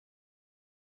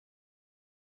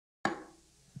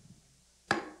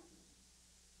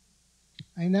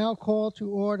I now call to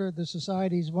order the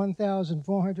Society's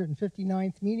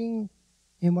 1,459th meeting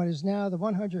in what is now the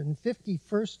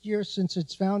 151st year since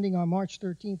its founding on March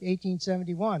 13,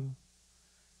 1871.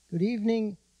 Good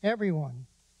evening, everyone.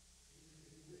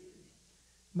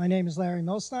 My name is Larry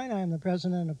Milstein. I am the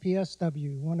president of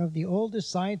PSW, one of the oldest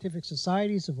scientific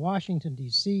societies of Washington,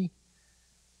 D.C.,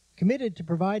 committed to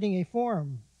providing a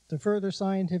forum to further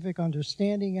scientific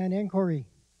understanding and inquiry.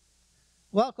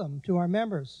 Welcome to our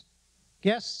members,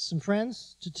 guests, and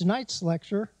friends to tonight's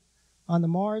lecture on the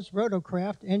Mars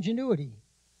rotorcraft Ingenuity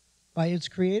by its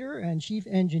creator and chief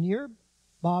engineer,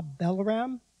 Bob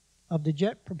Balaram of the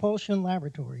Jet Propulsion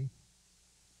Laboratory.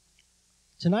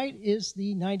 Tonight is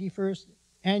the 91st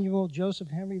annual Joseph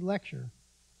Henry Lecture.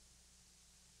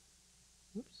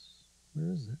 Oops,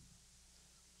 where is it?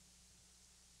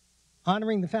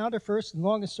 Honoring the founder, first and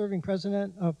longest serving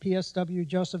president of PSW,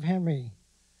 Joseph Henry.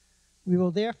 We will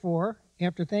therefore,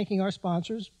 after thanking our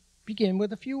sponsors, begin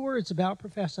with a few words about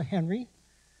Professor Henry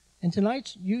and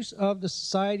tonight's use of the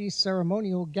Society's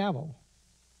ceremonial gavel.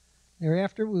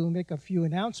 Thereafter, we will make a few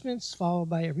announcements, followed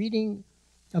by a reading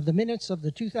of the minutes of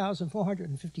the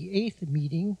 2,458th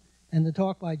meeting and the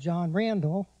talk by John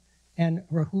Randall and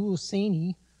Rahul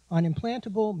Saini on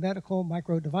implantable medical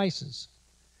microdevices.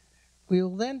 We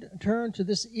will then turn to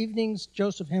this evening's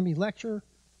Joseph Henry Lecture,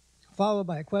 followed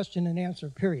by a question and answer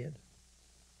period.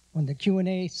 When the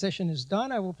Q&A session is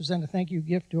done, I will present a thank you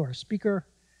gift to our speaker,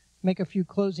 make a few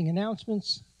closing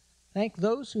announcements, thank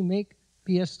those who make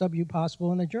PSW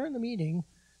possible, and adjourn the meeting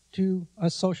to a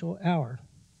social hour.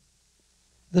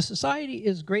 The Society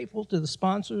is grateful to the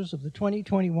sponsors of the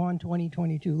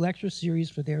 2021-2022 lecture series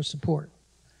for their support.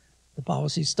 The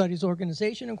Policy Studies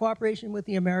Organization, in cooperation with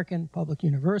the American Public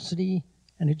University,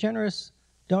 and a generous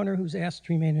donor who's asked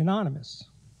to remain anonymous.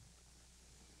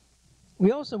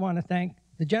 We also want to thank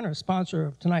the generous sponsor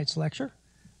of tonight's lecture,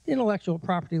 the intellectual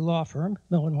property law firm,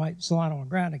 Mill & White, Solano &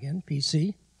 Brannigan,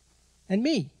 PC, and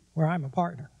me, where I'm a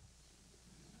partner.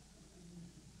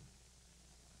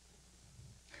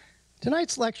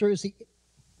 Tonight's lecture is the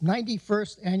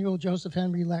 91st annual Joseph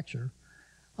Henry Lecture,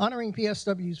 honoring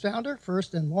PSW's founder,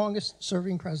 first and longest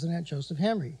serving president, Joseph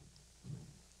Henry.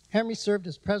 Henry served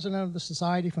as president of the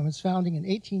Society from its founding in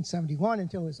 1871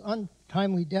 until his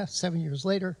untimely death 7 years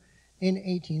later in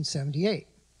 1878.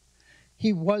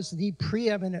 He was the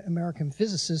preeminent American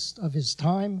physicist of his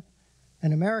time,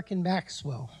 an American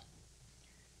Maxwell,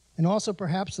 and also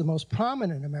perhaps the most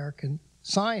prominent American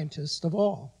scientist of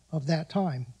all of that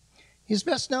time. He's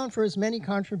best known for his many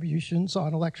contributions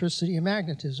on electricity and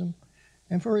magnetism,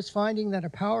 and for his finding that a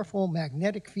powerful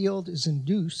magnetic field is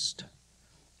induced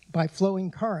by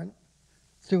flowing current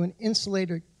through an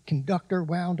insulated conductor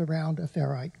wound around a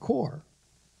ferrite core,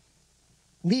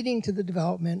 leading to the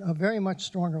development of very much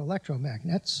stronger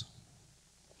electromagnets.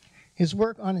 His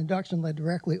work on induction led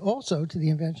directly also to the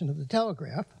invention of the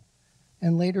telegraph,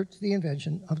 and later to the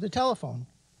invention of the telephone.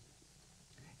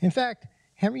 In fact,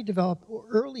 Henry developed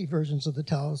early versions of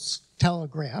the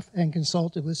telegraph and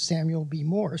consulted with Samuel B.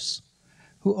 Morse,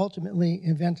 who ultimately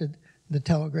invented the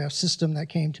telegraph system that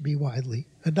came to be widely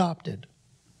adopted.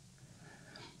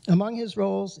 Among his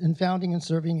roles in founding and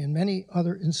serving in many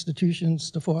other institutions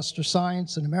to foster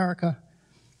science in America,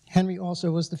 Henry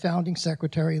also was the founding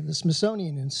secretary of the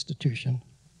Smithsonian Institution.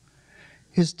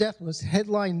 His death was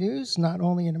headline news, not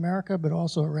only in America, but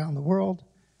also around the world,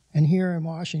 and here in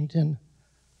Washington,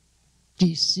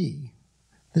 D.C.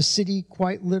 The city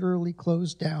quite literally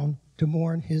closed down to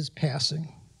mourn his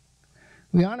passing.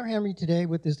 We honor Henry today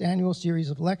with this annual series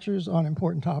of lectures on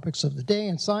important topics of the day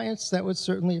in science that would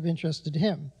certainly have interested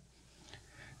him.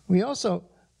 We also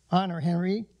honor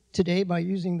Henry today by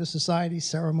using the Society's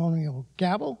ceremonial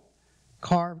gavel,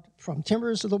 carved from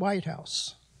timbers of the White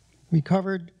House,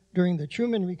 recovered during the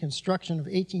Truman Reconstruction of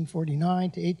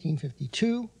 1849 to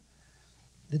 1852.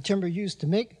 The timber used to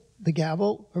make the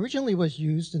gavel originally was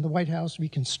used in the White House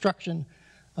reconstruction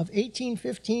of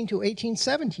 1815 to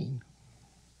 1817.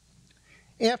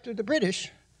 After the British,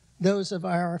 those of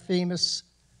our famous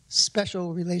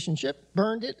special relationship,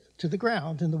 burned it to the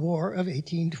ground in the War of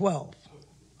 1812.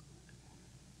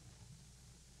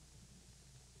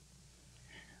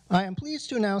 I am pleased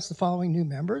to announce the following new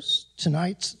members.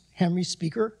 Tonight's Henry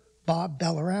speaker, Bob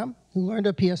Balaram, who learned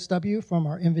of PSW from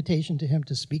our invitation to him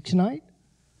to speak tonight,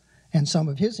 and some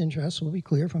of his interests will be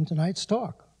clear from tonight's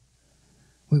talk.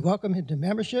 We welcome him to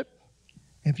membership.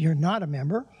 If you're not a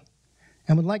member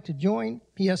and would like to join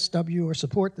PSW or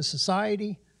support the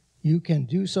Society, you can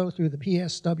do so through the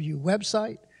PSW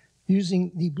website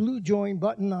using the blue Join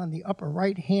button on the upper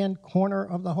right-hand corner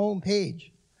of the home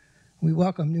page. We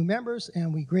welcome new members,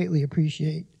 and we greatly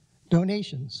appreciate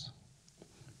donations.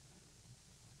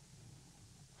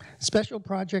 Special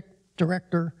Project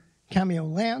Director Cameo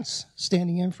Lance,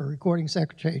 standing in for Recording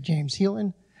Secretary James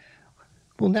Heelan,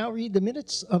 will now read the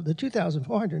minutes of the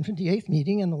 2,458th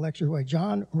meeting and the lecture by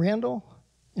John Randall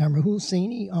and Rahul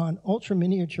Saini on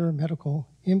ultra-miniature medical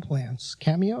implants.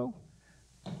 Cameo,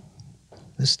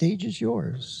 the stage is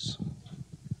yours.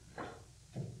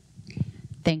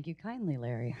 Thank you kindly,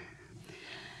 Larry.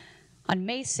 On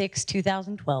May 6,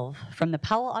 2012, from the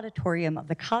Powell Auditorium of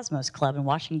the Cosmos Club in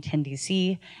Washington,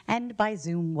 D.C., and by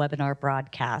Zoom webinar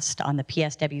broadcast on the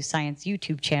PSW Science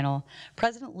YouTube channel,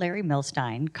 President Larry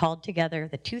Milstein called together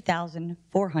the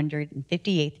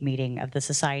 2,458th meeting of the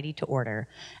Society to order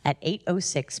at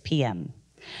 8:06 p.m.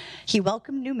 He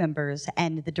welcomed new members,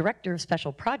 and the Director of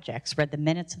Special Projects read the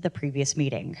minutes of the previous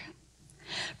meeting.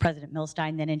 President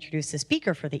Milstein then introduced the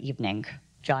speaker for the evening,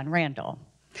 John Randall,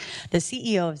 the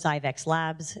CEO of Zyvex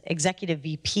Labs, Executive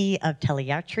VP of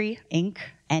Teleatry, Inc.,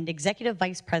 and Executive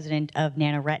Vice President of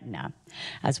NanoRetina,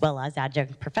 as well as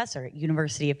Adjunct Professor at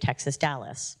University of Texas,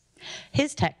 Dallas.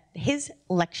 His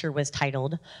lecture was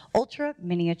titled, Ultra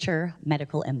Miniature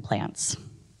Medical Implants.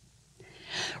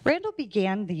 Randall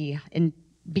began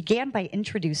by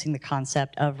introducing the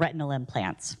concept of retinal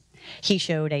implants. He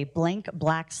showed a blank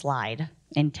black slide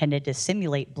intended to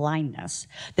simulate blindness,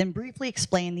 then briefly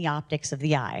explained the optics of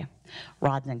the eye.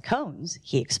 Rods and cones,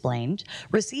 he explained,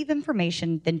 receive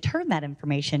information, then turn that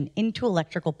information into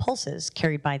electrical pulses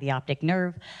carried by the optic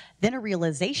nerve, then a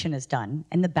realization is done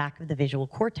in the back of the visual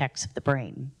cortex of the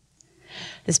brain.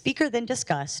 The speaker then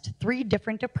discussed 3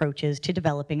 different approaches to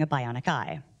developing a bionic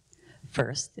eye.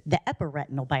 First, the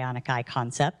epiretinal bionic eye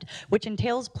concept, which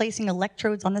entails placing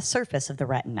electrodes on the surface of the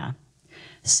retina.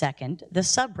 Second, the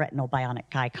subretinal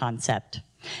bionic eye concept,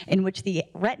 in which the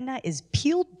retina is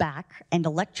peeled back and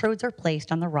electrodes are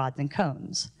placed on the rods and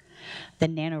cones. The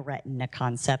nanoretina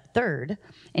concept, third,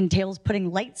 entails putting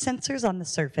light sensors on the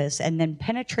surface and then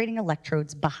penetrating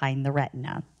electrodes behind the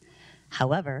retina.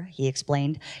 However, he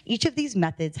explained, each of these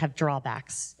methods have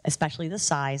drawbacks, especially the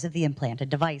size of the implanted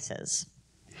devices.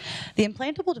 The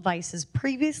implantable devices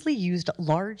previously used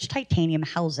large titanium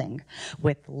housing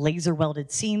with laser-welded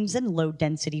seams and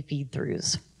low-density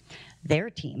feed-throughs.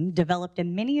 Their team developed a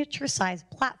miniature-sized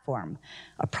platform,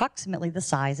 approximately the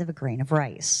size of a grain of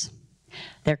rice.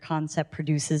 Their concept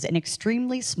produces an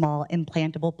extremely small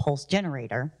implantable pulse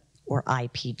generator, or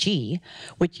IPG,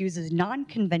 which uses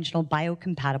non-conventional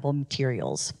biocompatible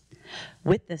materials.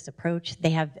 With this approach,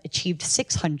 they have achieved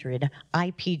 600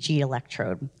 IPG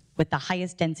electrode, with the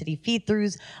highest density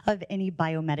feed-throughs of any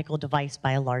biomedical device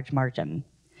by a large margin.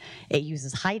 It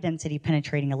uses high-density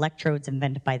penetrating electrodes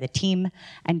invented by the team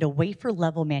and a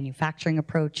wafer-level manufacturing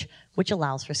approach, which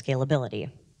allows for scalability.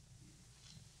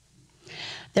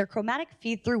 Their chromatic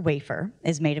feed-through wafer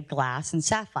is made of glass and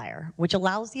sapphire, which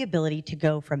allows the ability to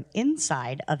go from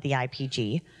inside of the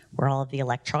IPG, where all of the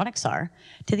electronics are,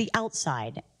 to the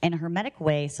outside in a hermetic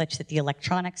way such that the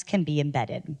electronics can be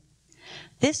embedded.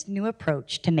 This new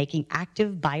approach to making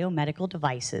active biomedical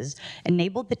devices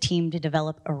enabled the team to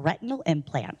develop a retinal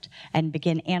implant and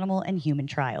begin animal and human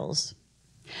trials.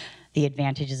 The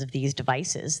advantages of these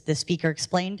devices, the speaker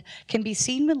explained, can be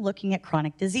seen when looking at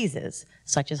chronic diseases,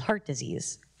 such as heart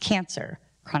disease, cancer,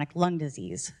 chronic lung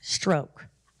disease, stroke,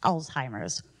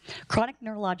 Alzheimer's, chronic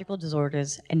neurological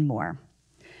disorders, and more.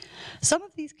 Some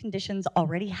of these conditions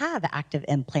already have active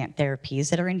implant therapies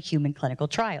that are in human clinical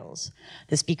trials.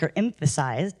 The speaker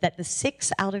emphasized that the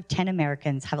 6 out of 10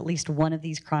 Americans have at least one of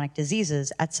these chronic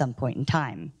diseases at some point in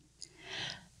time.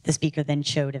 The speaker then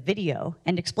showed a video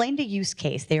and explained a use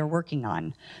case they are working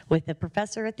on with a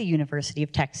professor at the University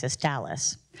of Texas,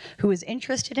 Dallas, who is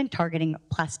interested in targeting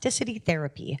plasticity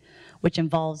therapy, which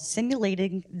involves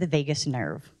simulating the vagus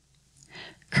nerve.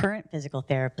 Current physical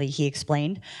therapy, he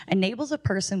explained, enables a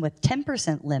person with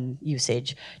 10% limb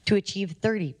usage to achieve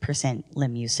 30%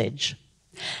 limb usage.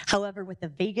 However, with the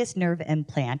vagus nerve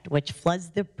implant, which floods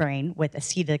the brain with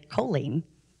acetylcholine,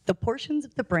 the portions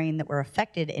of the brain that were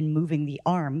affected in moving the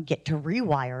arm get to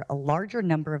rewire a larger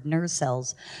number of nerve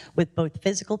cells with both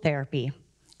physical therapy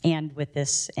and with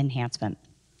this enhancement.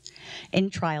 In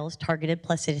trials, targeted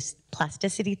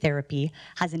plasticity therapy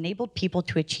has enabled people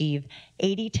to achieve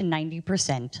 80 to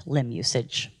 90% limb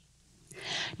usage.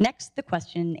 Next, the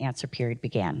question and answer period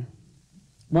began.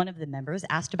 One of the members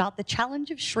asked about the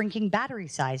challenge of shrinking battery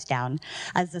size down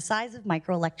as the size of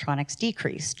microelectronics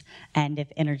decreased, and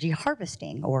if energy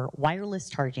harvesting or wireless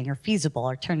charging are feasible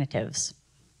alternatives.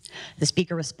 The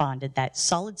speaker responded that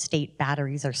solid-state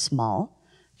batteries are small,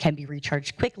 can be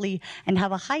recharged quickly, and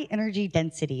have a high energy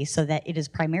density so that it is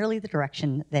primarily the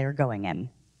direction they are going in.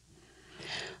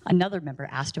 Another member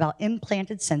asked about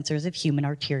implanted sensors of human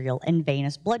arterial and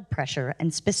venous blood pressure,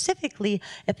 and specifically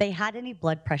if they had any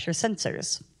blood pressure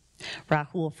sensors.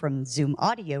 Rahul from Zoom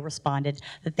Audio responded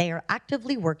that they are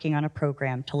actively working on a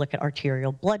program to look at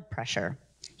arterial blood pressure.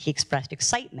 He expressed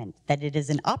excitement that it is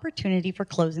an opportunity for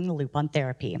closing the loop on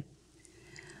therapy.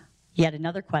 Yet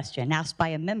another question asked by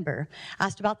a member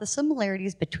asked about the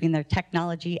similarities between their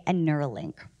technology and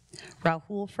Neuralink.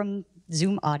 Rahul from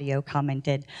Zoom Audio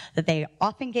commented that they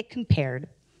often get compared,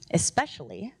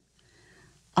 especially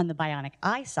on the bionic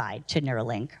eye side, to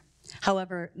Neuralink.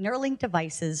 However, Neuralink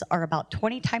devices are about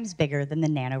 20 times bigger than the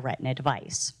nanoretina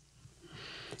device.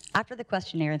 After the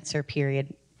question and answer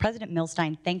period, President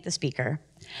Milstein thanked the speaker,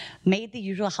 made the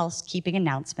usual housekeeping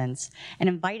announcements, and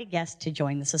invited guests to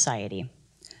join the society.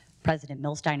 President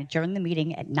Milstein adjourned the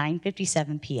meeting at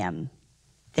 9:57 p.m.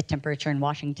 The temperature in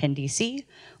Washington, D.C.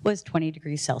 was 20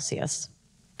 degrees Celsius.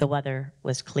 The weather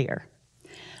was clear.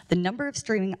 The number of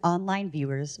streaming online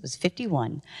viewers was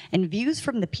 51, and views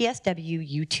from the PSW,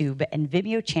 YouTube, and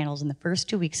Vimeo channels in the first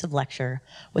 2 weeks of lecture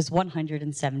was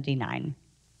 179.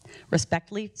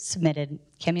 Respectfully submitted,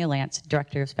 Camille Lance,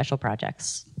 Director of Special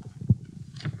Projects.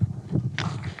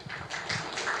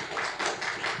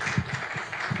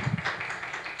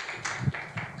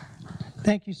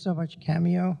 Thank you so much,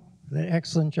 Cameo, for that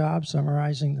excellent job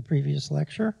summarizing the previous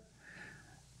lecture.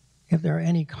 If there are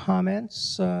any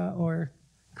comments or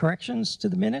corrections to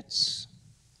the minutes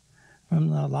from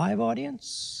the live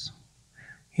audience,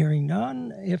 hearing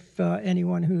none. If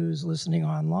anyone who's listening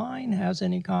online has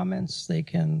any comments, they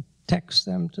can text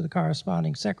them to the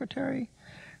corresponding secretary,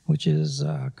 which is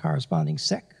corresponding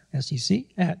sec, SEC,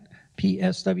 at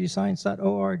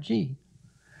pswscience.org.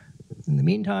 In the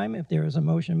meantime, if there is a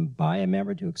motion by a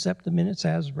member to accept the minutes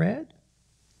as read,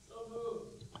 so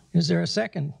moved. Is there a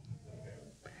second?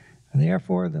 And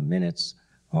therefore, the minutes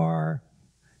are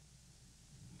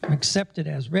accepted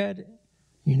as read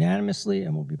unanimously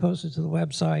and will be posted to the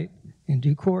website in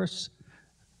due course,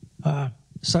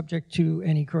 subject to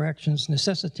any corrections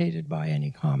necessitated by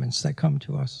any comments that come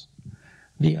to us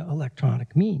via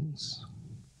electronic means.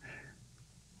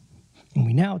 And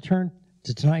we now turn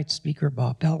to tonight's speaker,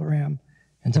 Bob Balaram,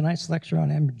 and tonight's lecture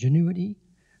on Ingenuity,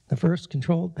 the first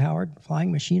controlled powered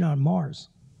flying machine on Mars.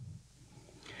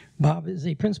 Bob is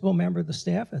a principal member of the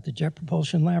staff at the Jet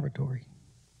Propulsion Laboratory,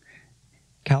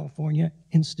 California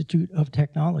Institute of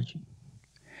Technology.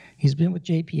 He's been with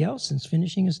JPL since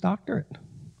finishing his doctorate.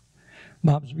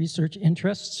 Bob's research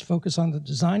interests focus on the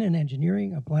design and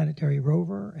engineering of planetary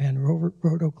rover and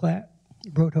rotocraft,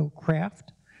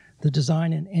 the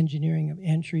design and engineering of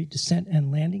entry, descent,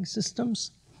 and landing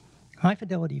systems,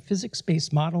 high-fidelity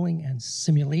physics-based modeling and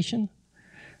simulation,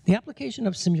 the application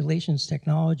of simulations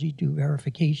technology to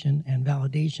verification and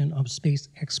validation of space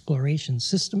exploration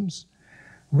systems,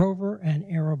 rover and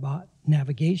aerobot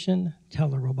navigation,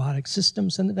 telerobotic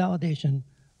systems, and the validation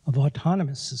of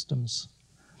autonomous systems.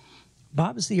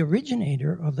 Bob is the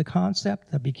originator of the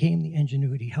concept that became the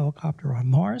Ingenuity helicopter on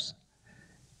Mars,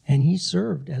 and he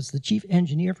served as the chief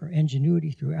engineer for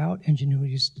Ingenuity throughout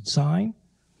Ingenuity's design,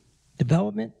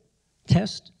 development,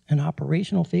 test, and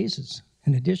operational phases.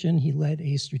 In addition, he led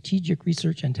a strategic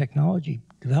research and technology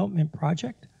development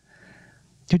project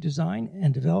to design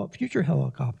and develop future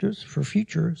helicopters for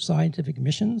future scientific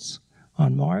missions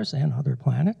on Mars and other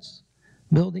planets,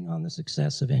 building on the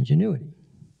success of Ingenuity.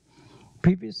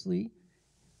 Previously,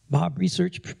 Bob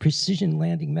researched precision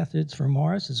landing methods for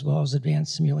Mars, as well as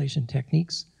advanced simulation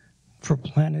techniques for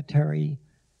planetary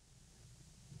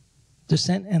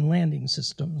descent and landing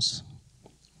systems.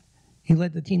 He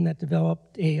led the team that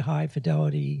developed a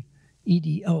high-fidelity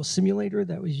EDL simulator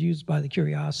that was used by the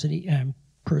Curiosity and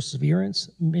Perseverance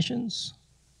missions.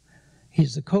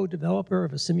 He's the co-developer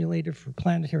of a simulator for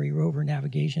planetary rover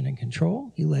navigation and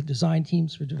control. He led design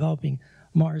teams for developing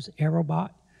Mars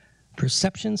Aerobot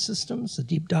perception systems, the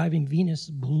deep-diving Venus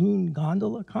balloon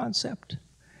gondola concept.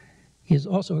 He is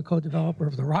also a co-developer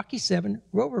of the Rocky 7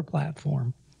 rover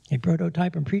platform, a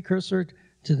prototype and precursor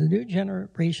to the new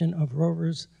generation of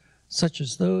rovers such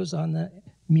as those on the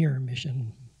Mir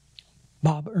mission.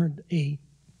 Bob earned a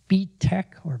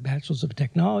B.Tech, or Bachelor's of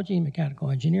Technology in Mechanical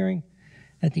Engineering,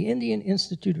 at the Indian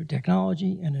Institute of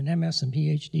Technology, and an MS and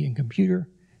PhD in Computer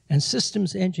and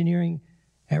Systems Engineering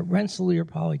at Rensselaer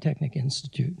Polytechnic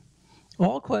Institute.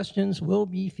 All questions will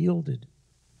be fielded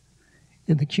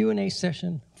in the Q&A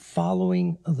session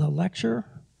following the lecture.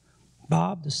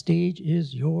 Bob, the stage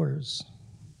is yours.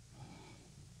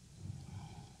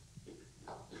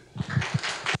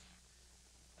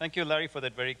 Thank you, Larry, for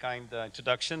that very kind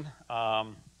introduction.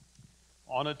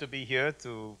 Honored to be here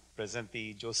to present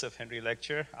the Joseph Henry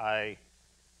Lecture. I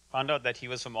found out that he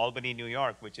was from Albany, New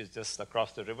York, which is just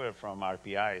across the river from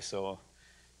RPI. So,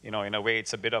 in a way,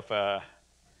 it's a bit of a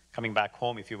coming back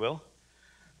home, if you will.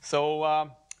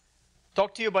 So,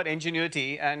 talk to you about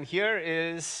Ingenuity. And here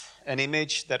is an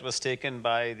image that was taken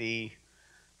by the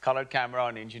color camera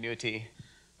on Ingenuity.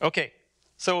 Okay,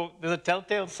 so there's a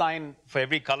telltale sign for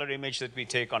every color image that we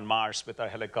take on Mars with our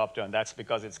helicopter, and that's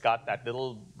because it's got that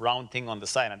little round thing on the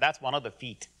side, and that's one of the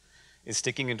feet. Is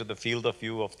sticking into the field of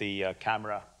view of the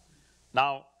camera.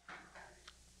 Now,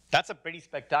 that's a pretty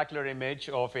spectacular image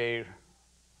of a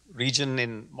region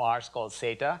in Mars called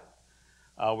Zeta,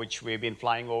 which we've been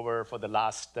flying over for the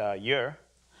last year.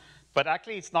 But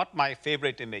actually, it's not my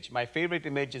favorite image. My favorite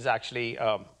image is actually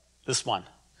this one.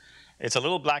 It's a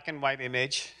little black and white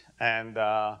image, and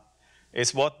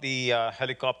it's what the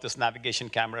helicopter's navigation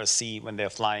cameras see when they're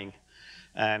flying.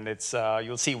 And it's,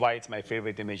 you'll see why it's my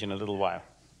favorite image in a little while.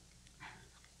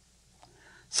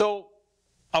 So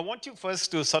I want you first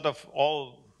to sort of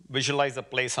all visualize a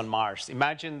place on Mars.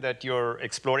 Imagine that you're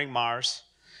exploring Mars,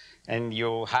 and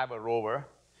you have a rover.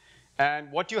 And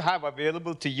what you have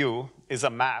available to you is a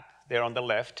map there on the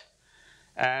left.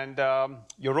 And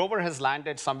your rover has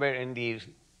landed somewhere in the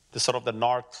sort of the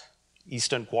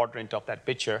northeastern quadrant of that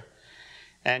picture.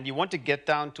 And you want to get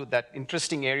down to that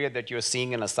interesting area that you're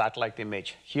seeing in a satellite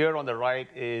image. Here on the right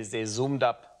is a zoomed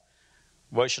up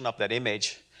version of that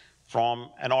image from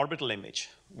an orbital image.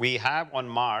 We have on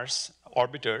Mars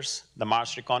orbiters, the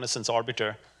Mars Reconnaissance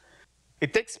Orbiter.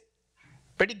 It takes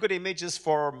pretty good images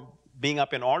for being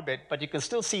up in orbit, but you can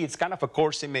still see it's kind of a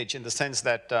coarse image in the sense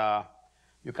that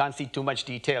you can't see too much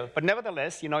detail. But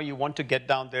nevertheless, you want to get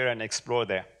down there and explore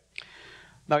there.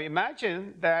 Now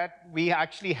imagine that we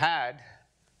actually had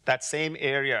that same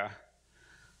area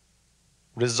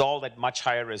resolved at much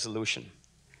higher resolution.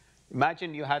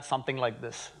 Imagine you had something like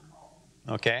this,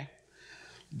 okay?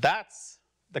 That's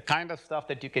the kind of stuff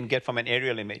that you can get from an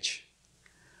aerial image.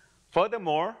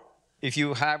 Furthermore, if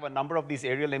you have a number of these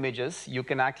aerial images, you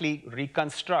can actually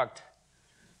reconstruct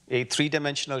a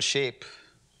three-dimensional shape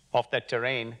of that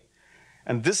terrain.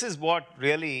 And this is what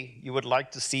really you would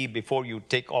like to see before you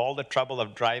take all the trouble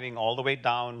of driving all the way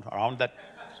down around to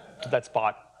that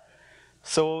spot.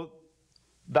 So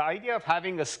the idea of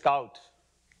having a scout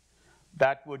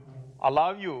that would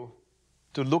allow you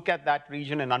to look at that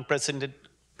region in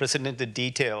unprecedented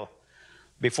detail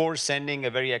before sending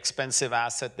a very expensive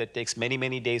asset that takes many,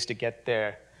 many days to get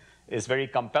there is very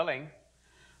compelling.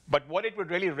 But what it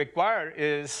would really require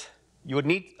is you would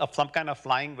need some kind of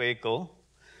flying vehicle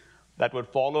that would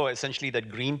follow essentially that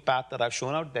green path that I've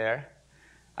shown out there.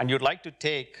 And you'd like to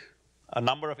take a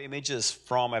number of images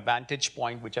from a vantage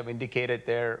point, which I've indicated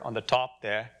there on the top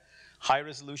there, high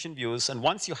resolution views. And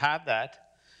once you have that,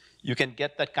 you can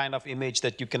get that kind of image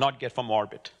that you cannot get from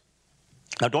orbit.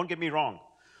 Now, don't get me wrong.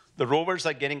 The rovers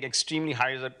are getting extremely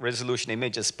high resolution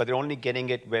images, but they're only getting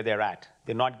it where they're at.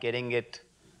 They're not getting it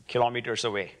kilometers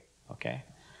away, okay?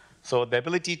 So the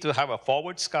ability to have a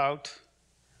forward scout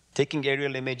taking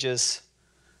aerial images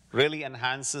really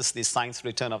enhances the science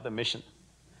return of the mission.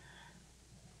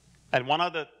 And one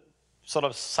of the sort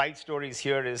of side stories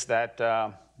here is that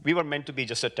we were meant to be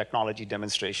just a technology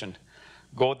demonstration.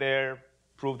 Go there,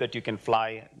 prove that you can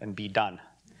fly, and be done.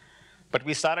 But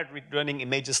we started returning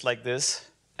images like this,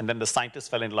 and then the scientists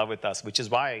fell in love with us, which is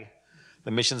why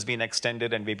the mission's been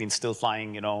extended, and we've been still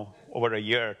flying, over a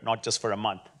year, not just for a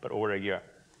month, but over a year.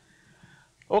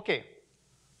 Okay.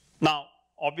 Now,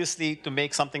 obviously, to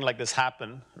make something like this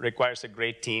happen requires a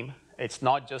great team. It's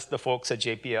not just the folks at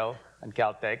JPL and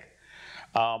Caltech.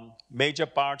 Major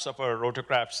parts of our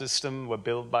rotorcraft system were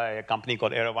built by a company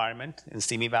called AeroVironment in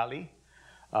Simi Valley.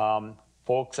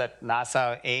 Folks at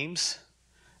NASA Ames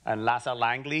and NASA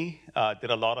Langley did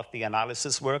a lot of the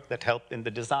analysis work that helped in the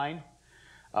design.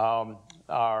 We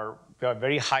have a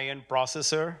very high-end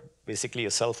processor, basically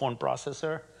a cell phone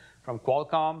processor from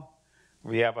Qualcomm.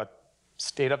 We have a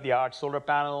state-of-the-art solar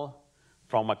panel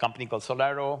from a company called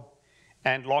Solero.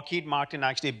 And Lockheed Martin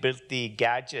actually built the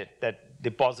gadget that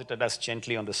deposited us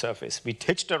gently on the surface. We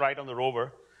hitched a ride on the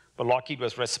rover, but Lockheed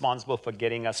was responsible for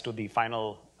getting us to the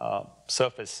final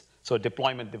surface, so a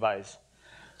deployment device.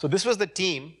 So this was the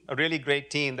team, a really great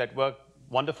team that worked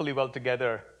wonderfully well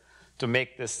together to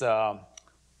make this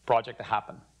project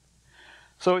happen.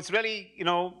 So it's really,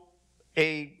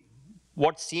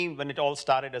 what seemed when it all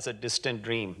started as a distant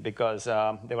dream, because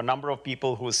there were a number of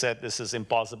people who said this is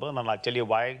impossible, and I'll tell you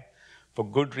why. For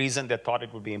good reason, they thought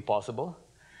it would be impossible.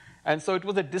 And so it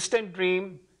was a distant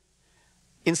dream.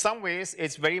 In some ways,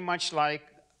 it's very much like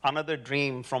another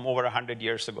dream from over 100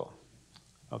 years ago,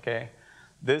 okay?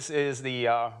 This is the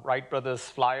Wright brothers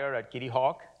flyer at Kitty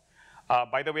Hawk.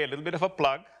 By the way, a little bit of a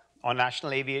plug on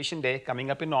National Aviation Day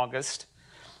coming up in August,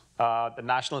 the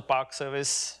National Park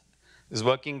Service is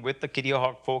working with the Kitty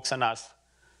Hawk folks and us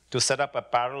to set up a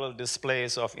parallel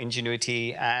displays of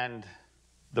Ingenuity and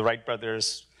the Wright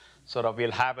brothers. Sort of,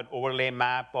 we'll have an overlay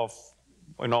map of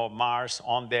Mars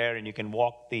on there, and you can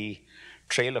walk the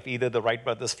trail of either the Wright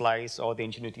brothers flights or the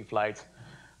Ingenuity flights.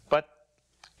 But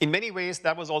in many ways,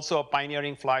 that was also a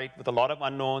pioneering flight with a lot of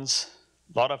unknowns,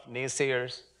 a lot of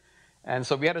naysayers. And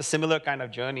so we had a similar kind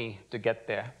of journey to get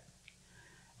there.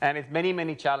 And it's many,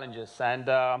 many challenges. And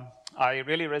I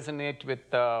really resonate with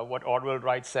what Orville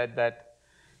Wright said, that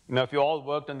if you all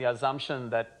worked on the assumption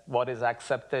that what is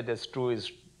accepted as true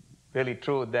is really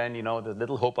true, then there's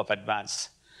little hope of advance.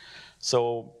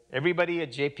 So everybody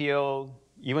at JPL,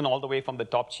 even all the way from the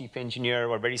top chief engineer,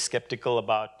 were very skeptical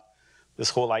about this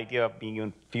whole idea of being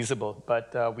even feasible.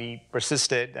 But we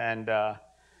persisted, and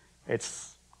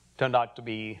it's turned out to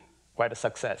be quite a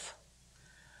success.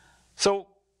 So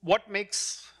what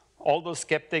makes all those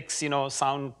skeptics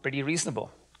sound pretty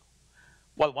reasonable?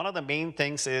 Well, one of the main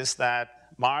things is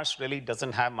that Mars really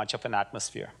doesn't have much of an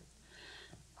atmosphere.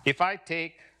 If I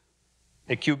take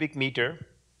a cubic meter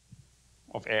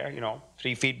of air,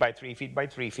 3 feet by 3 feet by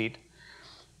 3 feet,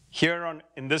 here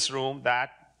in this room,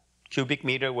 that cubic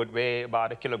meter would weigh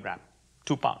about 1 kilogram,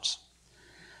 2 pounds.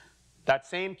 That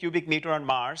same cubic meter on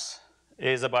Mars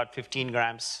is about 15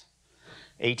 grams,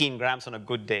 18 grams on a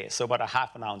good day, so about a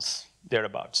half an ounce,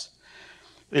 thereabouts.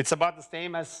 It's about the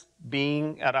same as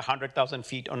being at 100,000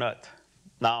 feet on Earth.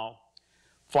 Now,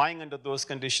 flying under those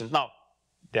conditions, now,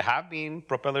 there have been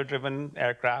propeller-driven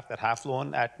aircraft that have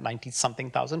flown at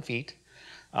 90-something thousand feet.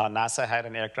 NASA had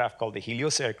an aircraft called the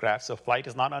Helios aircraft, so flight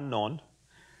is not unknown.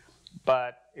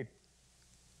 But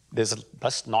there's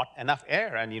just not enough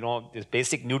air, and this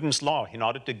basic Newton's law, in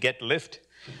order to get lift,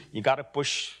 you got to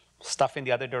push stuff in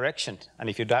the other direction. And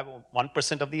if you have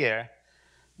 1% of the air,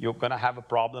 you're going to have a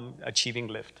problem achieving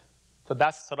lift. So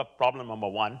that's sort of problem number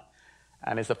one,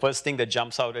 and it's the first thing that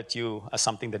jumps out at you as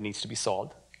something that needs to be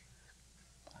solved.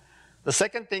 The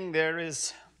second thing there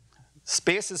is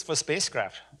space is for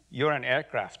spacecraft. You're an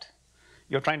aircraft.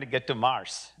 You're trying to get to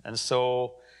Mars. And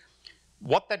so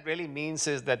what that really means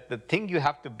is that the thing you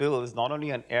have to build is not only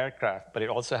an aircraft, but it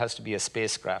also has to be a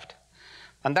spacecraft.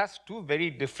 And that's two very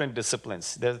different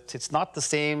disciplines. It's not the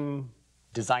same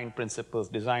design principles,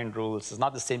 design rules. It's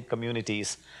not the same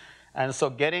communities. And so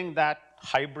getting that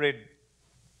hybrid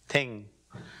thing,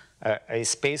 a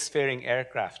spacefaring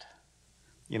aircraft,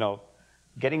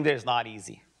 getting there is not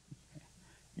easy.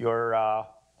 You're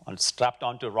strapped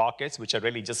onto rockets, which are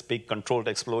really just big controlled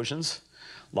explosions.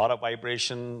 A lot of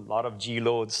vibration, a lot of G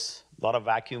loads, a lot of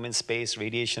vacuum in space,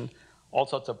 radiation, all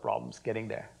sorts of problems getting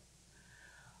there.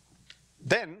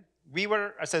 Then we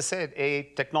were, as I said,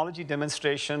 a technology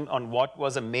demonstration on what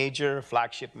was a major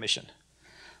flagship mission.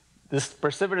 This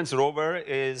Perseverance Rover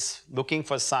is looking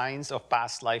for signs of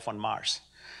past life on Mars.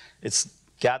 It's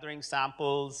gathering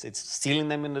samples, it's sealing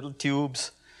them in little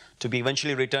tubes to be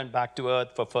eventually returned back to Earth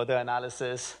for further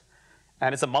analysis.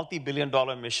 And it's a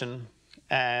multi-billion-dollar mission.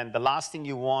 And the last thing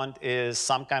you want is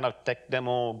some kind of tech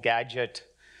demo gadget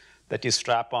that you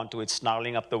strap onto it,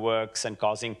 snarling up the works and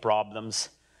causing problems,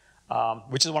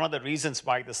 which is one of the reasons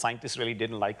why the scientists really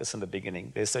didn't like us in the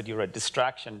beginning. They said, you're a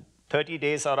distraction. 30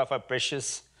 days out of our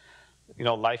precious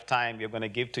lifetime, we're going to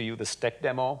give to you this tech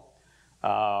demo.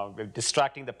 We're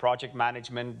distracting the project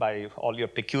management by all your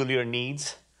peculiar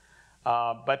needs.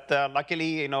 But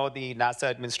luckily, the NASA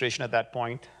administration at that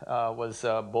point was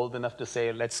bold enough to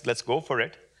say, let's go for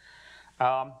it.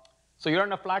 So you're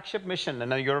on a flagship mission,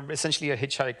 and you're essentially a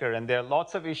hitchhiker, and there are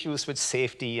lots of issues with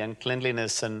safety and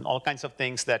cleanliness and all kinds of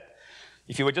things that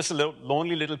if you were just a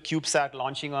lonely little CubeSat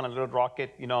launching on a little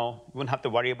rocket, you wouldn't have to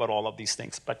worry about all of these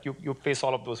things, but you face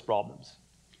all of those problems.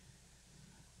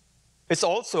 It's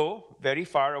also very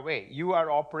far away. You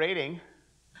are operating,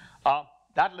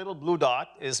 that little blue dot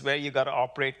is where you got to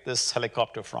operate this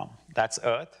helicopter from. That's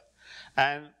Earth.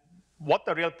 And what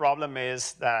the real problem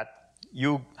is that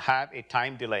you have a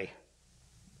time delay,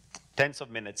 tens of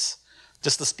minutes,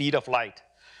 just the speed of light.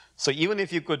 So even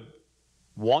if you could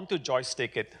want to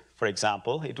joystick it, for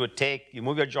example, it would take, you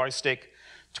move your joystick,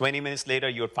 20 minutes later,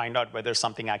 you would find out whether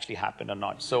something actually happened or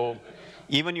not. So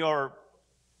even your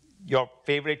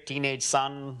favorite teenage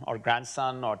son or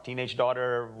grandson or teenage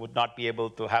daughter would not be able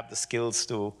to have the skills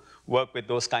to work with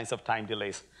those kinds of time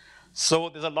delays. So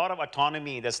there's a lot of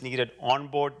autonomy that's needed on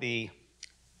board the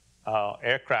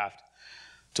aircraft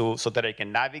so that it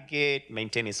can navigate,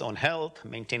 maintain its own health,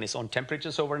 maintain its own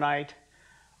temperatures overnight.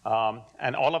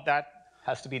 And all of that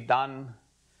has to be done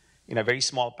in a very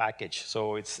small package.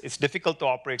 So it's difficult to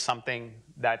operate something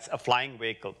that's a flying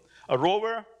vehicle. A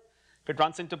rover If it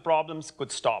runs into problems,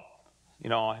 could stop,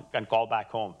 and call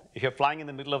back home. If you're flying in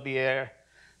the middle of the air,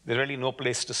 there's really no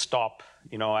place to stop,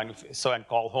 and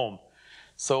call home.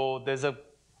 So there's a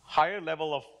higher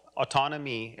level of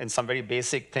autonomy in some very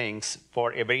basic things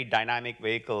for a very dynamic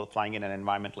vehicle flying in an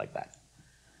environment like that.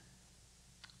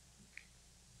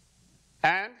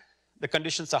 And the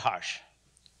conditions are harsh.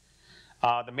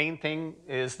 The main thing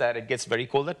is that it gets very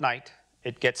cold at night.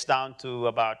 It gets down to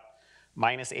about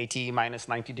minus 80, minus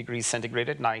 90 degrees centigrade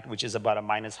at night, which is about a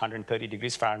minus 130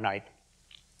 degrees Fahrenheit.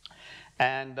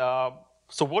 And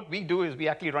so what we do is we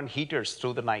actually run heaters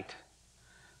through the night,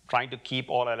 trying to keep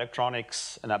all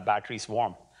electronics and our batteries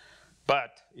warm.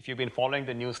 But if you've been following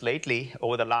the news lately,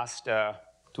 over the last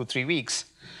 2-3 weeks,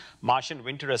 Martian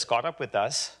winter has caught up with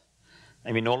us,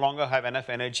 and we no longer have enough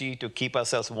energy to keep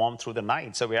ourselves warm through the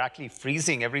night. So we're actually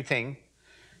freezing everything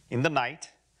in the night,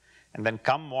 and then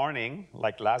come morning,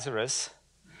 like Lazarus,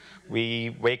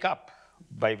 we wake up.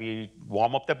 We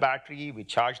warm up the battery, we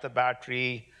charge the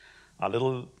battery, a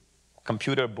little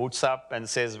computer boots up and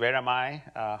says, where am I?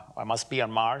 I must be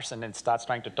on Mars, and then starts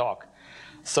trying to talk.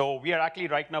 So we are actually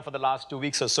right now, for the last 2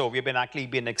 weeks or so, we've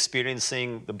been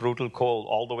experiencing the brutal cold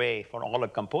all the way for all the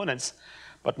components.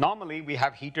 But normally we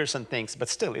have heaters and things, but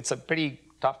still it's a pretty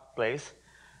tough place.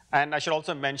 And I should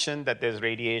also mention that there's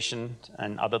radiation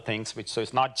and other things, so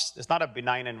it's not a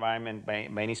benign environment by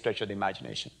any stretch of the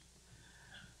imagination.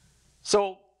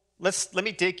 So let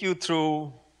me take you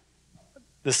through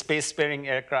the space-faring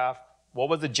aircraft. What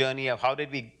was the journey of how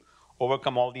did we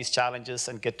overcome all these challenges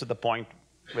and get to the point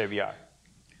where we are?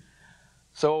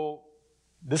 So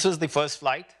this is the first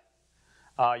flight.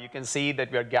 You can see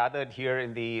that we are gathered here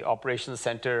in the operations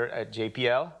center at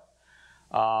JPL.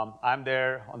 I'm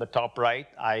there on the top right.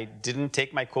 I didn't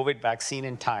take my COVID vaccine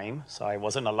in time, so I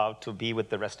wasn't allowed to be with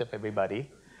the rest of everybody.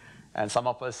 And some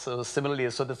of us, similarly,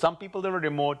 so there's some people that were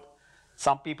remote,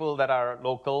 some people that are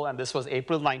local, and this was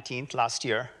April 19th last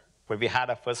year, where we had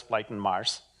our first flight on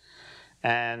Mars.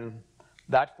 And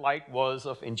that flight was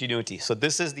of Ingenuity. So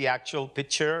this is the actual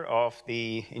picture of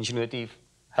the Ingenuity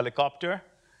helicopter,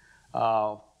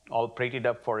 all prated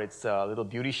up for its little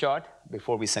beauty shot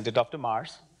before we sent it off to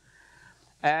Mars.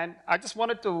 And I just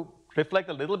wanted to reflect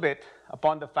a little bit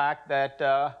upon the fact that,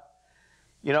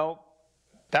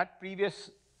 that previous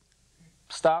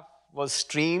stuff was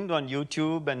streamed on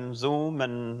YouTube and Zoom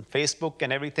and Facebook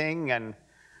and everything, and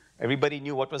everybody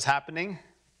knew what was happening.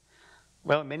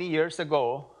 Well, many years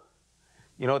ago,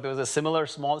 there was a similar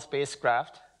small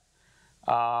spacecraft,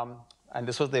 and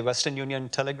this was the Western Union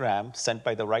telegram sent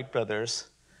by the Wright brothers.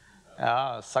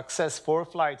 Success, 4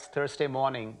 flights Thursday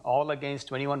morning, all against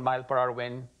 21 mile per hour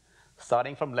wind,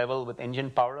 starting from level with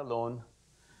engine power alone,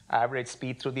 average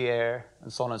speed through the air,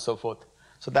 and so on and so forth.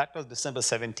 So that was December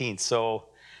 17th. So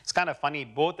it's kind of funny,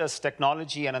 both as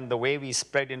technology and in the way we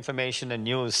spread information and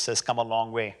news has come a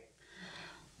long way.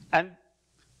 And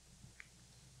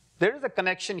there is a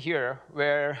connection here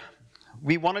where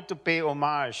we wanted to pay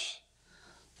homage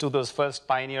to those first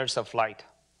pioneers of flight.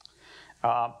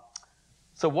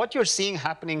 So what you're seeing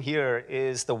happening here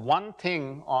is the one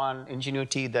thing on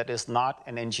Ingenuity that is not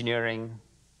an engineering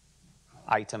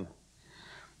item.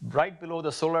 Right below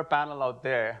the solar panel out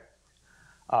there,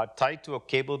 tied to a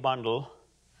cable bundle,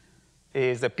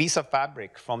 is a piece of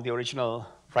fabric from the original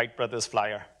Wright brothers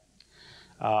flyer.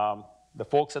 The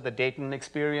folks at the Dayton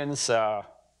Experience, the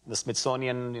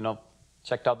Smithsonian,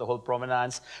 checked out the whole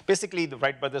provenance. Basically, the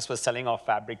Wright brothers were selling off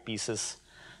fabric pieces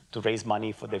to raise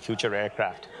money for their future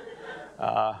aircraft.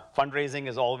 Fundraising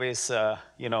is always,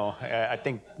 I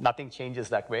think nothing changes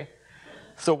that way.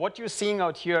 So what you're seeing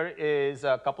out here is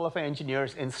a couple of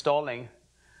engineers installing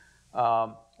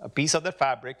a piece of the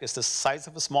fabric. It's the size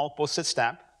of a small postage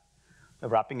stamp. They're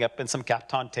wrapping up in some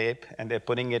Kapton tape, and they're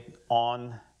putting it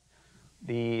on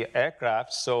the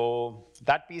aircraft. So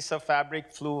that piece of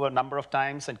fabric flew a number of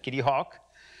times in Kitty Hawk,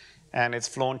 and it's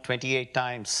flown 28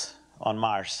 times on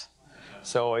Mars.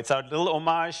 So it's a little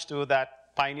homage to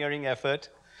that pioneering effort.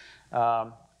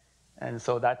 And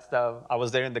so I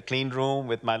was there in the clean room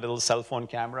with my little cell phone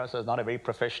camera, so it's not a very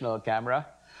professional camera.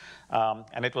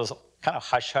 And it was kind of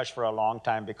hush-hush for a long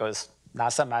time because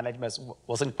NASA management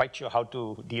wasn't quite sure how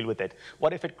to deal with it.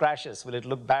 What if it crashes? Will it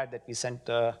look bad that we sent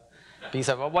a piece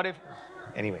of, what if?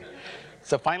 Anyway,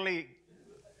 so finally,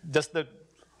 just the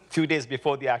few days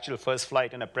before the actual first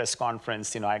flight in a press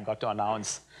conference, I got to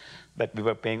announce that we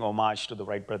were paying homage to the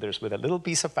Wright brothers with a little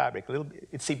piece of fabric, a little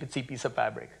itsy-bitsy piece of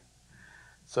fabric.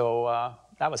 So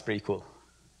that was pretty cool.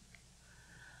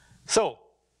 So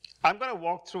I'm going to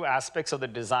walk through aspects of the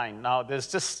design. Now,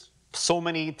 there's just so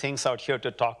many things out here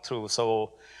to talk through.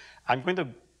 So I'm going to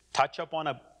touch upon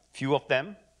a few of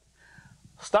them.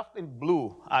 Stuff in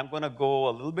blue, I'm going to go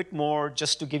a little bit more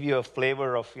just to give you a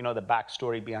flavor of the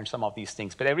backstory behind some of these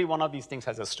things. But every one of these things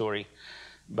has a story.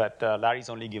 But Larry's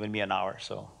only given me an hour,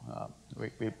 so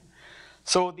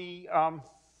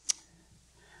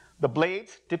the blade,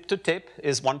 tip to tip,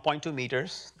 is 1.2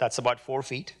 meters. That's about 4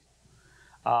 feet.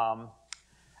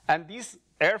 And these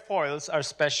airfoils are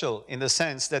special in the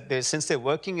sense that since they're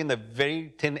working in the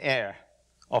very thin air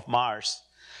of Mars,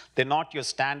 they're not your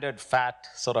standard fat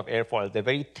sort of airfoils. They're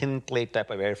very thin plate type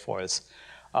of airfoils.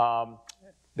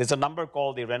 There's a number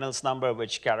called the Reynolds number,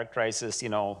 which characterizes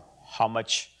how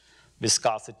much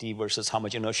viscosity versus how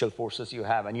much inertial forces you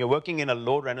have. And you're working in a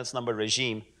low Reynolds number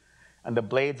regime, and the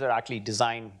blades are actually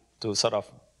designed to sort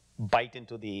of bite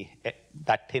into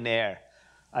that thin air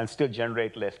and still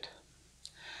generate lift.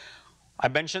 I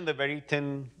mentioned the very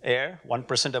thin air,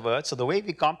 1% of Earth. So the way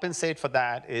we compensate for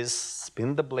that is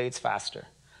spin the blades faster.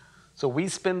 So we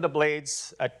spin the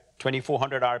blades at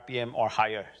 2,400 RPM or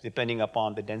higher, depending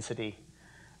upon the density.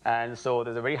 And so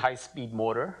there's a very high-speed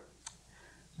motor.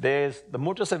 The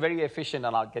motors are very efficient,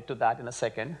 and I'll get to that in a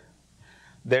second.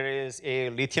 There is a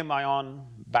lithium-ion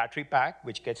battery pack,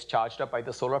 which gets charged up by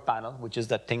the solar panel, which is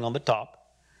that thing on the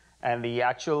top. And the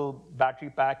actual battery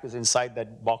pack is inside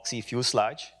that boxy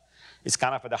fuselage. It's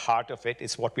kind of at the heart of it.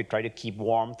 It's what we try to keep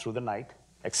warm through the night,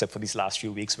 except for these last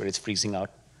few weeks where it's freezing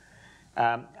out.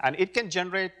 And it can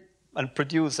generate and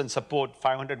produce and support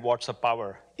 500 watts of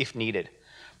power if needed.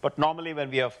 But normally when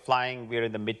we are flying, we're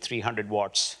in the mid 300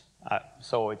 watts.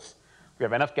 So we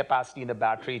have enough capacity in the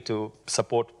battery to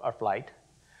support our flight.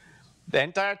 The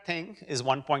entire thing is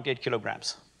 1.8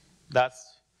 kilograms.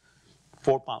 That's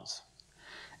 4 pounds.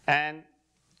 And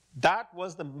that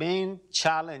was the main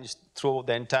challenge through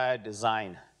the entire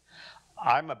design.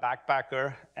 I'm a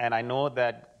backpacker, and I know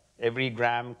that every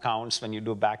gram counts when you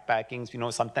do backpacking.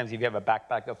 Sometimes if you have a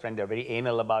backpacker friend, they're very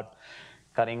anal about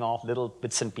cutting off little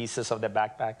bits and pieces of their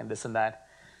backpack and this and that.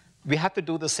 We have to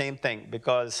do the same thing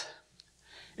because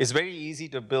it's very easy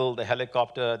to build a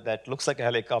helicopter that looks like a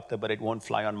helicopter, but it won't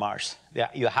fly on Mars.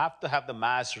 You have to have the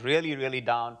mass really, really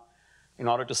down in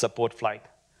order to support flight.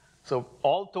 So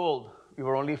all told, we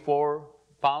were only 4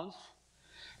 pounds.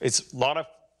 It's a lot of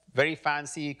very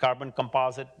fancy carbon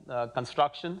composite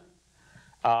construction.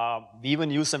 We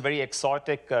even use some very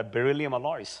exotic beryllium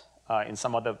alloys in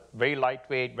some of the very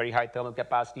lightweight, very high thermal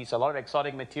capacity, so a lot of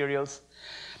exotic materials.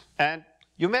 And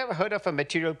you may have heard of a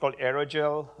material called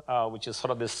aerogel, which is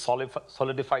sort of this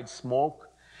solidified smoke.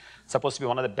 It's supposed to be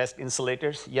one of the best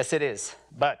insulators. Yes, it is.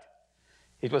 But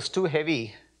it was too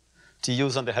heavy to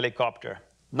use on the helicopter.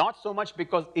 Not so much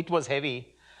because it was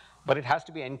heavy, but it has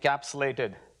to be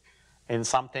encapsulated in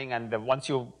something. And once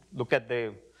you look at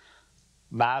the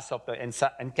mass of the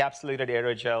encapsulated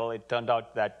aerogel, it turned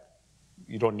out that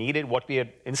you don't need it. What we are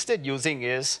instead using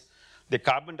is the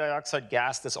carbon dioxide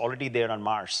gas that's already there on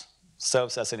Mars,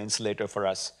 serves as an insulator for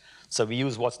us. So we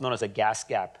use what's known as a gas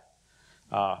gap.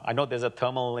 I know there's a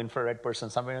thermal infrared person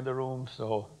somewhere in the room,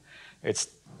 so it's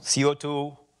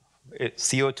CO2.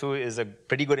 CO2 is a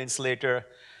pretty good insulator,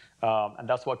 and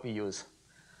that's what we use.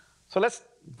 So let's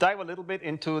dive a little bit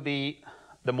into the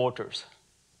motors.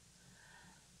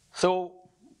 So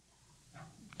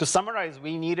to summarize,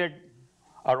 we needed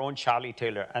our own Charlie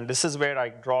Taylor, and this is where I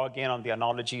draw again on the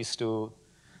analogies to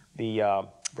the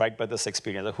Wright brothers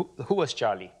experience. Who was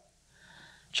Charlie?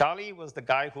 Charlie was the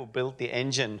guy who built the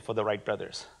engine for the Wright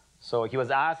brothers. So he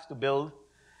was asked to build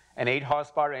an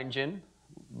 8-horsepower engine,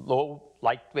 low,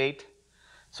 lightweight.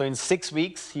 So in 6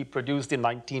 weeks, he produced the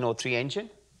 1903 engine,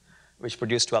 which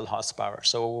produced 12 horsepower.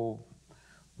 So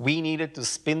we needed to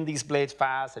spin these blades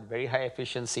fast at very high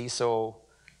efficiency. So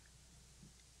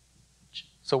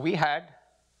we had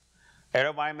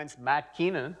AeroVironment's Matt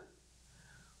Keenan,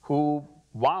 who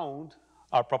wound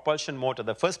our propulsion motor.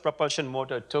 The first propulsion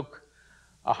motor took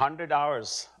 100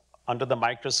 hours under the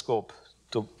microscope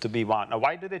to be wound. Now,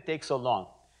 why did it take so long?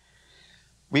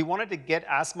 We wanted to get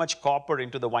as much copper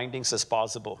into the windings as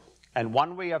possible. And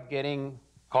one way of getting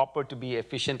copper to be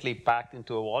efficiently packed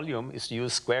into a volume is to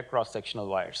use square cross-sectional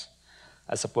wires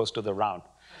as opposed to the round.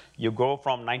 You go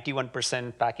from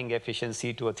 91% packing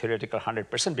efficiency to a theoretical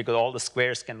 100% because all the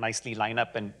squares can nicely line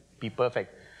up and be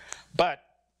perfect. But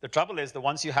the trouble is that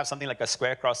once you have something like a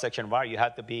square cross-section wire, you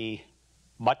have to be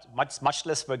much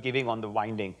less forgiving on the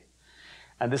winding.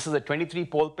 And this is a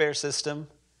 23-pole pair system,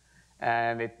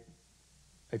 and it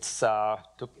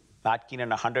took Matt Keenan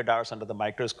 100 hours under the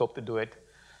microscope to do it.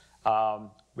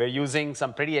 We're using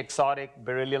some pretty exotic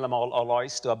beryllium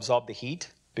alloys to absorb the heat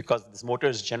because this motor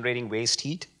is generating waste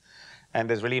heat, and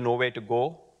there's really nowhere to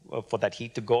go for that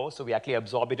heat to go, so we actually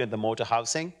absorb it in the motor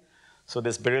housing. So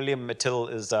this beryllium metal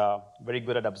is very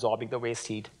good at absorbing the waste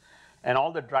heat. And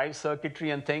all the drive circuitry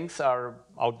and things are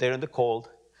out there in the cold.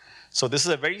 So this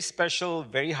is a very special,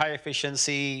 very high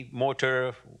efficiency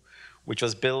motor which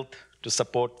was built to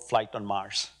support flight on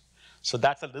Mars. So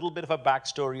that's a little bit of a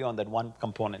backstory on that one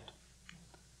component.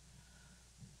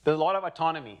 There's a lot of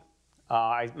autonomy.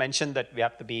 I mentioned that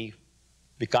we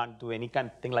can't do any kind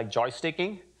of thing like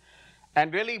joysticking.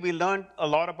 And really, we learned a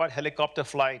lot about helicopter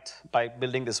flight by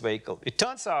building this vehicle. It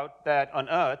turns out that on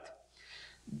Earth,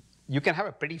 you can have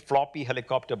a pretty floppy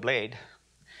helicopter blade.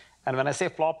 And when I say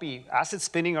floppy, as it's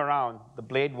spinning around, the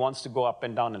blade wants to go up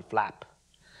and down and flap.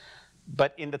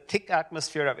 But in the thick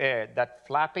atmosphere of air, that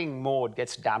flapping mode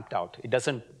gets damped out. It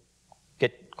doesn't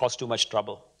cause too much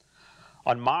trouble.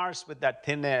 On Mars, with that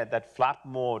thin air, that flap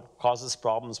mode causes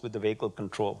problems with the vehicle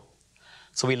control.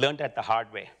 So we learned that the hard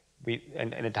way.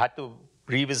 And it had to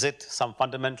revisit some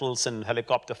fundamentals in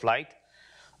helicopter flight.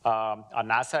 Our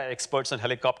NASA experts in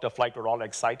helicopter flight were all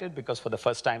excited because for the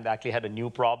first time, they actually had a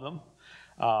new problem.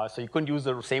 So you couldn't use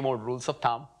the same old rules of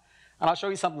thumb. And I'll show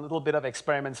you some little bit of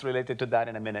experiments related to that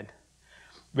in a minute.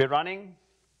 We're running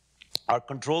our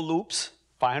control loops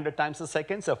 500 times a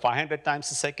second. So 500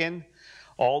 times a second,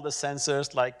 all the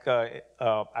sensors like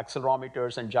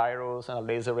accelerometers and gyros and a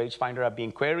laser rangefinder are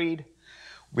being queried.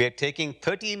 We are taking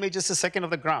 30 images a second of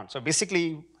the ground. So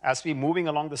basically, as we're moving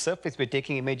along the surface, we're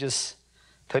taking images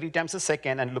 30 times a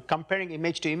second, and comparing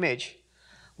image to image,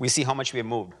 we see how much we have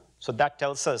moved. So that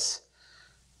tells us,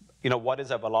 what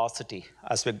is our velocity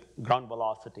as with ground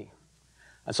velocity.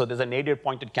 And so there's a nadir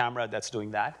pointed camera that's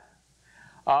doing that.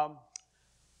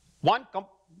 One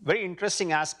very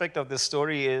interesting aspect of this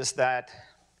story is that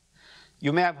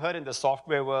you may have heard in the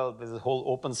software world, there's this whole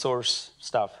open source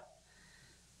stuff.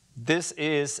 This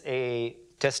is a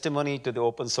testimony to the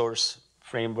open source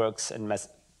frameworks and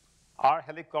our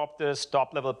helicopter's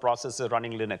top-level processor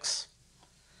running Linux.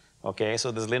 Okay,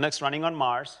 so there's Linux running on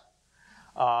Mars.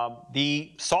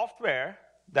 The software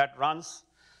that runs,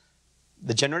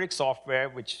 the generic software,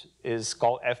 which is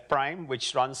called F Prime,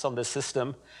 which runs on the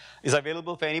system, is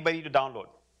available for anybody to download.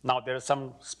 Now, there are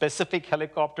some specific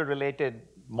helicopter-related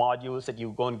modules that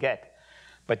you go and get.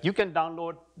 But you can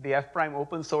download the F Prime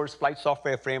open source flight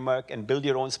software framework and build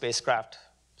your own spacecraft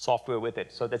software with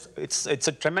it. So it's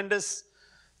a tremendous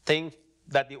thing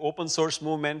that the open source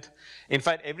movement, in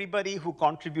fact, everybody who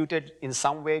contributed in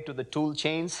some way to the tool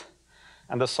chains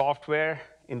and the software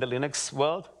in the Linux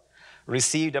world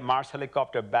received a Mars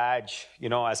helicopter badge,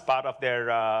 as part of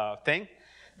their thing.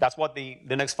 That's what the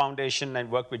Linux Foundation and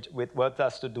worked with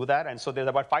us to do that. And so there's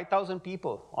about 5,000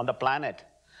 people on the planet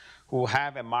who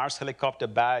have a Mars helicopter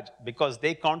badge because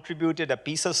they contributed a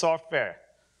piece of software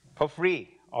for free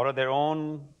out of their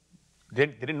own. They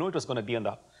didn't know it was going to be on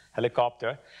the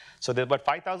helicopter. So there's about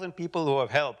 5,000 people who have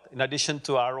helped, in addition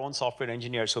to our own software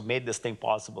engineers who made this thing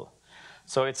possible.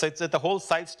 So it's the whole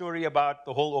side story about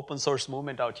the whole open source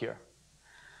movement out here.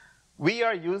 We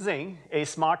are using a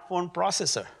smartphone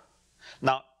processor.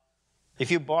 Now,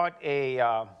 if you bought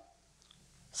a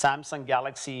Samsung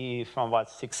Galaxy from about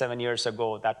 6, 7 years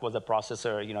ago, that was a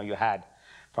processor you had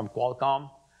from Qualcomm.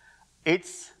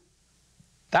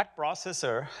 That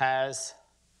processor has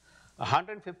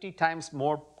 150 times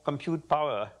more compute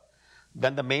power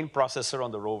than the main processor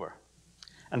on the rover.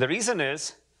 And the reason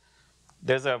is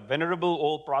there's a venerable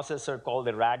old processor called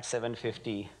the RAD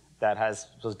 750 that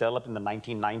was developed in the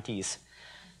 1990s.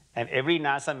 And every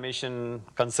NASA mission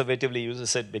conservatively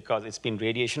uses it because it's been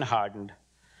radiation hardened.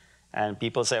 And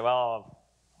people say, well,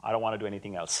 I don't want to do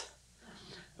anything else.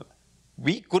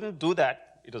 We couldn't do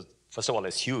that. First of all,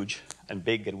 it's huge and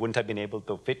big. It wouldn't have been able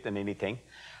to fit in anything.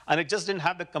 And it just didn't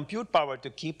have the compute power to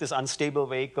keep this unstable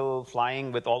vehicle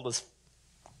flying with all those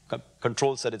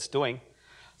controls that it's doing.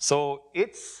 So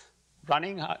it's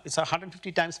running, it's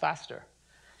 150 times faster.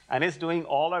 And it's doing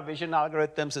all our vision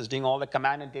algorithms, it's doing all the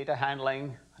command and data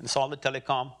handling, and it's all the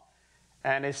telecom.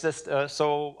 And it's just,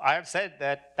 so I have said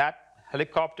that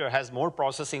helicopter has more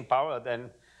processing power than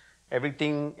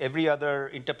every other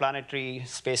interplanetary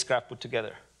spacecraft put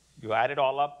together. You add it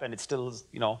all up, and it's still,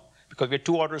 because we're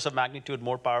 2 orders of magnitude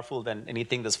more powerful than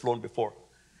anything that's flown before.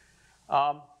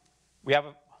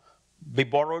 We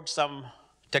borrowed some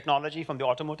technology from the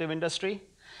automotive industry.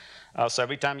 So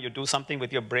every time you do something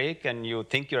with your brake and you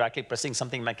think you're actually pressing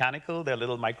something mechanical, there are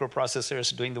little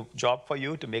microprocessors doing the job for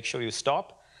you to make sure you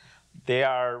stop. They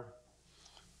are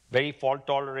very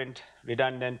fault-tolerant,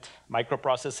 redundant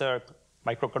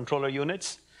microcontroller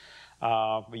units.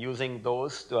 We're using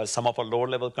those as some of our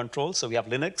lower-level controls. So we have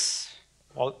Linux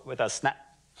with a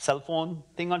cell phone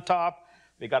thing on top.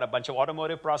 We got a bunch of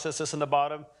automotive processors on the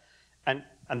bottom. And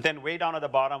then way down at the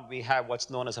bottom, we have what's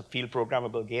known as a field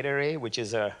programmable gate array, which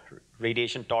is a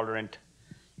radiation tolerant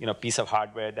piece of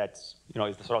hardware that's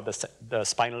is sort of the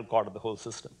spinal cord of the whole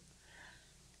system.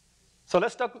 So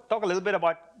let's talk a little bit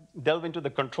about, delve into the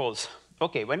controls.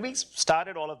 Okay, when we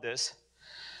started all of this,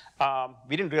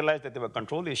 we didn't realize that there were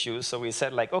control issues, so we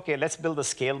said like, okay, let's build a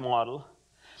scale model,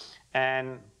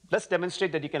 and let's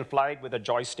demonstrate that you can fly it with a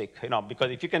joystick, because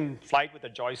if you can fly it with a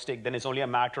joystick, then it's only a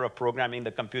matter of programming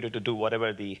the computer to do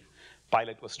whatever the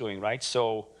pilot was doing, right?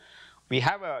 So we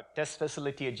have a test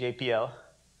facility at JPL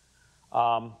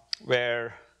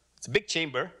where it's a big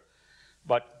chamber,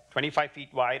 but 25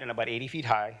 feet wide and about 80 feet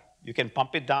high. You can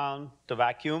pump it down to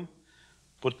vacuum,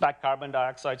 put back carbon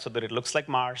dioxide so that it looks like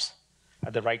Mars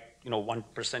at the right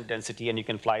 1% density, and you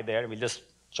can fly there. We just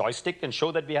joystick and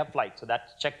show that we have flight. So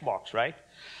that's checkbox, right?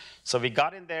 So we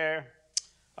got in there,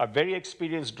 a very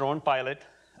experienced drone pilot,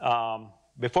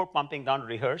 before pumping down,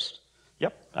 rehearsed.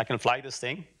 Yep, I can fly this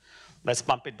thing. Let's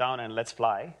pump it down and let's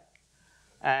fly.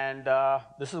 And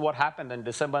this is what happened on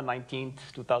December 19th,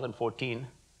 2014.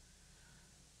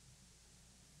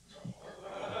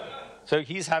 So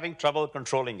he's having trouble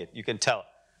controlling it, you can tell.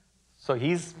 So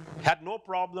he's had no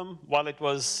problem while it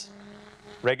was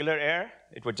regular air.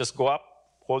 It would just go up,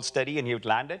 hold steady, and he would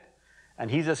land it. And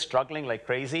he's just struggling like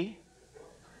crazy.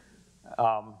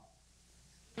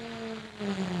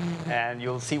 And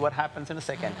you'll see what happens in a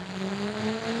second.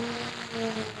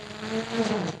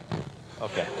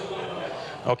 Okay.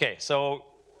 Okay, so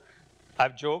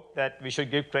I've joked that we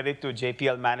should give credit to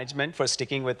JPL management for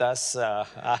sticking with us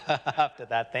after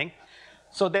that thing.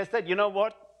 So they said, you know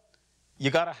what?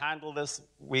 You got to handle this.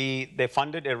 They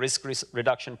funded a risk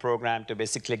reduction program to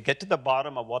basically get to the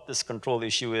bottom of what this control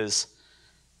issue is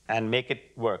and make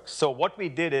it work. So what we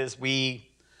did is we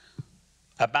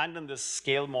abandoned the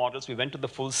scale models. We went to the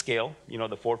full scale,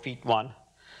 the 4 feet one.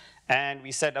 And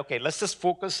we said, okay, let's just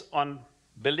focus on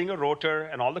building a rotor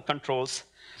and all the controls.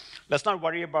 Let's not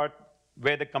worry about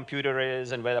where the computer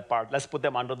is and where the part. Let's put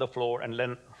them under the floor and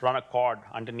then run a cord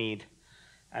underneath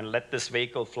and let this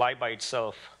vehicle fly by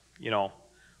itself,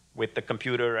 with the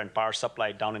computer and power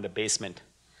supply down in the basement.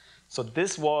 So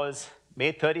this was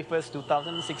May 31st,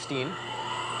 2016,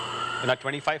 in a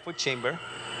 25-foot chamber.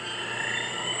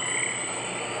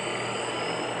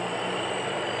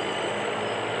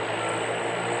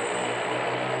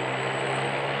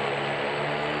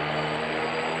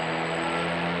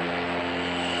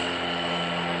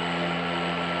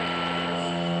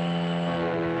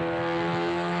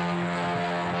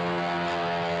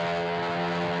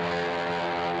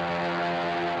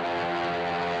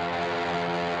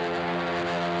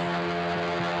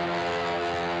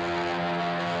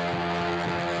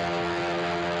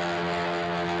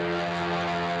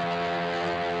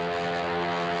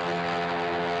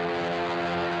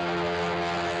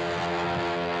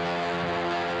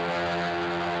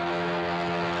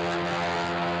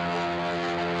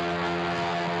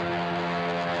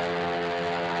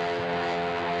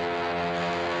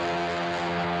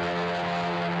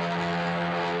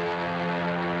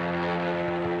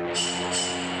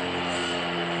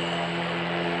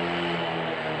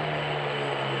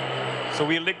 So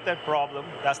we licked that problem.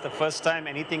 That's the first time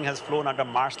anything has flown under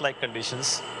Mars-like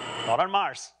conditions. Not on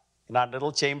Mars, in our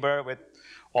little chamber with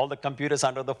all the computers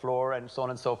under the floor and so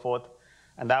on and so forth.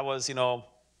 And that was,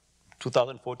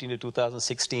 2014 to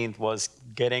 2016 was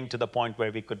getting to the point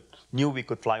where knew we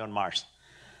could fly on Mars.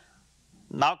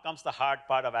 Now comes the hard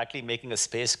part of actually making a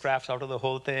spacecraft out of the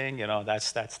whole thing.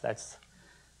 That's.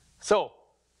 So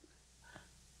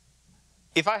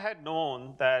if I had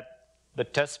known that the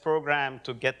test program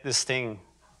to get this thing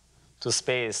to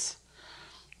space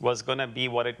was going to be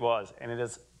what it was, and it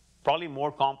is probably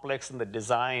more complex than the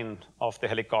design of the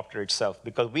helicopter itself,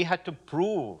 because we had to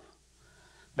prove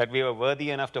that we were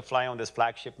worthy enough to fly on this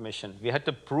flagship mission. We had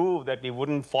to prove that we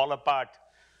wouldn't fall apart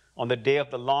on the day of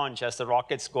the launch as the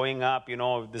rocket's going up,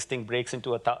 this thing breaks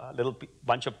into a little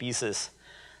bunch of pieces.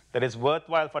 That it's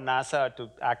worthwhile for NASA to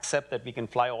accept that we can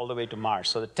fly all the way to Mars.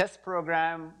 So the test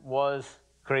program was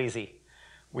crazy.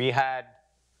 We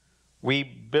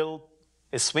built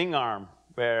a swing arm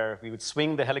where we would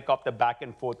swing the helicopter back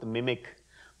and forth to mimic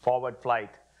forward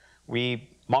flight. We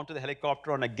mounted the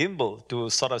helicopter on a gimbal to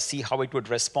sort of see how it would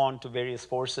respond to various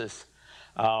forces.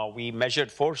 We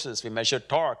measured forces, we measured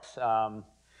torques.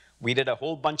 We did a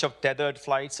whole bunch of tethered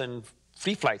flights and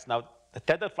free flights. Now, the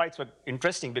tethered flights were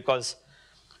interesting because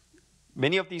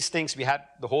many of these things, we had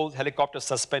the whole helicopter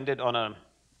suspended on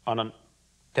a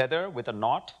tether with a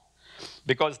knot,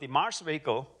 because the Mars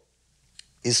vehicle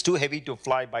is too heavy to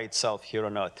fly by itself here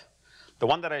on Earth. The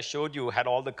one that I showed you had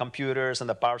all the computers and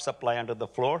the power supply under the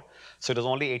floor, so it was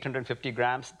only 850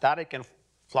 grams. That it can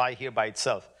fly here by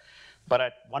itself. But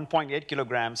at 1.8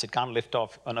 kilograms, it can't lift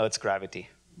off on Earth's gravity.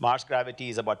 Mars gravity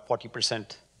is about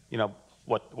 40%,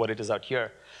 what it is out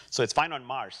here. So it's fine on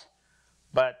Mars.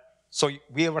 But so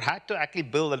we ever had to actually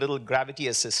build a little gravity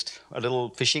assist, a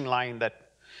little fishing line that,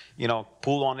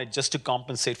 pull on it just to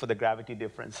compensate for the gravity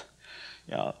difference.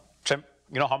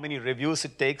 You know how many reviews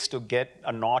it takes to get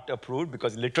a knot approved,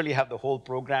 because you literally have the whole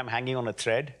program hanging on a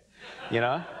thread,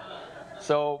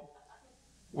 So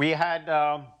we had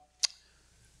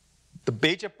the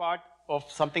major part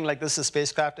of something like this, a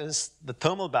spacecraft, is the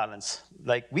thermal balance.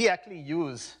 Like, we actually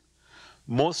use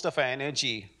most of our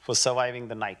energy for surviving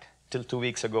the night till 2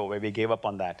 weeks ago, where we gave up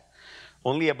on that.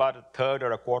 Only about a third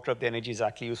or a quarter of the energy is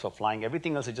actually used for flying.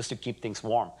 Everything else is just to keep things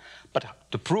warm. But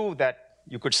to prove that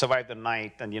you could survive the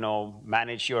night and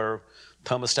manage your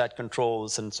thermostat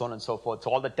controls and so on and so forth,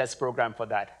 so all the test program for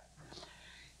that.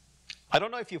 I don't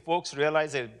know if you folks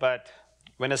realize it, but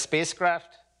when a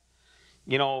spacecraft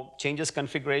changes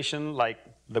configuration, like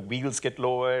the wheels get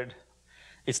lowered,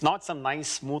 it's not some nice,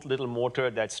 smooth little motor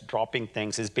that's dropping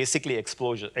things. It's basically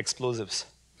explosives.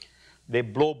 They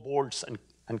blow bolts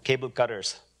and cable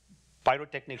cutters.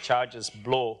 Pyrotechnic charges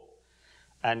blow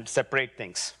and separate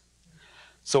things.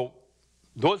 So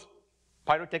those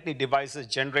pyrotechnic devices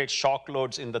generate shock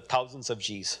loads in the thousands of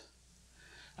Gs.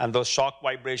 And those shock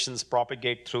vibrations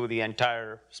propagate through the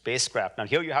entire spacecraft. Now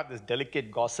here you have this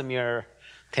delicate gossamer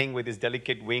thing with these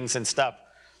delicate wings and stuff.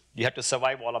 You have to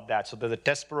survive all of that. So there's a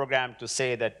test program to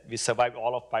say that we survived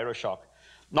all of pyroshock.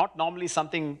 Not normally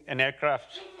something an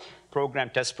aircraft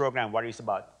test program worries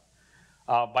about.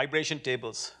 Vibration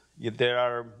tables. There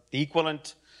are the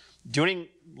equivalent, during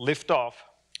liftoff,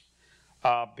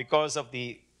 because of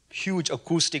the huge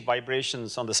acoustic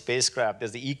vibrations on the spacecraft,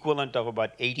 there's the equivalent of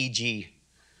about 80 G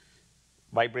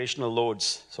vibrational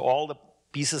loads. So all the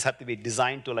pieces have to be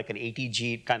designed to like an 80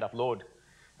 G kind of load.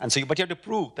 And so, but you have to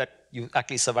prove that you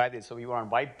actually survived it. So we were on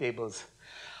vibe tables.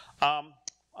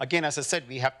 Again, as I said,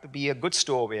 we have to be a good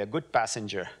stowaway, a good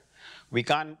passenger. We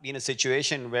can't be in a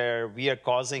situation where we are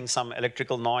causing some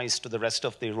electrical noise to the rest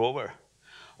of the rover.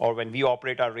 Or when we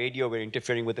operate our radio, we're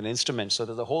interfering with an instrument. So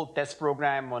there's a whole test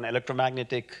program on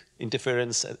electromagnetic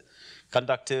interference,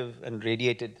 conductive and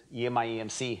radiated EMI,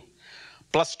 EMC,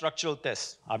 plus structural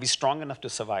tests. Are we strong enough to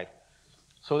survive?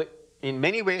 So in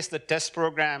many ways, the test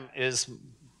program is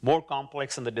more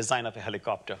complex than the design of a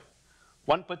helicopter.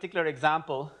 One particular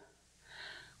example,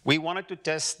 we wanted to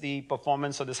test the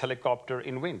performance of this helicopter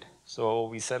in wind. So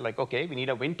we said, like, okay, we need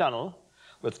a wind tunnel.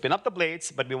 We'll spin up the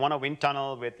blades, but we want a wind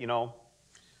tunnel with,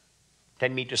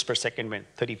 10 meters per second wind,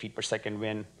 30 feet per second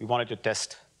wind. We wanted to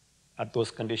test at those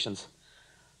conditions.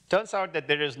 Turns out that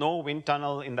there is no wind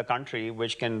tunnel in the country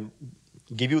which can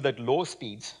give you that low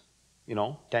speeds,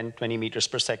 10, 20 meters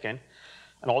per second,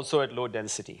 and also at low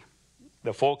density.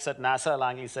 The folks at NASA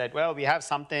Langley said, well, we have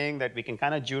something that we can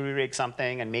kind of jury rig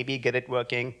something and maybe get it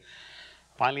working.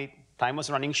 Finally, time was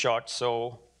running short,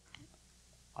 so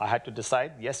I had to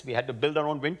decide, yes, we had to build our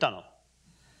own wind tunnel.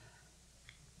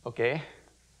 Okay.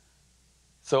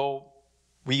 So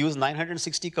we use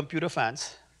 960 computer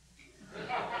fans,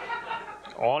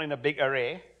 all in a big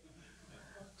array.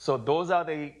 So those are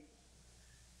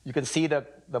you can see the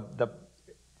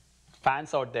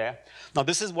fans out there. Now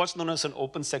this is what's known as an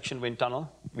open section wind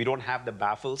tunnel. We don't have the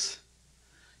baffles.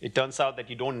 It turns out that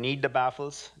you don't need the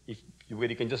baffles.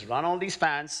 You can just run all these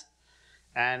fans,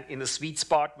 and in the sweet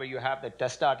spot where you have the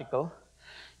test article,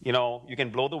 you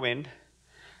can blow the wind.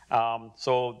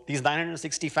 So these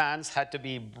 960 fans had to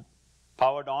be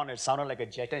powered on. It sounded like a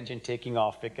jet engine taking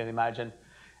off, you can imagine.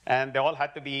 And they all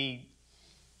had to be,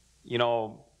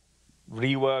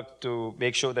 reworked to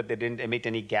make sure that they didn't emit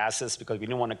any gases, because we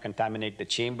didn't want to contaminate the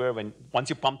chamber. Once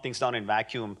you pump things down in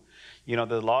vacuum,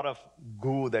 there's a lot of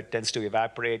goo that tends to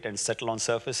evaporate and settle on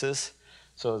surfaces.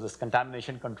 So there's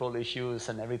contamination control issues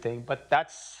and everything. But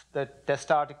that's the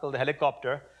test article, the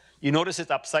helicopter. You notice it's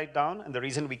upside down, and the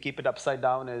reason we keep it upside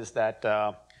down is that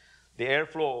the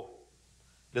airflow,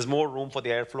 there's more room for the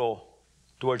airflow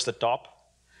towards the top,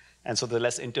 and so there's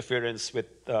less interference with,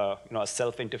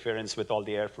 self-interference with all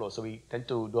the airflow. So we tend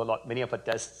to do many of our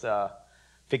tests,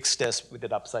 fixed tests with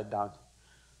it upside down.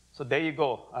 So there you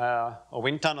go, a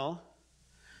wind tunnel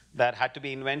that had to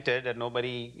be invented that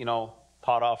nobody,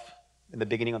 thought of in the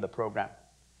beginning of the program.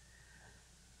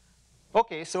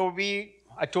 Okay, so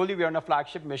I told you we're on a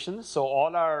flagship mission, so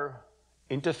all our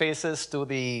interfaces to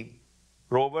the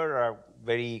rover are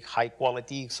very high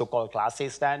quality, so-called Class A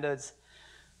standards.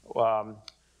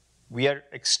 we are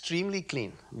extremely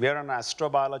clean. We are an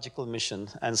astrobiological mission,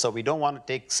 and so we don't want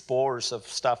to take spores of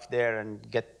stuff there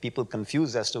and get people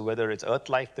confused as to whether it's Earth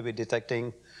life that we're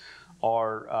detecting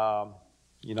or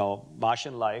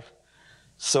Martian life.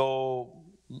 So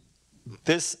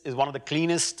this is one of the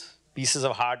cleanest pieces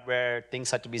of hardware.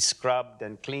 Things had to be scrubbed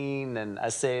and cleaned and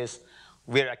assays.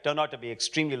 Turned out to be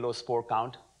extremely low spore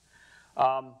count.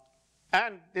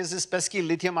 And there's this pesky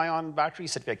lithium-ion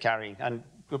batteries that we're carrying. And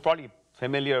you're probably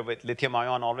familiar with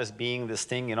lithium-ion always being this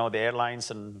thing, the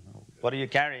airlines, and what are you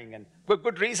carrying? And for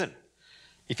good reason.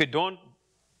 If you don't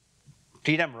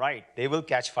treat them right, they will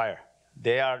catch fire.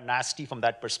 They are nasty from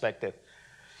that perspective.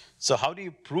 So how do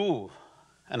you prove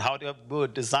and how do you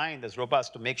design this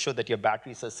robust to make sure that your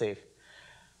batteries are safe?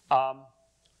 On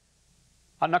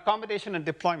accommodation and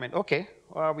deployment, okay,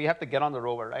 we have to get on the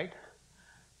rover, right?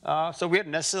 So we're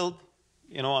nestled,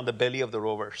 on the belly of the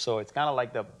rover. So it's kind of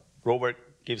like the rover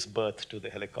gives birth to the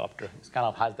helicopter. It kind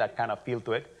of has that kind of feel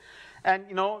to it. And,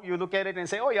 you look at it and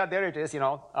say, oh, yeah, there it is,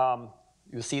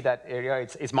 You see that area,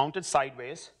 it's mounted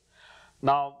sideways.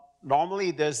 Now, normally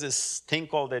there's this thing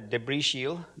called a debris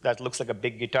shield that looks like a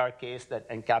big guitar case that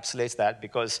encapsulates that,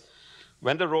 because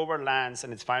when the rover lands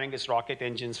and it's firing its rocket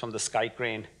engines from the sky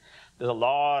crane, there's a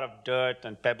lot of dirt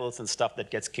and pebbles and stuff that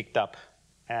gets kicked up.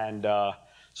 And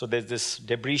so there's this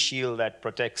debris shield that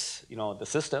protects, the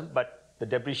system, but the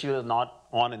debris shield is not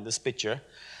on in this picture.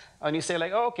 And you say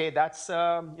like, oh, okay, that's,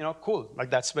 cool.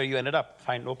 Like that's where you ended up,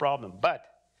 fine, no problem. But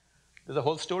there's a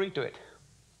whole story to it.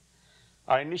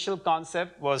 Our initial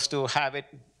concept was to have it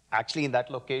actually in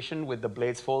that location with the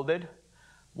blades folded,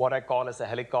 what I call as a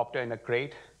helicopter in a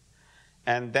crate.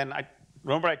 And then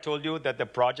remember I told you that the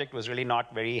project was really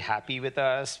not very happy with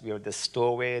us. We were the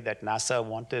stowaway that NASA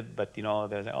wanted, but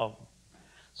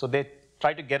so they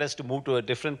tried to get us to move to a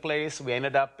different place. We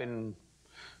ended up in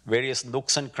various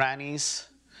nooks and crannies.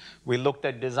 We looked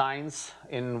at designs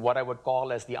in what I would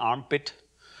call as the armpit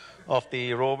of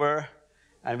the rover.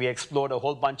 And we explored a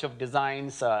whole bunch of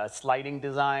designs, a sliding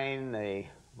design, a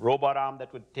robot arm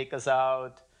that would take us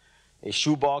out, a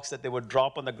shoebox that they would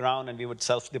drop on the ground and we would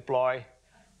self-deploy.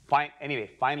 Anyway,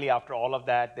 finally, after all of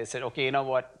that, they said, okay, you know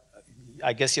what?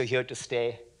 I guess you're here to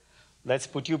stay. Let's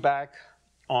put you back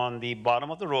on the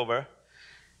bottom of the rover.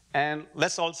 And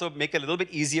let's also make it a little bit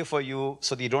easier for you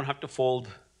so that you don't have to fold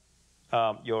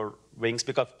your wings,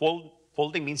 because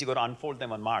folding means you got to unfold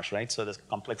them on Mars, right? So there's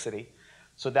complexity.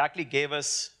 So they actually gave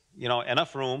us,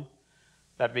 enough room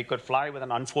that we could fly with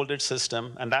an unfolded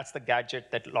system, and that's the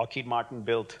gadget that Lockheed Martin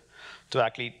built to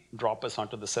actually drop us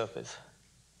onto the surface.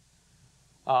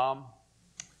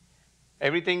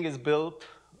 Everything is built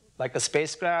like a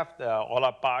spacecraft. All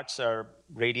our parts are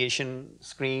radiation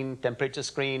screen, temperature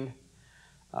screen.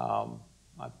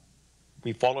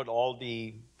 We followed all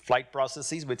the flight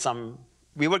processes with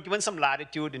we were given some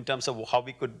latitude in terms of how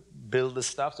we could build this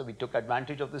stuff, so we took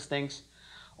advantage of these things.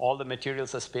 All the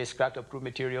materials are spacecraft-approved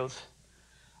materials.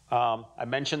 I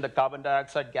mentioned the carbon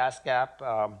dioxide gas cap.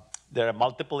 There are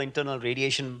multiple internal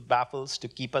radiation baffles to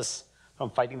keep us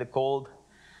from fighting the cold.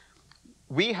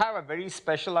 We have a very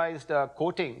specialized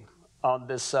coating on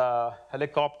this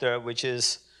helicopter, which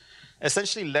is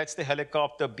essentially lets the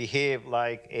helicopter behave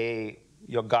like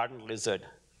your garden lizard.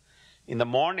 In the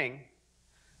morning,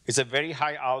 it's a very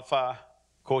high alpha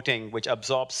coating which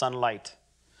absorbs sunlight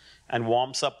and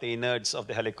warms up the innards of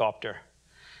the helicopter.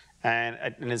 And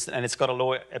it's got a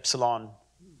low epsilon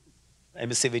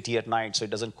emissivity at night, so it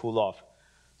doesn't cool off.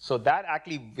 So that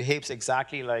actually behaves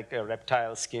exactly like a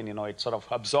reptile skin. It sort of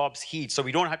absorbs heat. So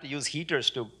we don't have to use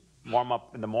heaters to warm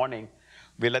up in the morning.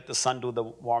 We let the sun do the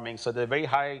warming. So there's a very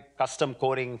high custom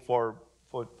coating for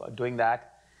doing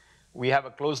that. We have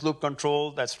a closed loop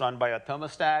control that's run by a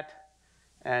thermostat.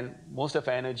 And most of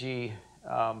our energy,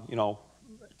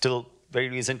 till very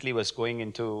recently was going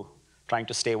into trying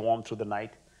to stay warm through the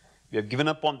night. We have given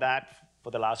up on that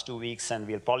for the last 2 weeks, and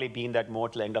we'll probably be in that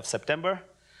mode till the end of September.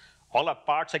 All our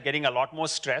parts are getting a lot more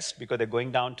stressed because they're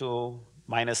going down to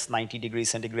minus 90 degrees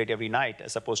centigrade every night,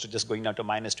 as opposed to just going down to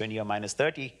minus 20 or minus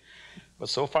 30. But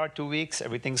so far, 2 weeks,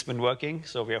 everything's been working.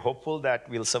 So we're hopeful that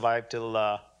we'll survive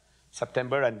till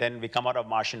September, and then we come out of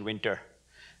Martian winter,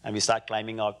 and we start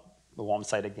climbing out the warm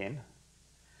side again.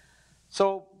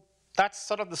 So that's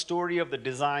sort of the story of the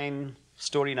design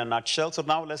story in a nutshell. So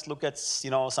now let's look at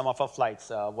some of our flights,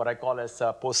 what I call as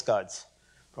postcards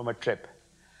from a trip.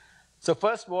 So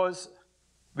first was,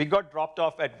 we got dropped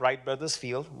off at Wright Brothers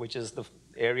Field, which is the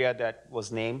area that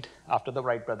was named after the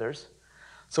Wright brothers.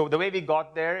 So the way we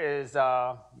got there is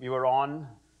we were on,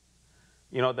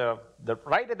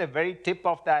 right at the very tip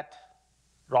of that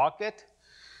rocket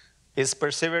is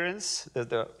Perseverance,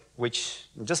 the which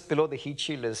just below the heat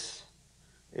shield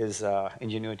is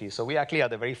Ingenuity. So we actually are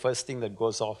the very first thing that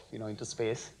goes off, into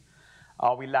space.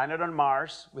 We landed on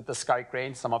Mars with the sky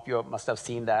crane. Some of you must have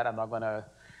seen that. I'm not going to.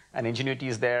 And Ingenuity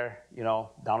is there,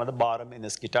 down at the bottom in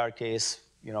this guitar case.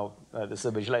 This is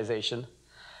a visualization.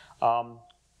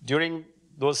 During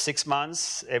those 6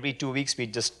 months, every 2 weeks, we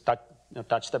just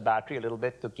touch the battery a little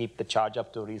bit to keep the charge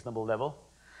up to a reasonable level.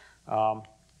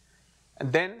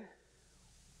 And then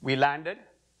we landed.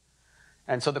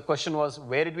 And so the question was,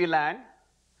 where did we land?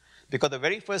 Because the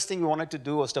very first thing we wanted to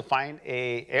do was to find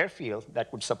an airfield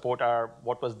that would support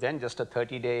what was then just a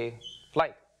 30-day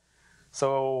flight.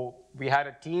 So we had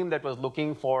a team that was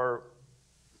looking for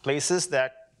places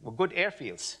that were good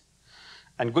airfields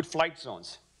and good flight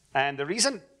zones. And the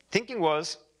reason thinking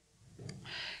was,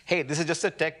 hey, this is just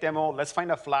a tech demo. Let's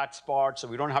find a flat spot so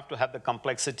we don't have to have the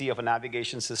complexity of a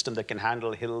navigation system that can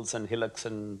handle hills and hillocks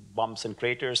and bumps and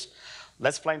craters.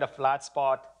 Let's find a flat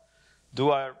spot, do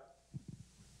our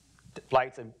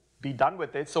flights, and be done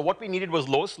with it. So what we needed was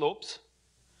low slopes,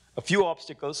 a few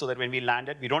obstacles, so that when we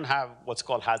landed, we don't have what's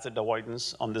called hazard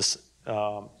avoidance on this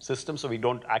system, so we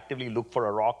don't actively look for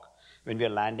a rock when we are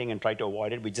landing and try to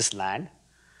avoid it. We just land.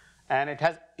 And it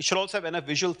should also have enough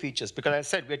visual features, because as I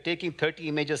said, we're taking 30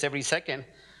 images every second.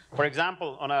 For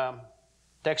example, on a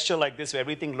texture like this where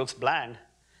everything looks bland,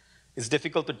 it's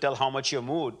difficult to tell how much you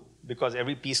moved because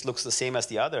every piece looks the same as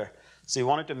the other. So we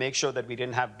wanted to make sure that we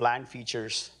didn't have bland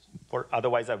features,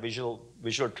 otherwise our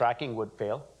visual tracking would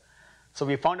fail. So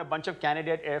we found a bunch of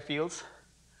candidate airfields.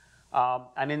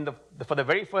 And for the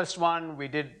very first one, we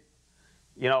did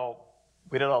a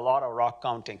lot of rock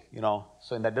counting,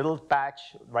 So in that little patch,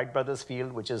 Wright Brothers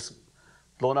Field, which is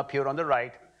blown up here on the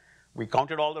right, we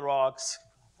counted all the rocks,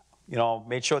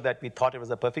 made sure that we thought it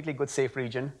was a perfectly good, safe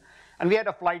region. And we had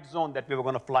a flight zone that we were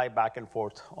going to fly back and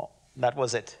forth. That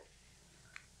was it.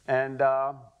 And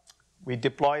we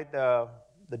deployed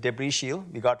the debris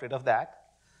shield. We got rid of that.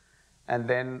 And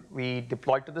then we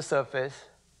deployed to the surface.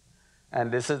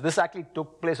 And this actually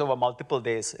took place over multiple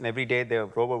days. And every day, the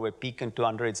rover would peek into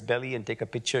under its belly and take a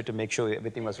picture to make sure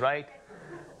everything was right.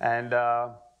 And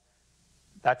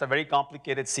that's a very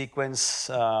complicated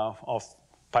sequence of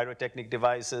pyrotechnic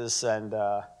devices and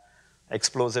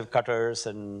explosive cutters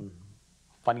and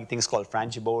funny things called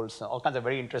frangibles, all kinds of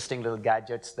very interesting little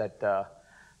gadgets that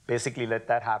basically let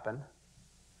that happen.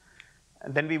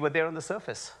 And then we were there on the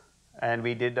surface. And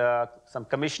we did some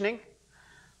commissioning.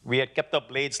 We had kept the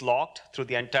blades locked through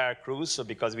the entire cruise, so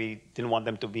because we didn't want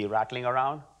them to be rattling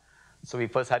around. So we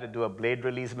first had to do a blade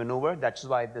release maneuver. That's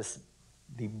why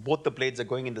both the blades are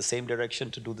going in the same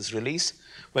direction to do this release.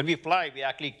 When we fly, we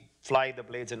actually fly the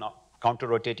blades in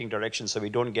counter-rotating direction, so we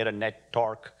don't get a net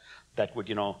torque that would,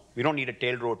 we don't need a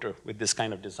tail rotor with this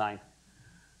kind of design.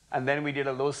 And then we did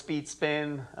a low-speed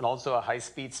spin and also a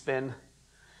high-speed spin.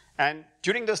 And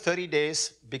during those 30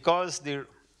 days, because there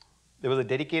was a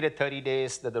dedicated 30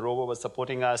 days that the rover was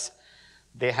supporting us,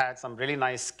 they had some really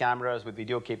nice cameras with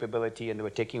video capability, and they were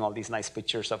taking all these nice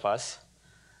pictures of us.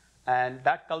 And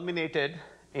that culminated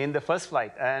in the first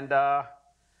flight. And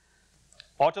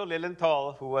Otto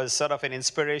Lilienthal, who was sort of an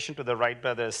inspiration to the Wright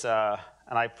brothers,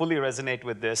 and I fully resonate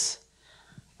with this,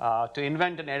 to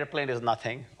invent an airplane is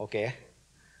nothing, okay?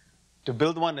 To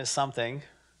build one is something,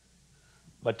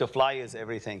 but to fly is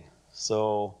everything.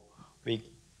 So we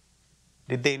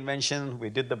did the invention, we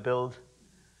did the build,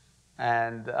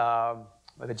 and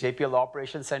at the JPL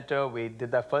Operations Center, we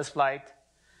did that first flight.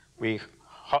 We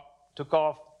took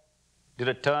off, did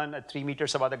a turn at 3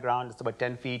 meters above the ground, it's about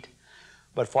 10 feet,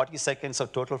 about 40 seconds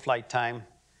of total flight time,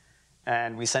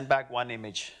 and we sent back one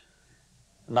image.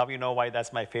 Now you know why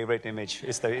that's my favorite image.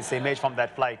 It's the image from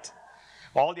that flight.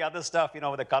 All the other stuff,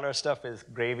 the color stuff is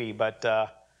gravy, but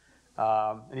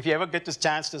if you ever get the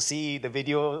chance to see the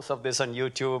videos of this on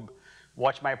YouTube,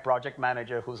 watch my project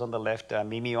manager, who's on the left,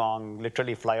 Mimi Wong,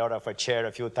 literally fly out of her chair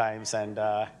a few times. And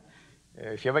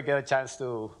if you ever get a chance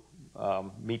to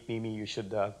meet Mimi, you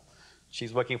should.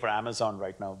 She's working for Amazon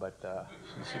right now, but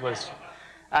she was.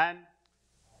 And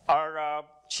our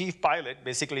chief pilot,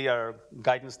 basically our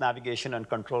guidance, navigation, and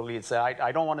control lead, said,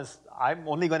 I don't want to. I'm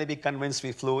only going to be convinced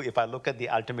we flew if I look at the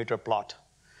altimeter plot.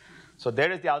 So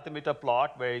there is the altimeter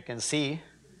plot where you can see,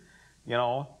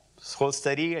 hold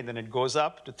steady, and then it goes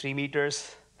up to 3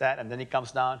 meters, and then it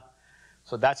comes down.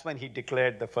 So that's when he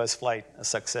declared the first flight a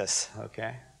success,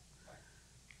 okay?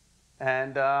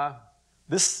 And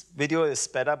this video is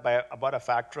sped up by about a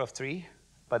factor of 3,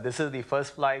 but this is the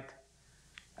first flight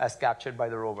as captured by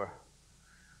the rover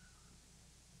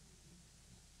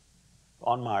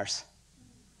on Mars.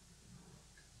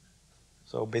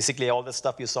 So basically all the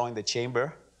stuff you saw in the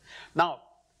chamber. Now,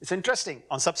 it's interesting.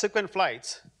 On subsequent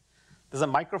flights, there's a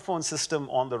microphone system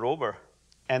on the rover,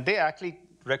 and they actually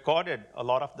recorded a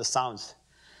lot of the sounds.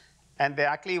 And they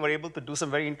actually were able to do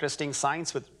some very interesting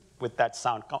science with that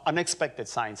sound, unexpected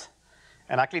science.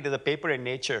 And actually, there's a paper in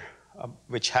Nature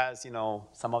which has,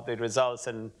 some of the results,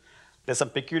 and there's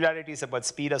some peculiarities about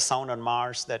speed of sound on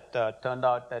Mars that turned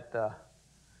out that.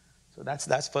 So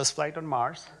that's first flight on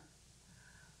Mars.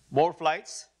 More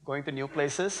flights, going to new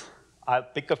places. I'll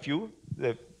pick a few.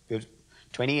 There's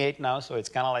 28 now, so it's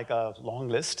kind of like a long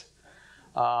list.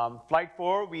 Flight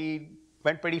 4, we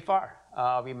went pretty far.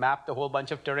 We mapped a whole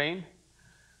bunch of terrain.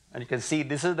 And you can see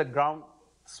this is the ground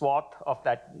swath of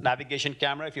that navigation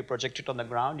camera. If you project it on the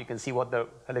ground, you can see what the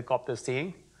helicopter is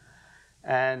seeing.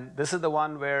 And this is the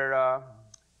one where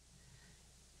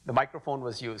the microphone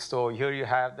was used. So here you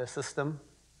have the system.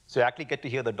 So you actually get to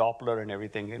hear the Doppler and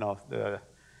everything,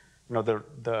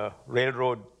 the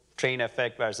railroad train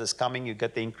effect, whereas it's coming, you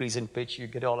get the increase in pitch, you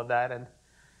get all of that,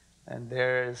 and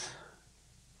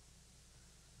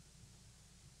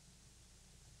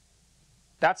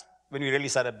that's when we really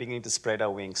started beginning to spread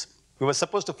our wings. We were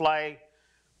supposed to fly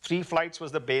 3 flights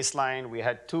was the baseline. We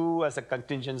had 2 as a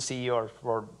contingency, or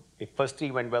if first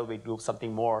 3 went well, we'd do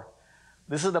something more.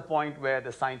 This is the point where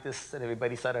the scientists and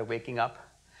everybody started waking up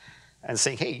and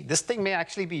saying, hey, this thing may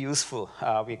actually be useful.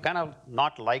 We kind of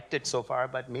not liked it so far,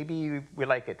 but maybe we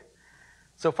like it.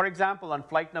 So for example, on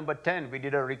flight number 10, we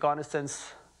did a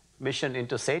reconnaissance mission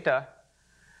into Zeta,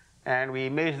 and we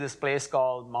imaged this place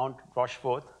called Mount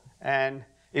Rochefort, and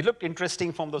it looked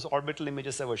interesting from those orbital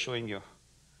images I was showing you.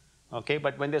 Okay,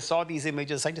 but when they saw these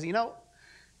images, scientists,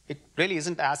 it really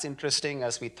isn't as interesting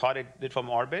as we thought it did from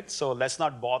orbit, so let's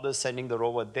not bother sending the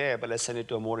rover there, but let's send it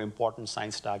to a more important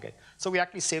science target. So we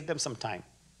actually saved them some time.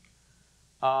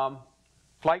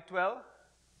 Flight 12,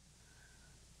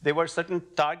 there were certain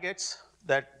targets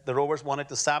that the rovers wanted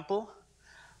to sample.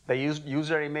 They used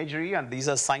user imagery, and these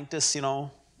are scientists,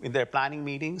 in their planning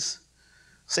meetings,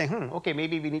 saying, okay,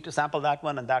 maybe we need to sample that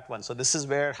one and that one. So this is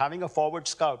where having a forward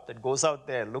scout that goes out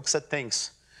there, looks at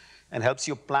things, and helps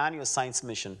you plan your science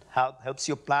mission, helps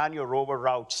you plan your rover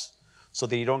routes so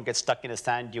that you don't get stuck in a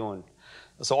sand dune.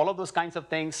 So all of those kinds of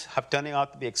things have turned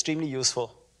out to be extremely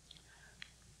useful.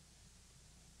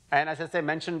 And as I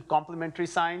mentioned complementary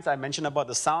science, I mentioned about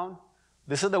the sound.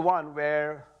 This is the one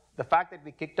where the fact that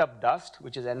we kicked up dust,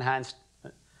 which is enhanced,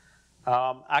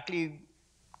 actually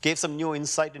gave some new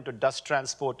insight into dust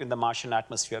transport in the Martian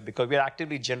atmosphere, because we're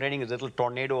actively generating a little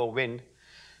tornado of wind.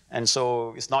 And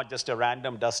so it's not just a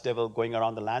random dust devil going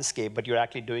around the landscape, but you're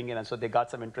actually doing it. And so they got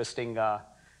some interesting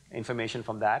information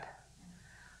from that.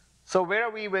 So where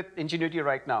are we with Ingenuity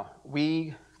right now?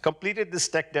 We completed this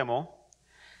tech demo,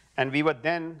 and we were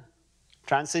then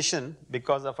transitioned,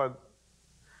 because of our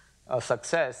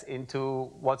success, into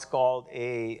what's called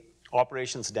a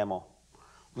operations demo.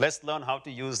 Let's learn how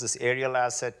to use this aerial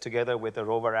asset together with a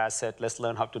rover asset. Let's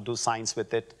learn how to do science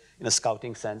with it in a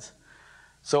scouting sense.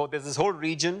 So there's this whole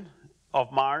region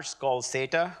of Mars called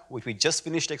Zeta, which we just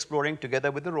finished exploring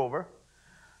together with the rover.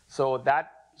 So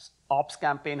that ops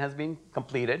campaign has been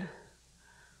completed.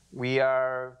 We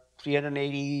are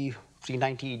 380,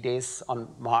 390 days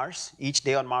on Mars. Each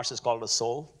day on Mars is called a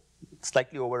sol,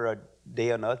 slightly over a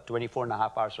day on Earth,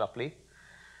 24.5 hours roughly.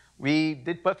 We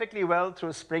did perfectly well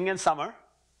through spring and summer,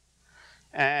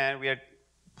 and we are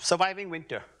surviving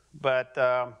winter. But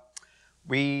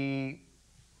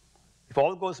if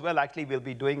all goes well, actually, we'll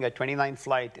be doing a 29th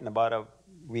flight in about a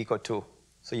week or 2.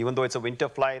 So even though it's a winter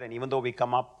flight, and even though we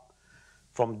come up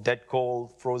from dead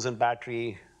cold, frozen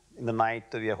battery in the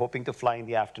night, we are hoping to fly in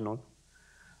the afternoon.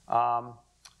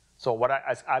 So what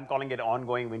I'm calling it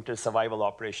ongoing winter survival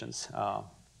operations.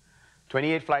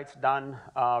 28 flights done.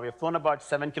 We've flown about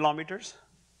 7 kilometers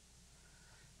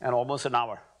and almost an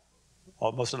hour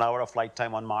of flight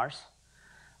time on Mars.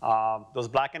 Those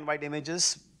black and white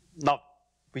images, now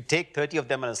we take 30 of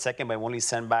them in a second, but we only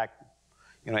send back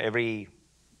every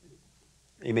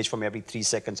image from every 3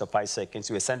 seconds or 5 seconds.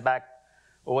 We sent back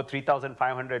over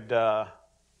 3,500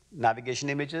 navigation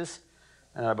images,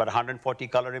 and about 140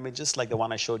 color images, like the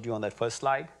one I showed you on that first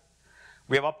slide.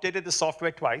 We have updated the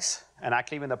software twice, and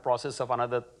actually we're in the process of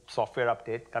another software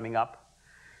update coming up.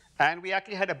 And we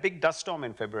actually had a big dust storm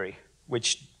in February,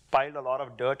 which piled a lot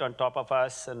of dirt on top of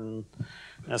us and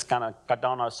just kind of cut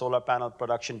down our solar panel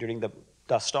production during the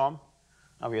dust storm.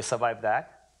 We have survived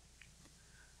that.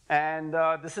 And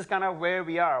this is kind of where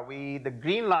we are. The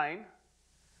green line,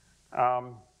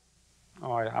 I'm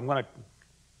going to,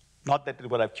 not that it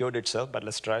would have cured itself, but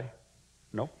let's try.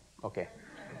 No? Okay.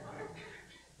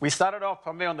 We started off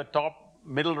somewhere on the top,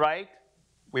 middle right.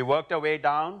 We worked our way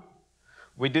down.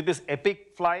 We did this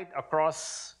epic flight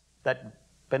across that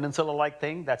peninsula-like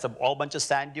thing. That's a whole bunch of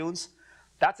sand dunes.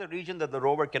 That's a region that the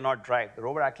rover cannot drive. The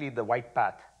rover actually, the white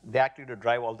path, they actually to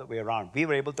drive all the way around. We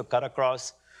were able to cut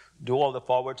across, do all the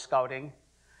forward scouting,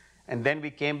 and then we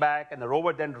came back, and the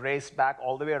rover then raced back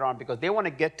all the way around because they want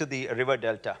to get to the river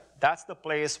delta. That's the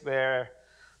place where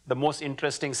the most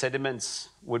interesting sediments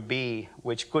would be,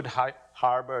 which could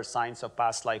harbor signs of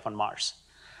past life on Mars.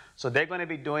 So they're going to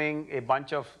be doing a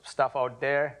bunch of stuff out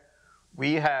there.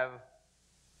 We have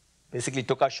basically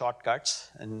took our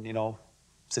shortcuts, and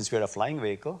since we're a flying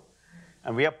vehicle,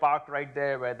 and we are parked right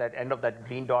there where that end of that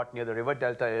green dot near the river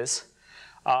delta is.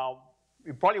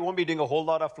 We probably won't be doing a whole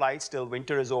lot of flights till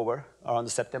winter is over, around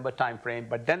the September timeframe.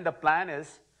 But then the plan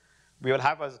is we will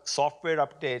have a software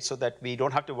update so that we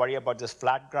don't have to worry about this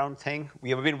flat ground thing. We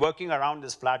have been working around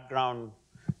this flat ground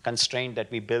constraint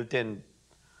that we built in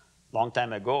a long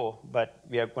time ago, but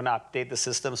we are going to update the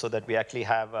system so that we actually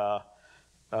have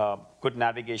good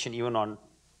navigation even on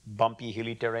bumpy,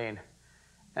 hilly terrain.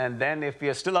 And then if we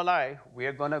are still alive, we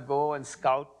are going to go and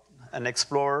scout and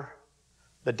explore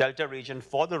the delta region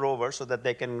for the rover so that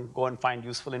they can go and find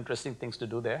useful, interesting things to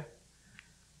do there.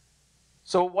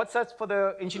 So what's that for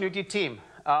the Ingenuity team?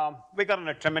 We got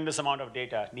a tremendous amount of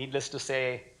data. Needless to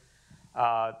say,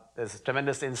 there's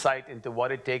tremendous insight into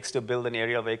what it takes to build an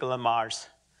aerial vehicle on Mars.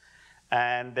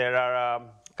 And there are a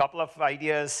couple of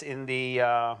ideas in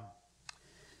the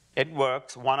it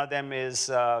works. One of them is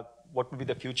what would be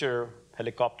the future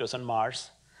helicopters on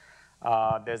Mars.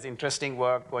 There's interesting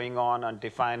work going on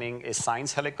defining a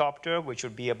science helicopter, which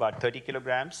would be about 30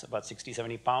 kilograms, about 60,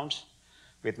 70 pounds,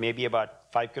 with maybe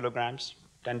about 5 kilograms,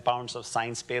 10 pounds of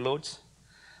science payloads.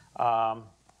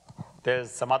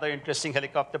 There's some other interesting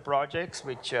helicopter projects,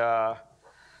 which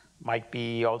might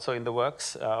be also in the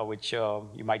works, which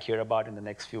you might hear about in the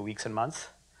next few weeks and months.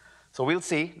 So we'll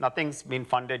see. Nothing's been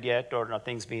funded yet, or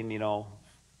nothing's been,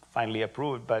 finally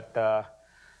approved, but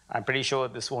I'm pretty sure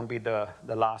this won't be the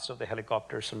last of the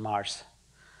helicopters on Mars.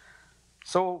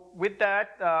 So with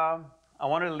that, I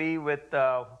want to leave with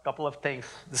a couple of things.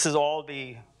 This is all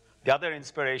the other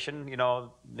inspiration,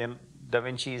 Da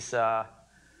Vinci's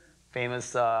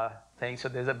famous thing. So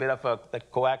there's a bit of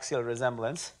that coaxial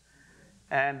resemblance.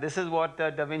 And this is what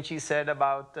Da Vinci said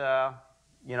about,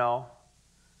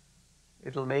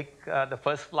 it'll make the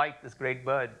first flight, this great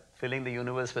bird, filling the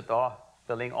universe with awe,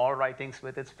 filling all writings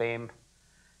with its fame,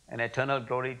 and eternal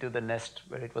glory to the nest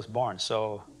where it was born.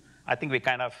 So I think we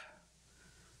kind of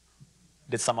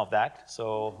did some of that.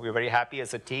 So we're very happy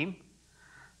as a team.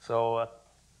 So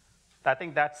I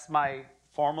think that's my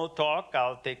formal talk.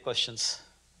 I'll take questions.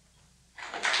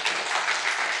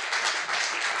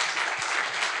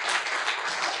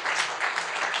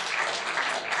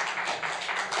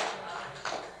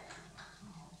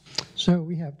 So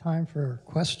we have time for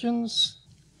questions.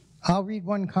 I'll read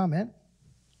one comment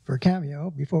for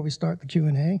Cameo before we start the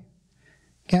Q&A.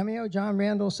 Cameo John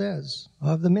Randall says,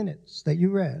 of the minutes that you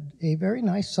read, a very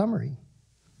nice summary,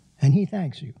 and he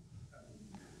thanks you.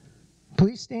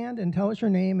 Please stand and tell us your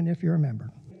name and if you're a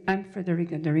member. I'm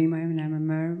Frederica Darima, and I'm a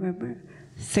member.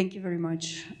 Thank you very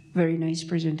much. Very nice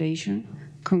presentation.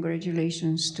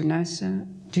 Congratulations to NASA,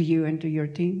 to you and to your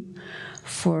team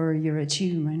for your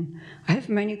achievement. I have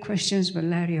many questions, but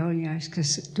Larry only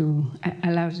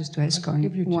allows us to ask only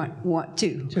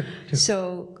two.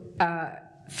 So,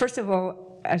 first of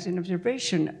all, as an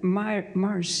observation,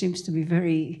 Mars seems to be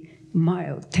very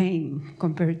mild, tame,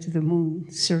 compared to the moon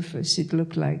surface, it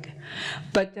looked like.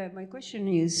 But my question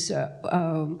is,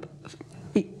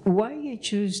 why you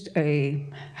choose a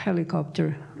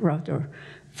helicopter rotor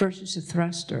versus a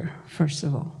thruster, first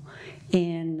of all?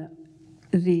 And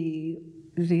the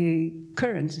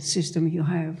current system you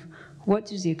have,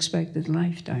 what is the expected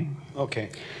lifetime? Okay,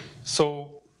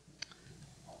 so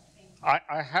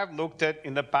I have looked at,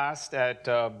 in the past, at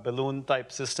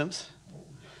balloon-type systems.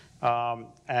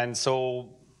 And so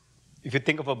if you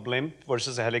think of a blimp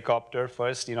versus a helicopter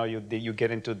first, you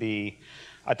get into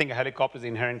I think a helicopter is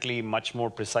inherently much more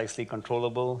precisely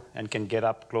controllable and can get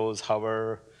up close,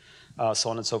 hover, so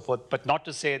on and so forth. But not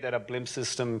to say that a blimp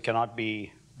system cannot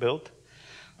be built.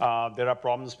 There are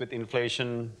problems with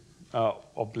inflation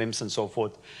of blimps and so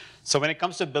forth. So when it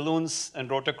comes to balloons and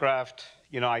rotorcraft,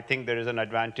 I think there is an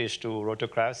advantage to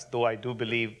rotorcrafts, though I do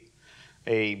believe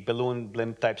a balloon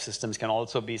blimp type systems can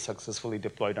also be successfully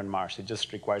deployed on Mars. It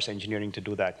just requires engineering to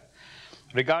do that.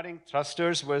 Regarding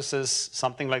thrusters versus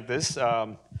something like this,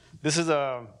 this is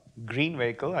a green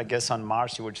vehicle. I guess on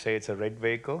Mars you would say it's a red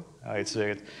vehicle.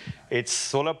 It's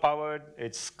solar powered,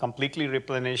 it's completely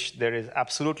replenished, there is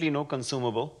absolutely no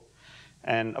consumable.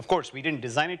 And of course, we didn't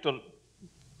design it to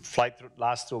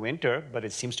last through winter, but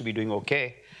it seems to be doing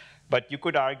okay. But you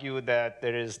could argue that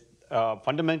there is,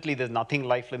 fundamentally, there's nothing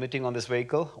life-limiting on this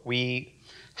vehicle. We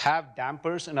have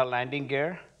dampers in our landing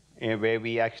gear where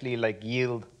we actually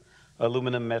yield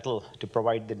aluminum metal to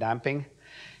provide the damping.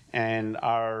 And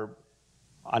our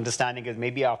understanding is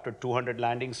maybe after 200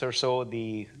 landings or so,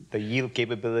 the yield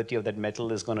capability of that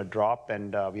metal is going to drop,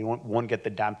 and we won't get the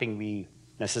damping we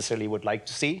necessarily would like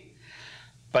to see.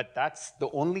 But that's the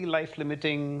only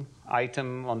life-limiting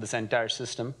item on this entire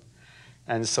system.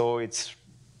 And so it's,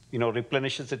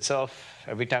 replenishes itself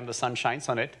every time the sun shines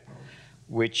on it,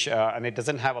 which, and it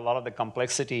doesn't have a lot of the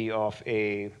complexity of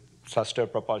a thruster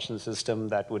propulsion system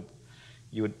that would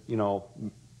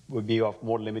be of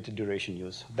more limited duration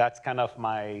use. That's kind of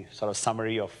my sort of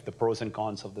summary of the pros and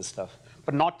cons of this stuff.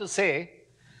 But not to say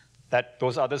that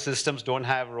those other systems don't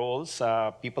have roles.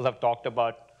 People have talked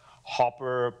about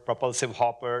propulsive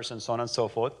hoppers, and so on and so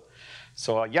forth.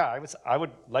 So yeah, I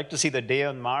would like to see the day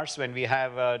on Mars when we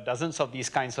have dozens of these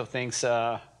kinds of things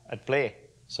at play.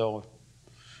 So.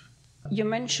 You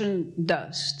mentioned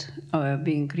dust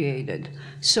being created.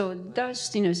 So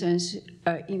dust, in a sense,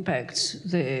 impacts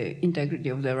the integrity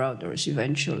of the routers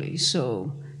eventually.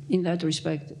 So in that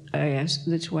respect,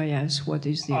 that's why I asked, what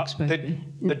is the expected?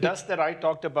 The dust that I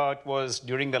talked about was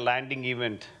during the landing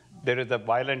event. There is the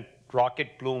violent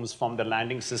rocket plumes from the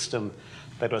landing system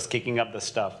that was kicking up the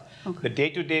stuff. Okay. The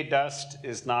day-to-day dust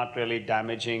is not really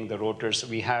damaging the rotors.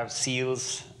 We have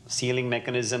sealing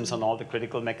mechanisms on all the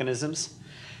critical mechanisms.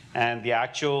 And the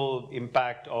actual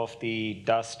impact of the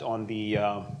dust on the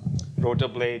rotor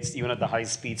blades, even at the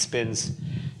high-speed spins,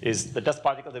 is the dust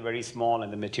particles are very small,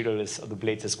 and the material of the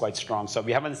blades is quite strong. So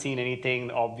we haven't seen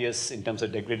anything obvious in terms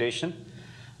of degradation.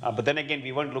 But then again,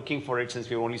 we weren't looking for it since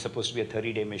we were only supposed to be a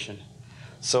 30-day mission.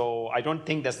 So I don't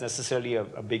think that's necessarily a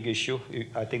big issue.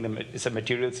 I think it's a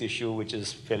materials issue, which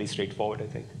is fairly straightforward, I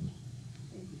think.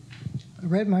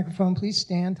 Red microphone, please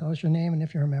stand. Tell us your name and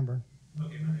if you're a member.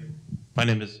 Okay, my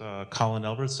name is Colin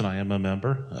Elberts, and I am a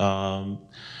member.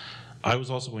 I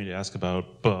was also going to ask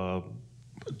about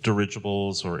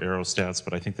dirigibles or aerostats,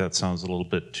 but I think that sounds a little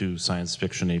bit too science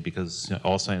fiction-y because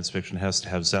all science fiction has to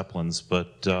have zeppelins.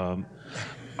 But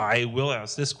I will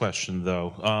ask this question,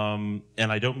 though,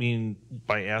 and I don't mean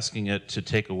by asking it to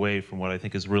take away from what I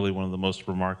think is really one of the most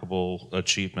remarkable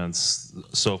achievements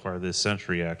so far this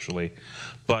century, actually.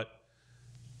 But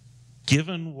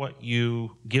given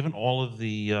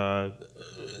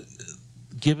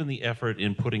the effort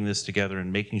in putting this together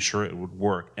and making sure it would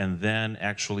work, and then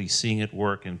actually seeing it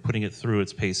work and putting it through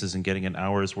its paces and getting an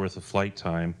hour's worth of flight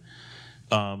time,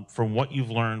 from what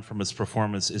you've learned from its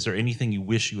performance, is there anything you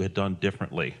wish you had done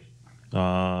differently?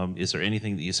 Is there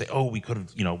anything that you say, oh, we could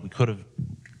have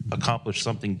accomplished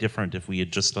something different if we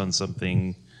had just done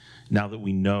something? Now that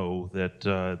we know it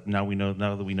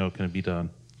can be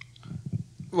done.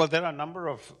 Well, there are a number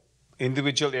of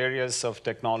individual areas of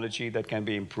technology that can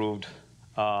be improved.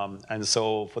 And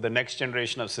so for the next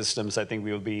generation of systems, I think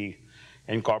we'll be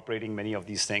incorporating many of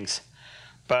these things.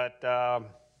 But, I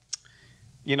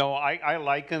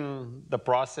liken the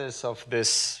process of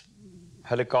this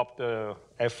helicopter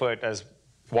effort as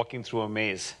walking through a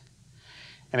maze.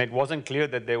 And it wasn't clear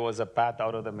that there was a path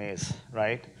out of the maze,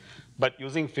 right? But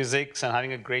using physics and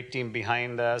having a great team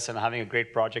behind us and having a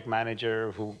great project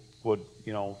manager who would,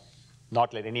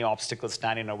 not let any obstacles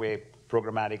stand in our way,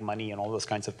 programmatic money and all those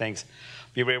kinds of things,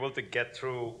 we were able to get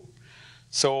through.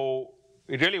 So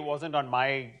it really wasn't on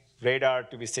my radar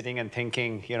to be sitting and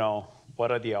thinking,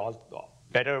 what are the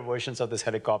better versions of this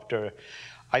helicopter?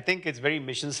 I think it's very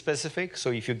mission specific.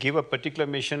 So if you give a particular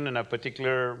mission and a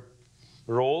particular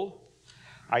role,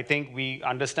 I think we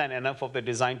understand enough of the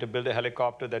design to build a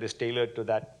helicopter that is tailored to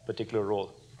that particular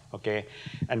role. Okay,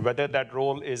 and whether that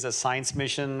role is a science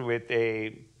mission with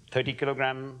a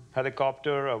 30-kilogram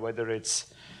helicopter, or whether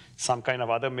it's some kind of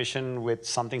other mission with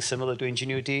something similar to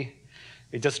Ingenuity,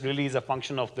 it just really is a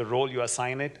function of the role you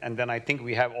assign it. And then I think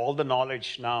we have all the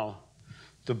knowledge now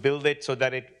to build it so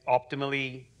that it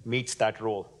optimally meets that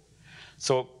role.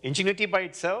 So Ingenuity by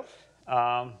itself,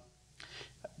 a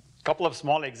couple of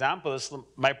small examples.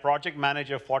 My project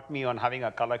manager fought me on having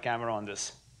a color camera on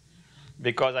this,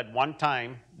 because at one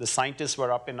time, the scientists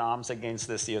were up in arms against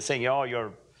this. You're saying, oh,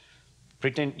 you're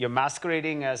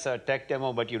masquerading as a tech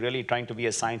demo, but you're really trying to be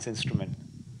a science instrument,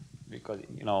 because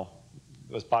it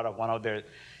was part of one of their.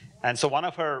 And so one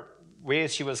of her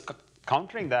ways she was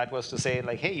countering that was to say,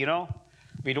 like, hey,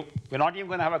 we're not even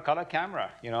going to have a color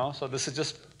camera, So this is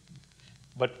just.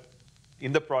 But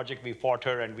in the project, we fought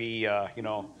her, and we,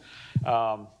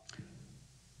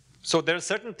 So there are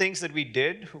certain things that we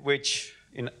did, which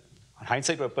in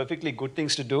hindsight were perfectly good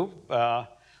things to do.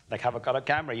 Like have a color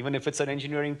camera, even if it's an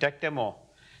engineering tech demo,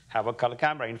 have a color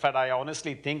camera. In fact, I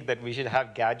honestly think that we should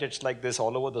have gadgets like this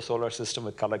all over the solar system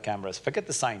with color cameras. Forget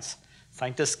the science.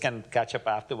 Scientists can catch up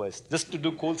afterwards, just to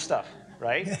do cool stuff,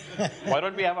 right? Why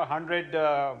don't we have 100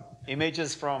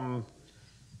 images from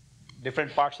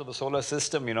different parts of the solar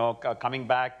system, you know, coming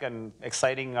back and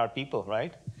exciting our people,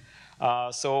 right?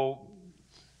 So,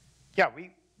 yeah,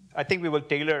 I think we will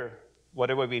tailor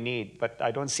whatever we need, but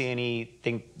I don't see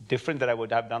anything different that I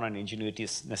would have done on Ingenuity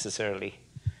necessarily.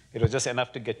 It was just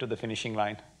enough to get to the finishing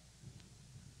line.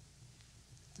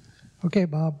 Okay,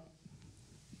 Bob.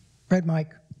 Red mic.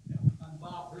 I'm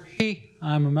Bob Hershey.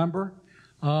 I'm a member.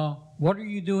 What are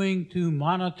you doing to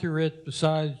monitor it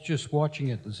besides just watching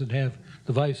it? Does it have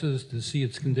devices to see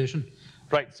its condition?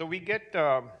 Right. So we get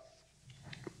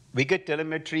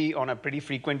telemetry on a pretty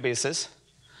frequent basis,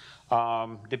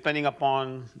 depending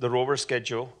upon the rover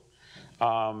schedule.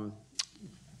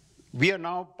 We are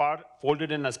now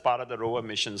folded in as part of the rover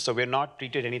mission, so we're not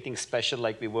treated anything special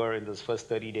like we were in those first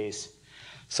 30 days.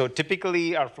 So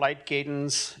typically, our flight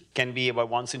cadence can be about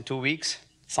once in 2 weeks.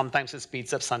 Sometimes it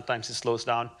speeds up, sometimes it slows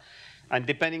down. And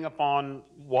depending upon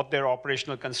what their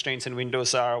operational constraints and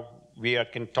windows are, we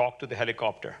can talk to the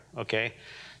helicopter, okay?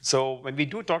 So when we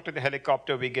do talk to the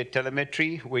helicopter, we get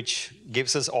telemetry, which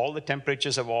gives us all the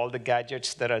temperatures of all the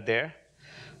gadgets that are there.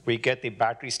 We get the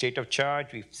battery state of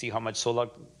charge. We see how much solar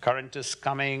current is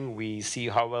coming. We see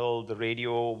how well the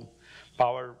radio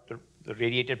power, the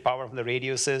radiated power from the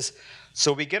radios is.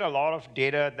 So we get a lot of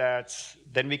data that's,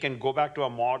 then we can go back to our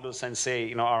models and say,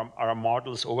 you know, are our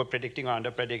models over-predicting or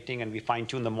under-predicting, and we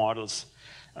fine-tune the models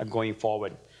going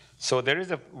forward. So there is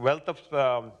a wealth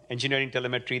of engineering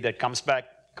telemetry that comes back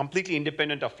completely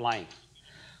independent of flying.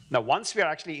 Now, once we are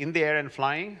actually in the air and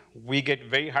flying, we get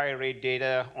very high rate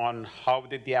data on how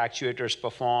did the actuators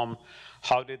perform,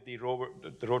 how did the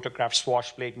rotorcraft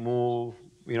swash plate move,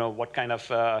 you know, what kind of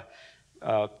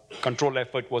control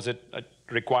effort was it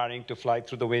requiring to fly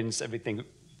through the winds, everything.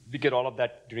 We get all of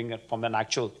that from an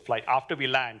actual flight. After we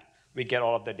land, we get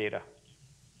all of the data.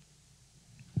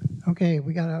 Okay,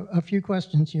 we got a few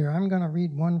questions here. I'm going to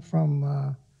read one from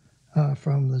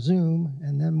the Zoom,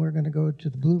 and then we're going to go to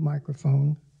the blue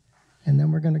microphone, and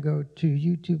then we're going to go to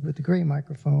YouTube with the gray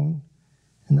microphone,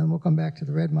 and then we'll come back to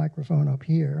the red microphone up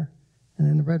here, and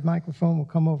then the red microphone will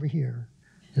come over here,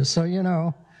 just so you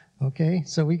know. Okay,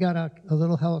 so we got a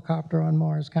little helicopter on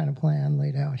Mars kind of plan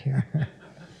laid out here.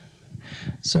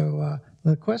 So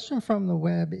the question from the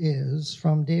web is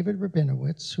from David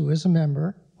Rabinowitz, who is a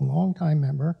member, a longtime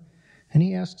member, and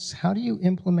he asks, how do you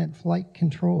implement flight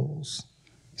controls?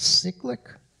 Cyclic,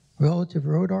 relative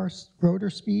rotor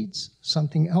speeds,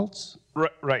 something else?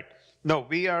 Right. No,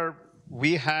 we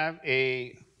have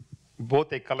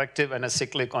both a collective and a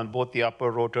cyclic on both the upper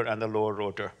rotor and the lower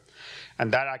rotor.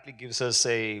 And that actually gives us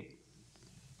a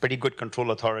pretty good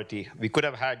control authority. We could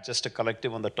have had just a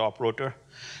collective on the top rotor,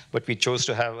 but we chose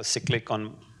to have a cyclic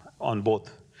on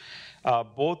both.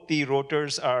 Both the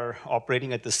rotors are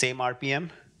operating at the same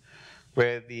RPM,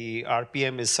 where the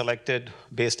RPM is selected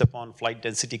based upon flight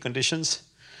density conditions.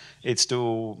 It's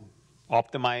to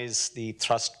optimize the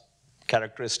thrust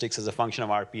characteristics as a function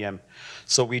of RPM.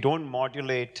 So we don't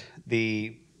modulate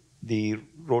the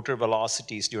rotor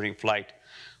velocities during flight.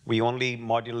 We only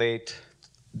modulate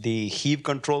the heave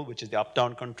control, which is the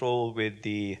up-down control, with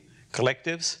the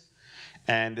collectives,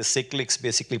 and the cyclics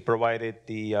basically provided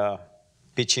the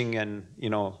pitching and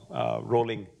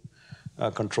rolling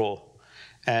control.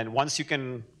 And once you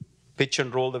can pitch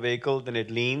and roll the vehicle, then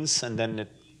it leans, and then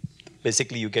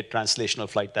basically you get translational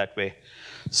flight that way.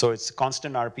 So it's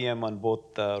constant RPM on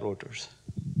both rotors.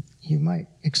 You might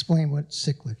explain what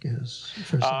cyclic is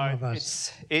for some of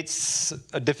us. It's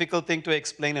a difficult thing to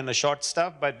explain in a short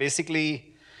stuff, but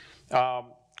basically,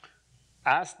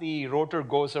 as the rotor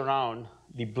goes around,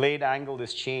 the blade angle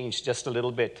is changed just a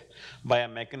little bit by a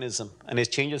mechanism, and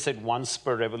it changes it once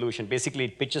per revolution. Basically,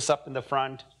 it pitches up in the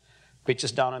front,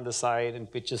 pitches down on the side,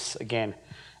 and pitches again.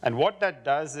 And what that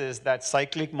does is that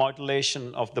cyclic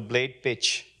modulation of the blade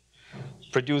pitch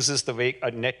produces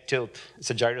a net tilt. It's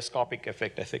a gyroscopic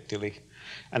effect, effectively.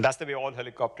 And that's the way all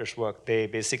helicopters work. They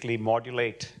basically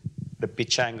modulate the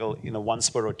pitch angle in a once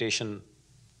per rotation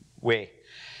way.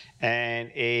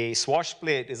 And a swash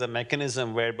plate is a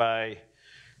mechanism whereby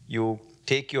you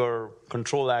take your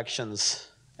control actions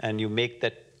and you make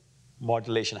that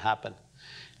modulation happen.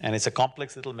 And it's a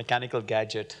complex little mechanical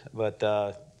gadget, but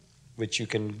which you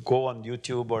can go on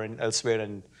YouTube or elsewhere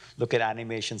and look at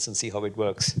animations and see how it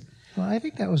works. Well, I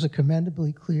think that was a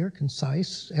commendably clear,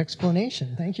 concise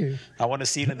explanation. Thank you. I want to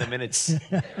see it in the minutes.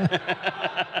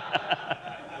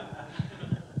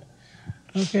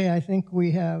 Okay, I think we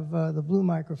have the blue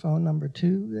microphone, number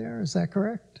 2 there. Is that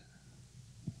correct?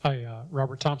 Hi,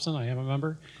 Robert Thompson. I am a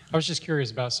member. I was just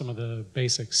curious about some of the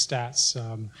basic stats.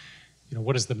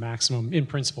 What is the maximum, in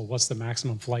principle, what's the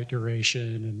maximum flight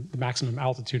duration and the maximum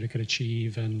altitude it could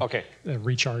achieve and the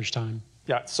recharge time?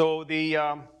 Yeah, so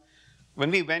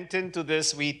when we went into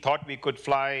this, we thought we could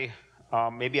fly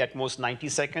maybe at most 90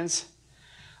 seconds.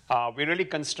 We're really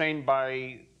constrained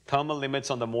by thermal limits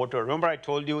on the motor. Remember I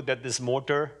told you that this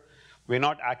motor, we're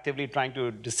not actively trying to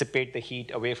dissipate the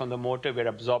heat away from the motor, we're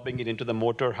absorbing it into the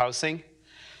motor housing.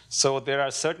 So there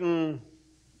are certain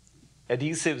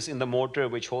adhesives in the motor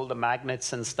which hold the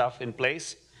magnets and stuff in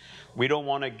place. We don't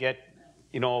want to get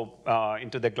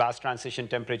into the glass transition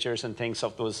temperatures and things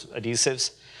of those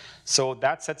adhesives. So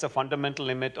that sets a fundamental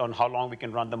limit on how long we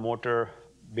can run the motor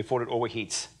before it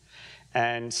overheats.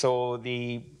 And so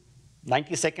the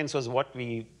 90 seconds was what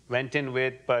we went in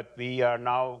with, but we are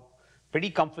now pretty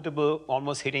comfortable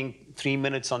almost hitting 3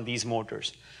 minutes on these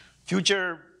motors.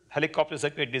 Future helicopters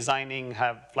that we're designing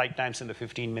have flight times in the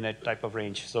 15-minute type of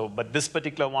range. So, but this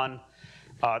particular one,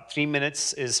 3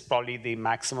 minutes is probably the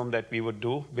maximum that we would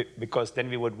do, because then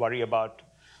we would worry about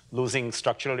losing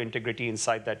structural integrity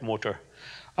inside that motor.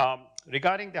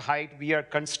 Regarding the height, we are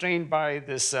constrained by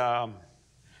this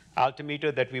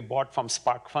altimeter that we bought from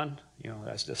SparkFun.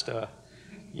 That's just a,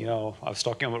 I was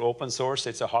talking about open source.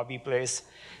 It's a hobby place.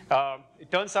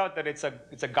 It turns out that it's a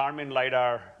Garmin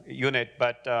LiDAR unit,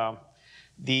 but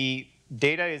the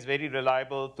data is very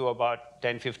reliable to about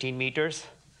 10, 15 meters.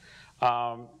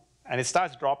 And it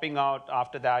starts dropping out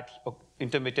after that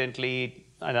intermittently,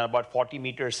 and about 40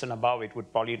 meters and above, it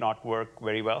would probably not work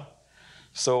very well.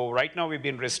 So right now we've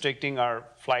been restricting our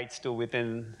flights to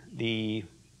within the,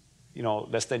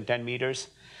 less than 10 meters.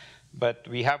 But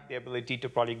we have the ability to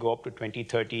probably go up to 20,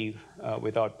 30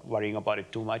 without worrying about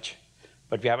it too much.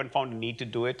 But we haven't found a need to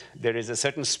do it. There is a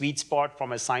certain sweet spot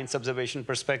from a science observation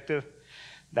perspective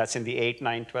that's in the 8,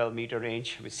 9, 12 meter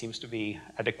range, which seems to be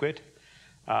adequate.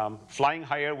 Flying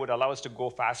higher would allow us to go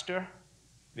faster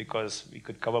because we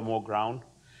could cover more ground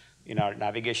in our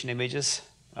navigation images.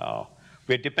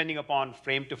 We're depending upon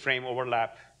frame-to-frame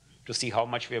overlap to see how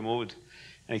much we have moved.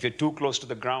 And if you're too close to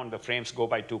the ground, the frames go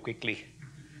by too quickly.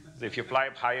 So if you fly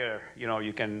up higher,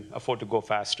 you can afford to go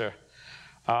faster.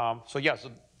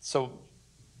 So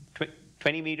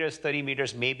 20 meters, 30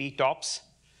 meters, maybe tops,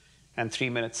 and 3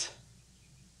 minutes.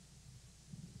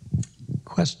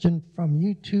 Question from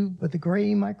YouTube with the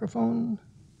gray microphone.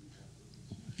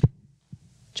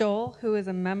 Joel, who is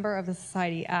a member of the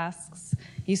society, asks,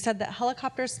 you said that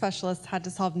helicopter specialists had to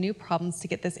solve new problems to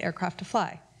get this aircraft to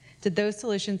fly. Did those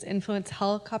solutions influence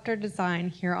helicopter design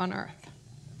here on Earth?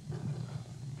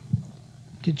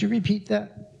 Did you repeat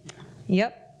that?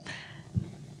 Yep.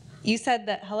 You said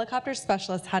that helicopter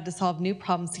specialists had to solve new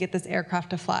problems to get this aircraft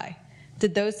to fly.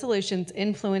 Did those solutions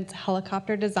influence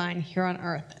helicopter design here on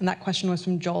Earth? And that question was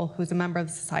from Joel, who's a member of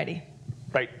the society.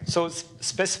 Right. So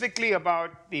specifically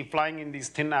about the flying in these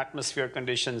thin atmosphere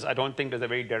conditions, I don't think there's a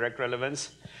very direct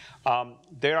relevance.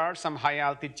 There are some high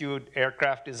altitude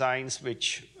aircraft designs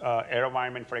which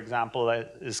AeroVironment, for example,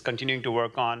 is continuing to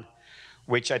work on,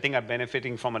 which I think are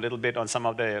benefiting from a little bit on some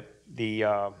of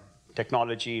the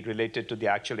technology related to the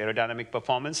actual aerodynamic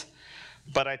performance.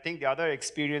 But I think the other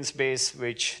experience base,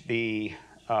 which the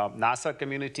NASA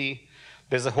community,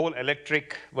 there's a whole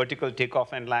electric vertical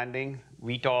takeoff and landing,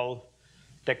 VTOL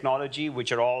technology,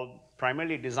 which are all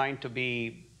primarily designed to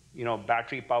be,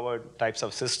 battery-powered types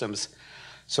of systems.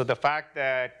 So the fact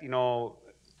that,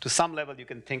 to some level, you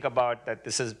can think about that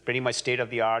this is pretty much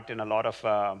state-of-the-art in a lot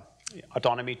of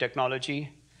autonomy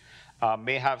technology,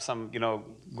 may have some,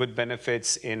 good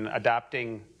benefits in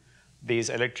adapting these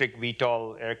electric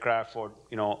VTOL aircraft for,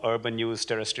 urban use,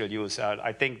 terrestrial use.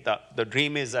 I think that the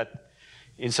dream is that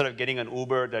instead of getting an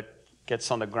Uber that gets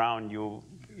on the ground,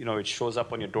 it shows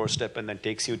up on your doorstep and then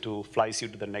flies you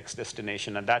to the next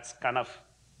destination. And that's kind of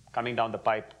coming down the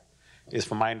pipe, is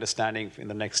from my understanding, in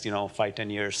the next, 5, 10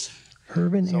 years.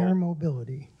 Urban air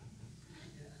mobility.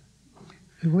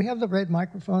 Do we have the red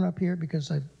microphone up here?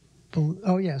 Because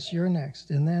oh yes, you're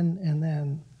next. And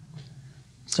then,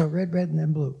 so red, and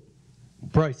then blue.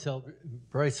 Bryce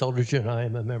Eldridge, and I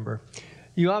am a member.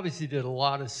 You obviously did a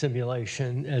lot of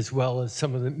simulation as well as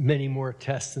some of the many more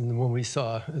tests than the one we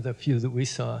saw, the few that we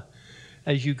saw.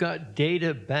 As you got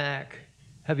data back,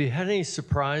 have you had any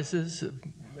surprises?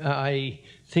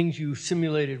 Things you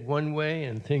simulated one way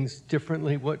and things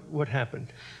differently? What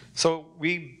happened? So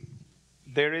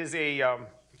there is a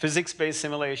physics-based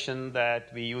simulation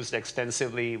that we used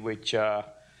extensively, which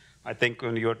I think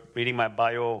when you're reading my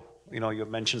bio, you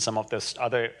mentioned some of this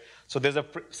other. So there's a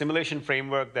simulation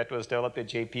framework that was developed at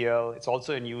JPL. It's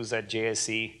also in use at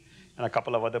JSC and a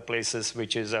couple of other places,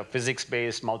 which is a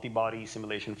physics-based multi-body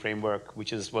simulation framework,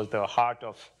 which was the heart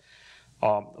of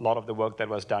a lot of the work that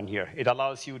was done here. It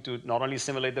allows you to not only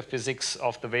simulate the physics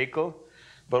of the vehicle,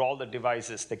 but all the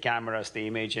devices, the cameras, the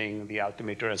imaging, the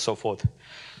altimeter, and so forth.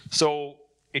 So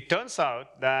it turns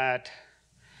out that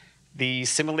the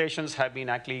simulations have been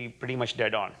actually pretty much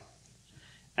dead on.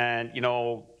 And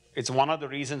it's one of the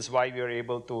reasons why we are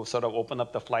able to sort of open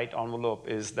up the flight envelope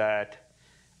is that,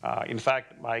 in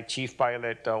fact, my chief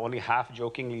pilot only half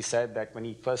jokingly said that when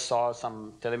he first saw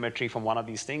some telemetry from one of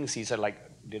these things, he said, like,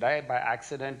 did I by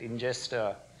accident ingest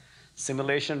a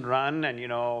simulation run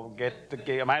and get the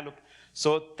game?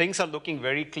 So things are looking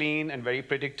very clean and very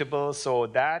predictable. So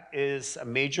that is a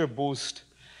major boost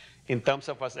in terms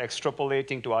of us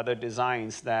extrapolating to other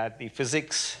designs, that the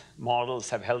physics models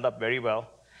have held up very well.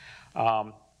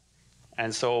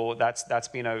 And so that's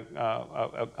been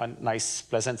a nice,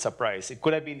 pleasant surprise. It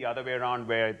could have been the other way around,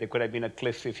 where there could have been a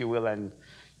cliff, if you will, and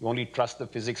you only trust the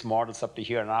physics models up to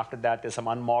here. And after that, there's some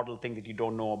unmodeled thing that you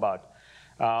don't know about.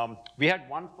 We had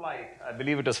one flight, I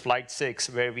believe it was flight 6,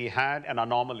 where we had an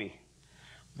anomaly.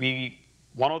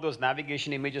 One of those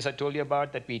navigation images I told you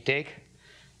about that we take,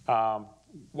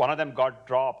 one of them got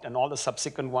dropped, and all the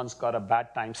subsequent ones got a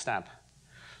bad timestamp.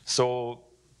 So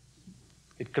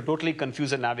it could totally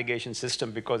confuse the navigation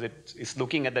system, because it's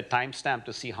looking at the timestamp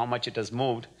to see how much it has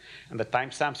moved, and the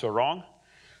timestamps were wrong.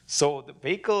 So the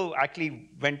vehicle actually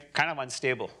went kind of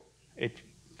unstable. It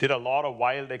did a lot of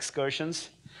wild excursions.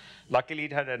 Luckily,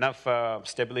 it had enough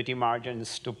stability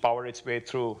margins to power its way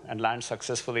through and land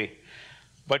successfully.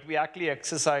 But we actually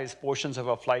exercised portions of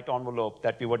a flight envelope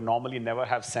that we would normally never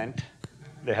have sent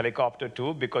the helicopter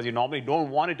to, because you normally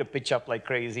don't want it to pitch up like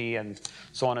crazy and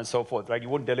so on and so forth, right? You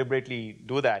wouldn't deliberately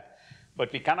do that.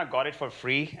 But we kind of got it for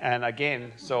free. And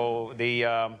again, so the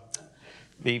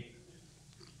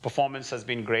performance has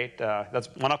been great. That's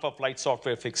one of our flight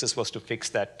software fixes, was to fix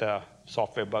that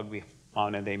software bug we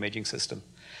found in the imaging system.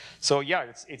 So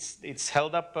yeah, it's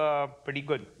held up pretty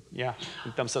good, yeah,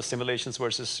 in terms of simulations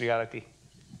versus reality.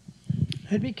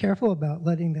 I'd be careful about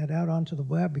letting that out onto the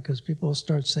web, because people will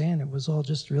start saying it was all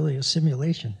just really a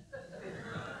simulation.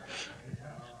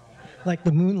 Like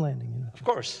the moon landing. Of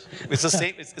course. It's the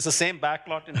same, it's the same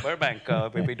backlot in Burbank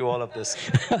where we do all of this.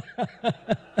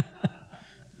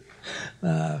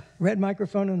 Red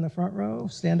microphone in the front row.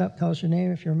 Stand up, tell us your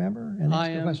name if you're a member, and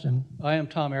ask your question. I am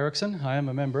Tom Erickson. I am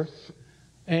a member.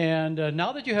 And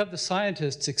now that you have the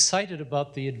scientists excited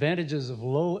about the advantages of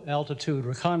low-altitude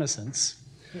reconnaissance,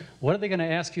 what are they going to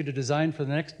ask you to design for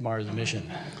the next Mars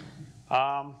mission?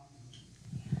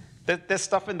 There's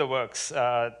stuff in the works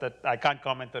that I can't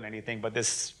comment on anything, but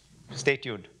stay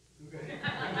tuned.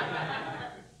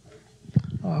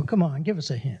 Oh, come on, give us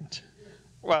a hint.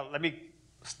 Well,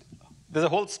 there's a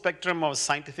whole spectrum of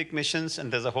scientific missions,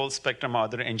 and there's a whole spectrum of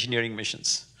other engineering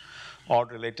missions, all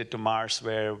related to Mars,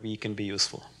 where we can be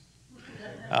useful.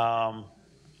 I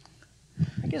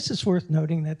guess it's worth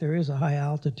noting that there is a high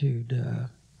altitude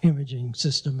imaging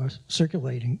system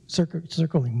circling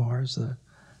Mars, the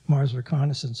Mars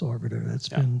Reconnaissance Orbiter, that's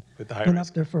been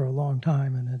up there for a long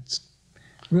time, and it's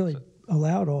really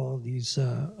allowed all of these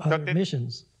other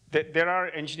missions. There are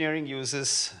engineering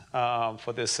uses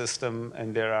for this system,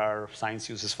 and there are science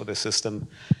uses for this system,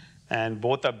 and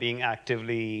both are being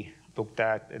actively looked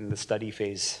at in the study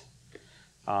phase.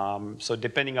 So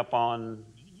depending upon,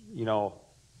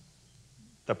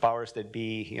 the powers that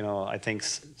be, I think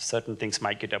certain things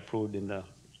might get approved in a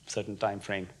certain time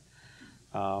frame.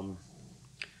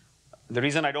 The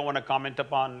reason I don't want to comment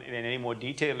upon in any more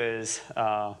detail is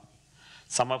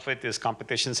some of it is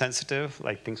competition sensitive,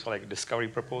 like things like discovery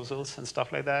proposals and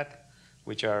stuff like that,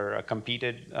 which are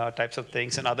competed types of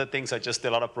things, and other things are just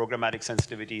a lot of programmatic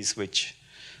sensitivities which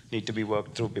need to be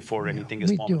worked through before anything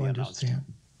is formally announced.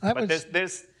 But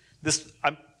there's this.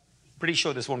 I'm pretty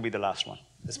sure this won't be the last one.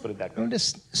 Let's put it that way. I'm going to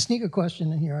sneak a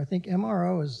question in here. I think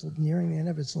MRO is nearing the end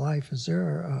of its life. Is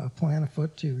there a plan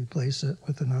afoot to replace it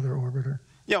with another orbiter?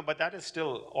 Yeah, but that is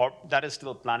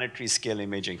still planetary scale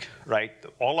imaging, right?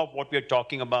 All of what we're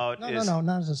talking about is... No,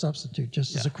 not as a substitute,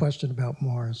 just as a question about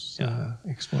Mars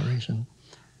exploration.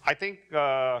 I think,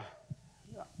 I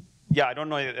don't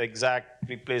know the exact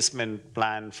replacement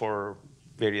plan for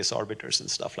various orbiters and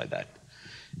stuff like that.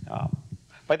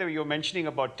 By the way, you were mentioning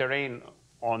about terrain.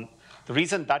 The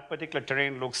reason that particular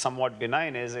terrain looks somewhat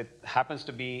benign is it happens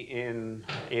to be in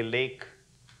a lake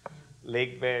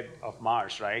bed of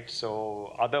Mars, right?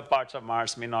 So other parts of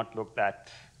Mars may not look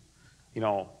that,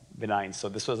 benign. So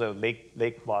this was a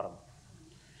lake bottom.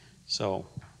 So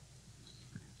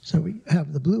So we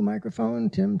have the blue microphone,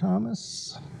 Tim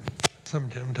Thomas. I'm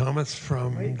Tim Thomas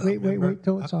from... Wait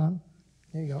till it's on.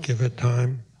 There you go. Give it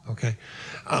time. Okay.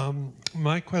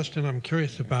 My question I'm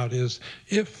curious about is,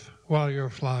 if while you're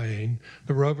flying,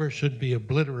 the rover should be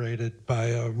obliterated by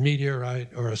a meteorite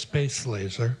or a space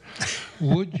laser,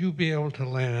 would you be able to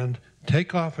land,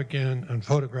 take off again, and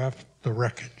photograph the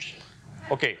wreckage?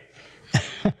 Okay.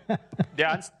 The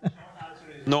answer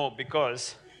is no,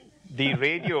 because the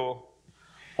radio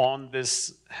on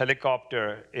this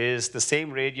helicopter is the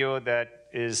same radio that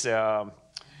is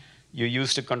you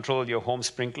use to control your home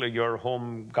sprinkler, your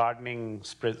home gardening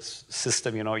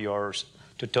system, yours,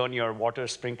 to turn your water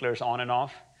sprinklers on and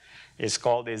off. It's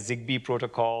called a Zigbee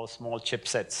protocol, small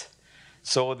chipsets.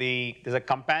 So there's a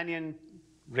companion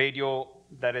radio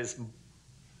that is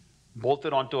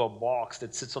bolted onto a box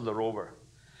that sits on the rover.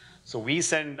 So we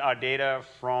send our data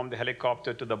from the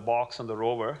helicopter to the box on the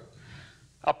rover,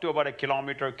 up to about a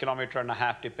kilometer and a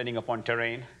half, depending upon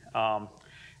terrain.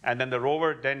 And then the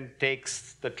rover then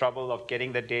takes the trouble of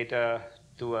getting the data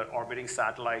to an orbiting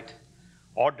satellite,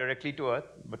 or directly to Earth,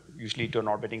 but usually to an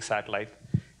orbiting satellite.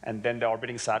 And then the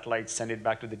orbiting satellites send it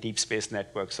back to the deep space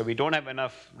network. So we don't have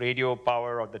enough radio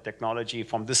power or the technology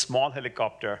from this small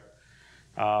helicopter,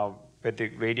 where the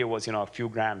radio was a few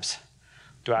grams,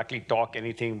 to actually talk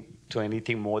to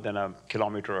anything more than a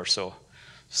kilometer or so.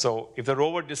 So if the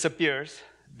rover disappears,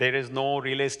 there is no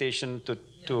relay station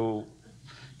to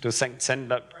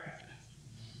send up.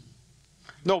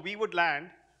 No, we would land.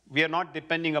 We are not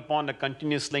depending upon a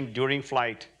continuous link during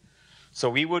flight. So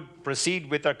we would proceed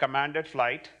with our commanded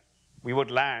flight. We would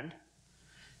land.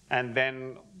 And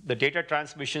then the data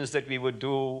transmissions that we would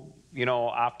do,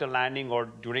 after landing or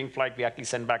during flight, we actually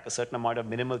send back a certain amount of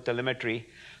minimal telemetry.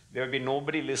 There would be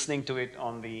nobody listening to it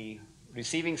on the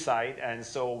receiving side. And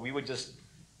so we would just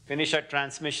finish our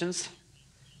transmissions.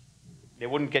 They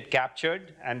wouldn't get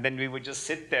captured. And then we would just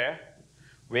sit there,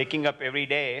 waking up every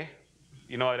day,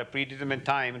 at a predetermined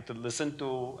time to listen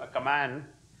to a command,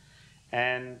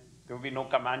 and there would be no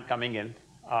command coming in.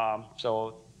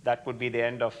 So that would be the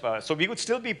end of, so we would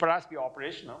still perhaps be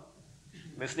operational,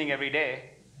 listening every day,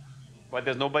 but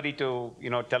there's nobody to,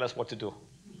 tell us what to do.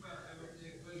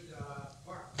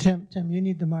 Tim, you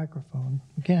need the microphone.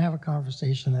 We can't have a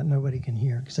conversation that nobody can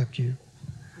hear except you.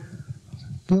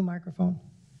 Blue microphone.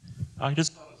 I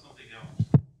just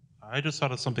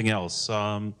thought of something else.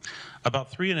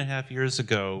 About 3.5 years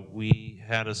ago, we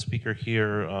had a speaker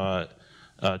here,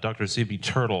 Dr. Z.B.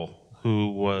 Turtle,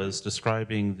 who was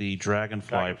describing the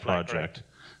Dragonfly project.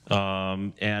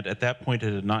 Right. And at that point,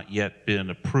 it had not yet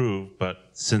been approved, but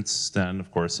since then,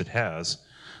 of course, it has.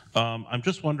 I'm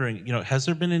just wondering, has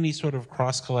there been any sort of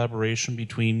cross-collaboration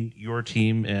between your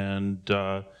team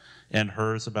and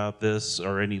hers about this,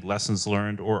 or any lessons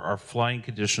learned, or are flying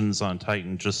conditions on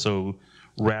Titan just so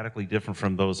radically different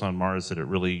from those on Mars that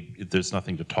there's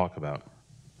nothing to talk about?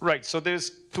 Right, so there's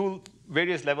two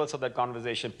various levels of that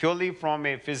conversation. Purely from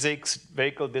a physics,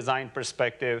 vehicle design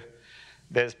perspective,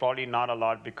 there's probably not a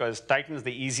lot, because Titan's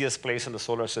the easiest place in the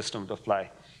solar system to fly.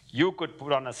 You could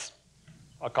put on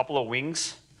a couple of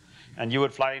wings, and you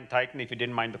would fly in Titan if you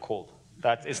didn't mind the cold.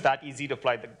 It's that easy to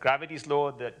fly. The gravity is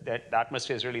low, the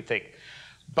atmosphere is really thick.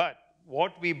 But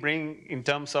what we bring in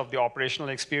terms of the operational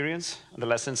experience, the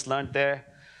lessons learned there,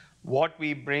 what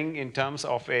we bring in terms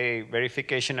of a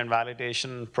verification and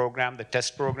validation program, the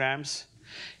test programs,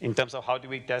 in terms of how do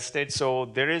we test it. So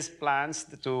there is plans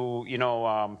to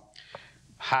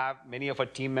have many of our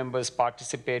team members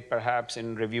participate perhaps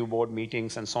in review board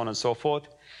meetings and so on and so forth.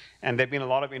 And there have been a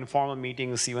lot of informal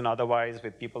meetings, even otherwise,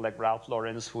 with people like Ralph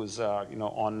Lawrence, who's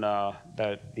on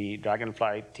the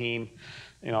Dragonfly team.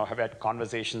 Have had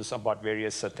conversations about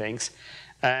various things.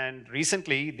 And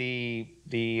recently,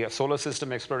 the Solar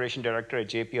System Exploration Director at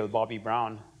JPL, Bobby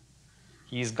Brown,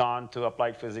 he's gone to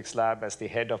Applied Physics Lab as the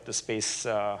head of the space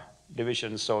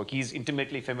division. So he's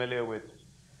intimately familiar with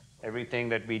everything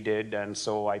that we did. And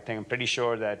so I'm pretty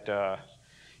sure that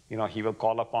he will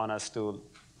call upon us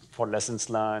for lessons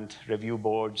learned, review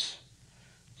boards,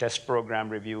 test program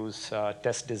reviews,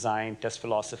 test design, test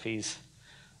philosophies.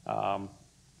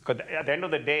 Because at the end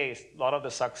of the day, a lot of the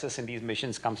success in these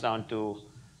missions comes down to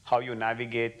how you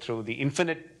navigate through the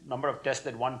infinite number of tests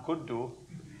that one could do,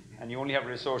 and you only have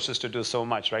resources to do so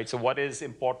much, right? So what is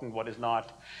important, what is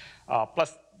not,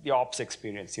 plus the ops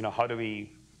experience. How do the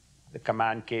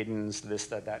command cadence, this,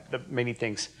 that, many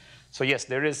things. So yes,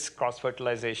 there is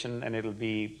cross-fertilization, and it'll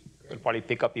probably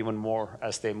pick up even more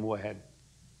as they move ahead.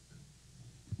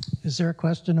 Is there a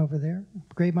question over there?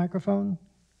 Great microphone.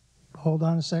 Hold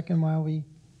on a second while we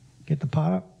get the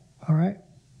pot up. All right.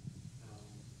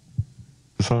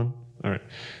 Phone. All right.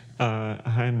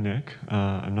 Hi, I'm Nick.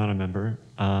 I'm not a member.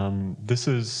 This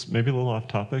is maybe a little off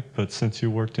topic, but since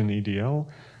you worked in EDL,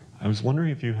 I was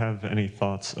wondering if you have any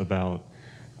thoughts about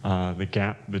the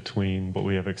gap between what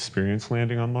we have experience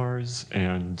landing on Mars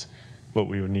and what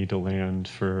we would need to land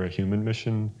for a human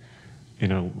mission. You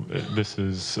know, this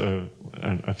is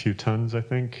a few tons, I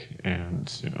think,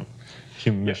 and, you know,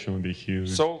 human mission would be huge.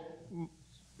 So,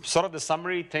 sort of the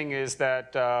summary thing is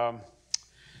that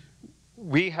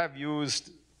we have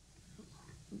used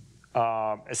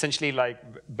essentially like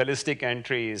ballistic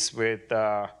entries with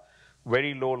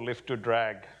very low lift to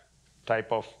drag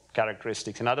type of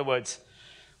characteristics. In other words,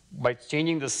 by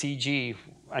changing the CG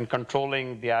and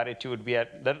controlling the attitude, we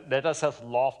let us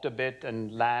loft a bit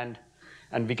and land,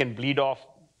 and we can bleed off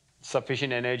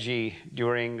sufficient energy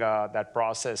during that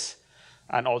process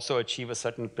and also achieve a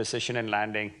certain precision in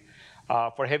landing.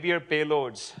 For heavier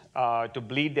payloads, to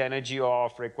bleed the energy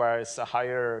off requires a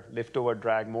higher lift-over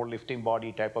drag, more lifting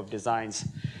body type of designs.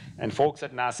 And folks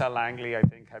at NASA Langley, I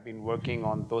think, have been working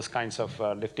on those kinds of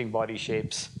lifting body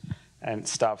shapes and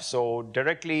stuff. So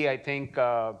directly, I think,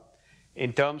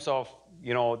 in terms of,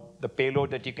 you know, the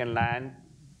payload that you can land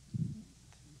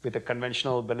with a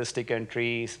conventional ballistic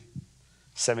entry,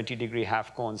 70-degree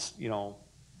half cones, you know,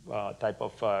 type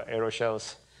of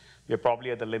aeroshells, we're probably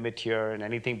at the limit here, and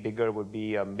anything bigger would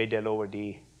be mid-L over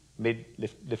D,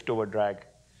 mid-lift over drag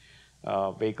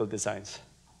vehicle designs.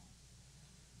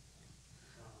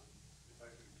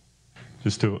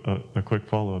 Just a quick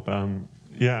follow-up.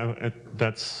 Yeah,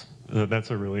 that's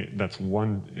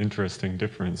one interesting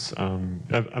difference.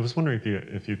 I was wondering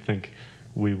if you think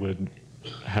we would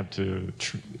have to,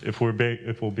 if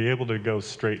we'll be able to go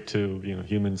straight to, you know,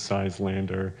 human-sized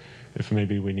lander, if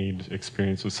maybe we need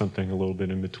experience with something a little bit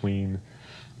in between.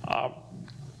 I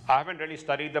haven't really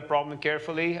studied the problem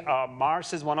carefully.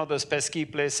 Mars is one of those pesky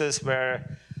places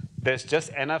where there's just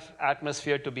enough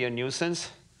atmosphere to be a nuisance,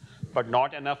 but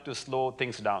not enough to slow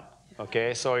things down.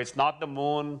 Okay, so it's not the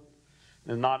moon,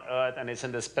 it's not Earth, and it's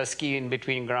in this pesky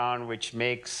in-between ground, which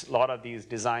makes a lot of these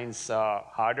designs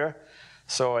harder.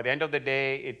 So at the end of the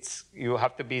day, you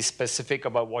have to be specific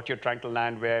about what you're trying to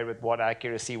land where, with what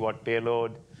accuracy, what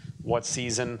payload, what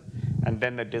season, and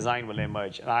then the design will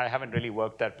emerge. And I haven't really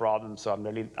worked that problem, so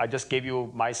I just gave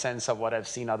you my sense of what I've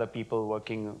seen other people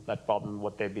working that problem,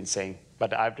 what they've been saying.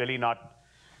 But I've really not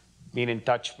been in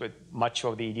touch with much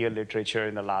of the EDL literature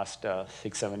in the last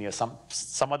 6-7 years.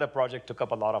 Some other project took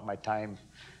up a lot of my time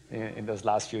in those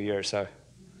last few years. So.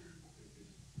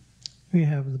 We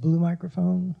have the blue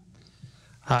microphone.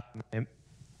 Hi,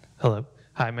 hello.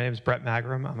 Hi, my name is Brett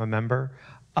Magram. I'm a member.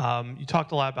 You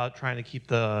talked a lot about trying to keep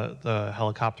the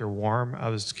helicopter warm. I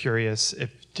was curious,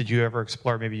 did you ever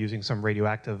explore maybe using some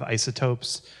radioactive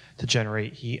isotopes to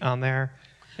generate heat on there?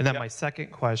 And then my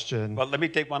second question. Well, let me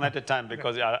take one at a time,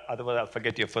 because otherwise I'll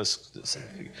forget your first.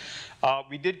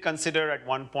 We did consider at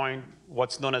one point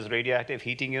what's known as radioactive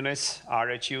heating units,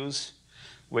 RHUs,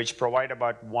 which provide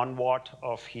about 1 watt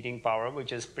of heating power,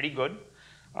 which is pretty good.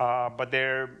 But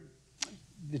the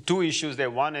two issues there.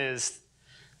 One is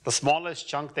the smallest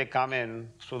chunk they come in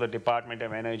through the Department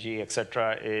of Energy, et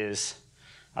cetera, is,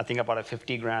 I think, about a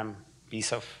 50-gram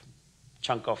piece of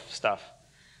chunk of stuff.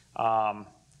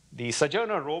 The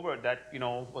Sojourner rover that, you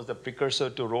know, was the precursor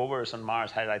to rovers on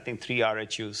Mars had, I think, 3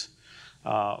 RHUs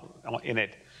in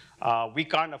it. We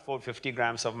can't afford 50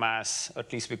 grams of mass,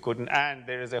 at least we couldn't. And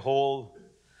there is a whole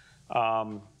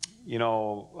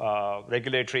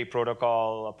regulatory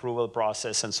protocol, approval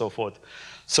process, and so forth.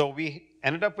 So we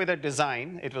ended up with a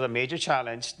design. It was a major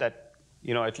challenge that,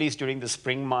 you know, at least during the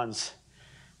spring months,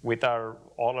 with all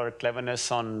our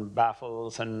cleverness on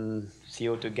baffles and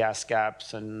CO2 gas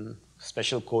caps and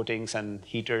special coatings and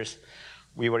heaters,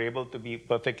 we were able to be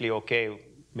perfectly okay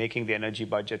making the energy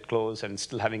budget close and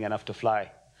still having enough to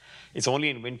fly. It's only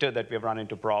in winter that we've run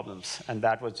into problems, and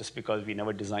that was just because we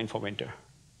never designed for winter.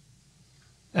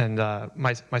 And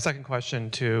my second question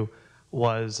too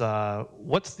was,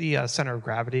 what's the center of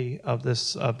gravity of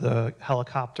the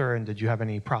helicopter, and did you have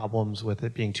any problems with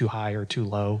it being too high or too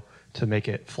low to make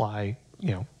it fly,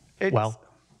 well?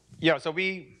 Yeah, so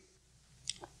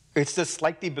it's just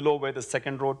slightly below where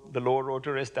the lower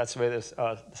rotor is. That's where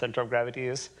the center of gravity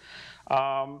is.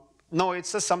 No,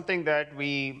 it's just something that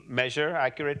we measure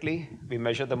accurately. We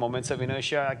measure the moments of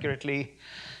inertia accurately,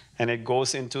 and it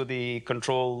goes into the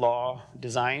control law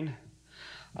design.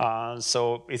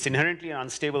 So it's inherently an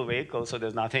unstable vehicle, so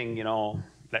there's nothing,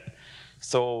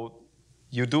 so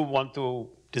you do want to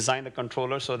design the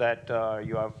controller so that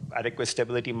you have adequate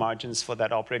stability margins for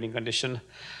that operating condition.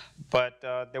 But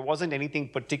there wasn't anything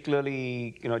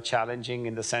particularly, challenging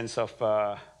in the sense of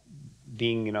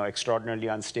being extraordinarily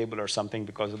unstable or something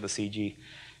because of the CG.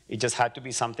 It just had to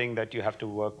be something that you have to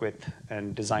work with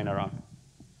and design around.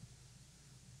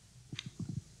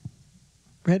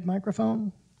 Red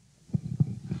microphone.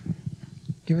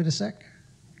 Give it a sec.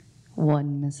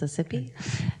 One Mississippi.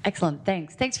 Excellent,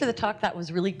 thanks. Thanks for the talk, that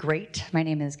was really great. My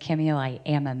name is Cameo, I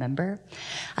am a member.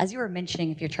 As you were mentioning,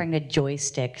 if you're trying to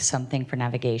joystick something for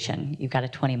navigation, you've got a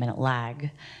 20-minute lag,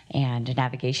 and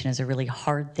navigation is a really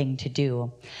hard thing to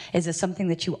do. Is this something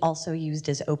that you also used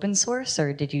as open source,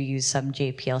 or did you use some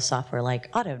JPL software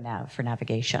like AutoNav for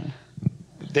navigation?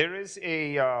 There is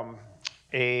a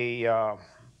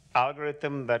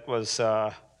algorithm that was,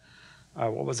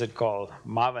 what was it called?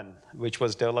 Maven, which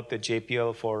was developed at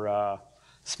JPL for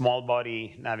small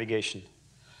body navigation.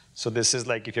 So this is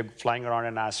like if you're flying around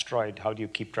an asteroid, how do you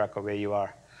keep track of where you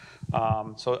are?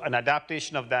 So an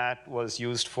adaptation of that was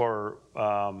used for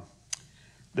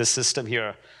this system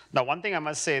here. Now, one thing I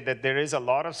must say that there is a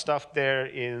lot of stuff there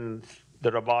in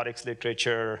the robotics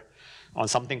literature on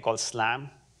something called SLAM,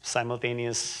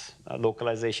 simultaneous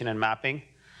localization and mapping.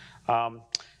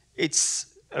 It's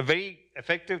a very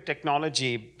effective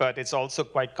technology, but it's also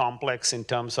quite complex in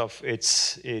terms of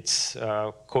its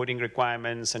coding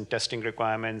requirements and testing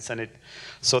requirements. And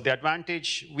so the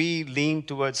advantage, we lean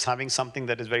towards having something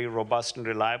that is very robust and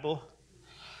reliable,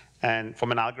 and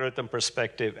from an algorithm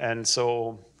perspective. And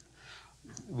so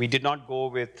we did not go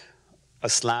with a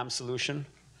SLAM solution,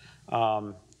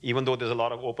 even though there's a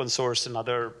lot of open source and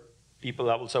other people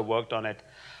have also worked on it.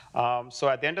 So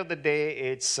at the end of the day,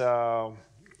 it's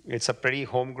a pretty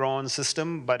homegrown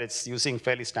system, but it's using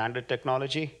fairly standard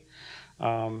technology.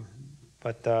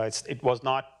 It was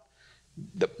not,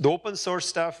 the open source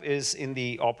stuff is in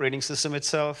the operating system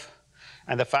itself.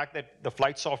 And the fact that the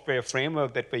flight software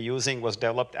framework that we're using was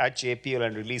developed at JPL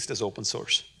and released as open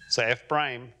source. So F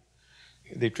prime,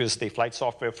 which is the flight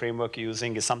software framework you're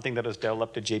using, is something that was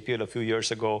developed at JPL a few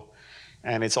years ago.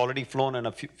 And it's already flown in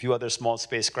a few other small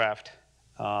spacecraft.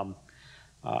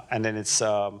 And then it's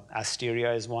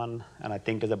Asteria is one, and I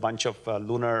think there's a bunch of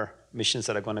lunar missions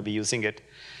that are going to be using it.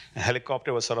 A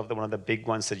helicopter was sort of one of the big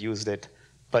ones that used it.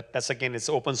 But that's, again, it's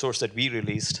open source that we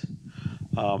released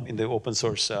in the open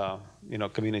source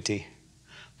community.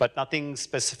 But nothing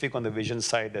specific on the vision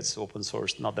side that's open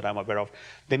source, not that I'm aware of.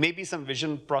 There may be some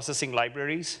vision processing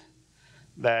libraries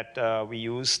that we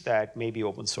use that may be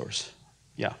open source.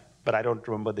 Yeah, but I don't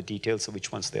remember the details of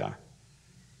which ones they are.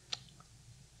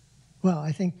 Well,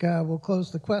 I think we'll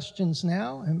close the questions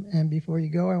now. And before you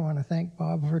go, I want to thank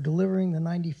Bob for delivering the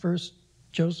 91st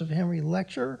Joseph Henry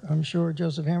Lecture. I'm sure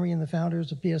Joseph Henry and the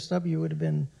founders of PSW would have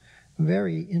been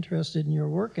very interested in your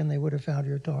work, and they would have found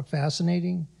your talk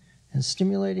fascinating and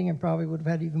stimulating, and probably would have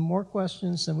had even more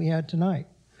questions than we had tonight.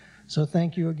 So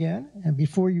thank you again. And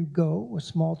before you go, a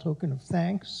small token of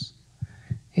thanks,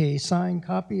 a signed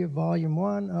copy of Volume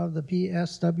 1 of the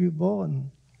PSW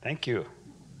Bulletin. Thank you.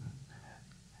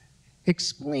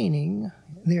 Explaining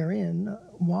therein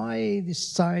why the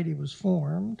society was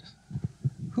formed,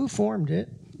 who formed it,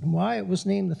 and why it was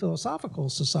named the Philosophical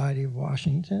Society of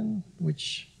Washington,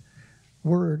 which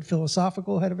word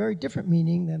philosophical had a very different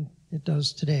meaning than it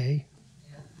does today.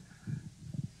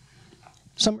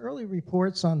 Some early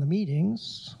reports on the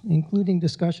meetings, including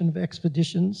discussion of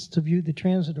expeditions to view the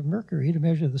transit of Mercury to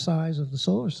measure the size of the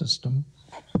solar system,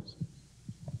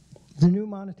 the new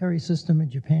monetary system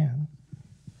in Japan,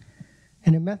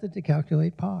 and a method to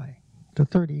calculate pi to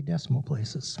 30 decimal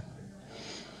places.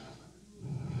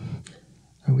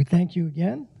 So we thank you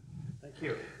again. Thank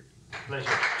you. Pleasure.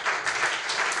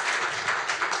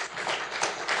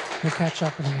 We'll catch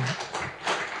up in a minute.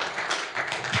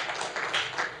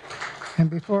 And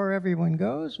before everyone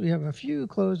goes, we have a few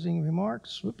closing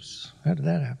remarks. Whoops, how did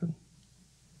that happen?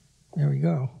 There we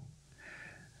go.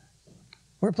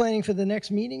 We're planning for the next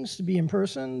meetings to be in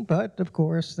person, but of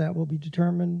course that will be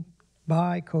determined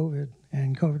by COVID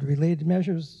and COVID-related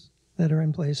measures that are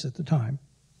in place at the time.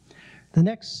 The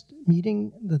next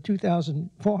meeting, the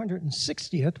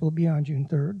 2460th, will be on June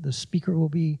 3rd. The speaker will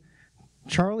be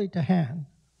Charlie Tahan.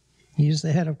 He is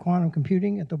the head of quantum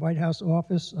computing at the White House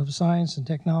Office of Science and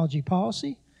Technology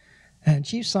Policy and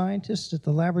chief scientist at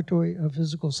the Laboratory of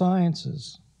Physical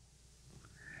Sciences.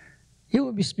 He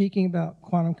will be speaking about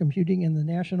quantum computing in the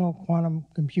National Quantum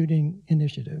Computing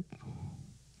Initiative.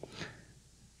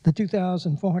 The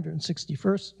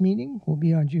 2461st meeting will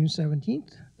be on June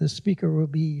 17th. The speaker will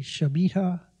be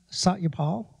Shabita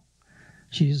Satyapal.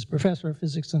 She is professor of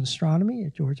physics and astronomy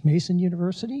at George Mason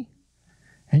University,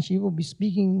 and she will be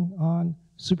speaking on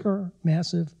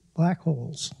supermassive black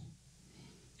holes.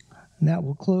 And that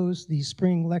will close the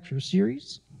spring lecture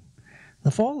series. The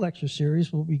fall lecture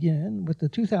series will begin with the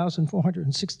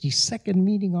 2,462nd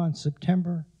meeting on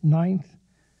September 9th.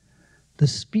 The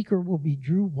speaker will be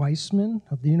Drew Weissman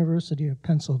of the University of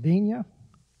Pennsylvania,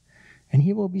 and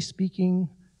he will be speaking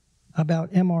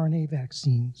about mRNA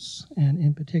vaccines, and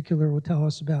in particular will tell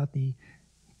us about the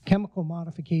chemical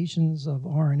modifications of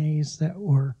RNAs that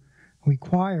were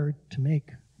required to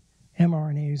make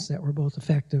mRNAs that were both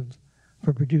effective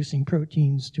for producing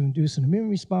proteins to induce an immune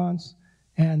response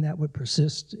and that would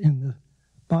persist in the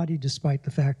body despite the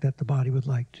fact that the body would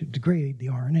like to degrade the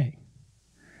RNA.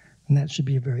 And that should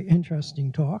be a very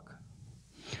interesting talk.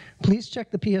 Please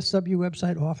check the PSW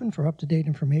website often for up-to-date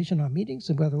information on meetings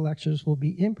and whether lectures will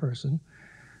be in person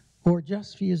or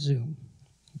just via Zoom.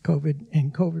 COVID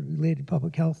and COVID-related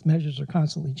public health measures are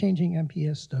constantly changing, and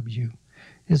PSW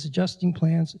is adjusting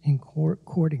plans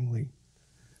accordingly.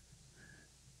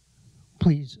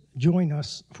 Please join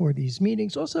us for these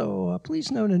meetings. Also,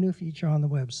 please note a new feature on the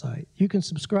website. You can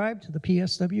subscribe to the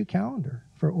PSW calendar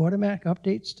for automatic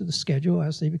updates to the schedule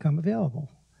as they become available.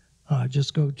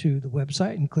 Just go to the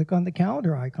website and click on the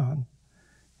calendar icon,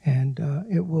 and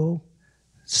it will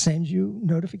send you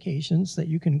notifications that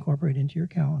you can incorporate into your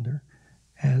calendar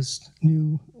as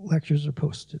new lectures are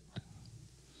posted.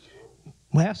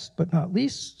 Last but not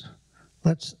least,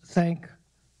 let's thank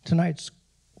tonight's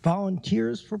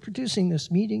volunteers for producing this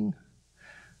meeting.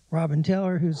 Robin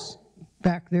Taylor, who's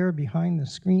back there behind the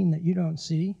screen that you don't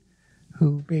see,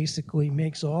 who basically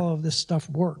makes all of this stuff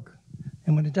work.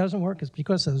 And when it doesn't work, it's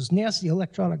because of those nasty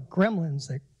electronic gremlins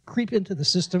that creep into the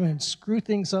system and screw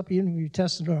things up even if you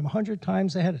tested them 100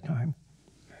 times ahead of time.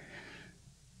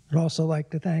 I'd also like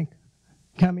to thank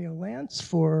Cameo Lance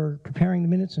for preparing the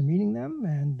minutes and reading them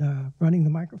and running the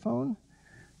microphone,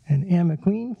 and Ann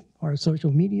McQueen, our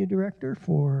social media director,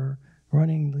 for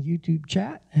running the YouTube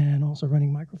chat and also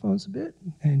running microphones a bit,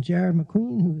 and Jared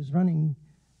McQueen, who's running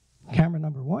camera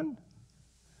number 1,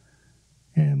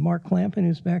 and Mark Clampin,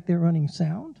 who's back there running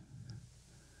sound,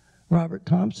 Robert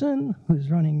Thompson,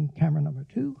 who's running camera number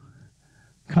 2,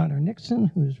 Connor Nixon,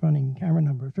 who's running camera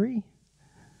number 3,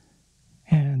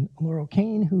 and Laurel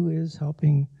Kane, who is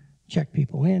helping check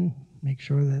people in, make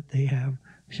sure that they have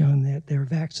shown that they're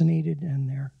vaccinated and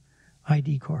their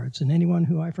ID cards. And anyone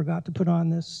who I forgot to put on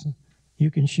this, you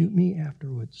can shoot me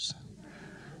afterwards.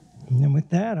 And then with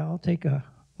that, I'll take a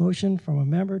motion from a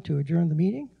member to adjourn the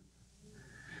meeting.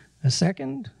 A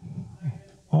second.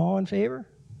 All in favor?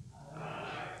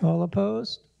 All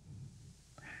opposed?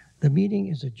 The meeting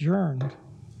is adjourned.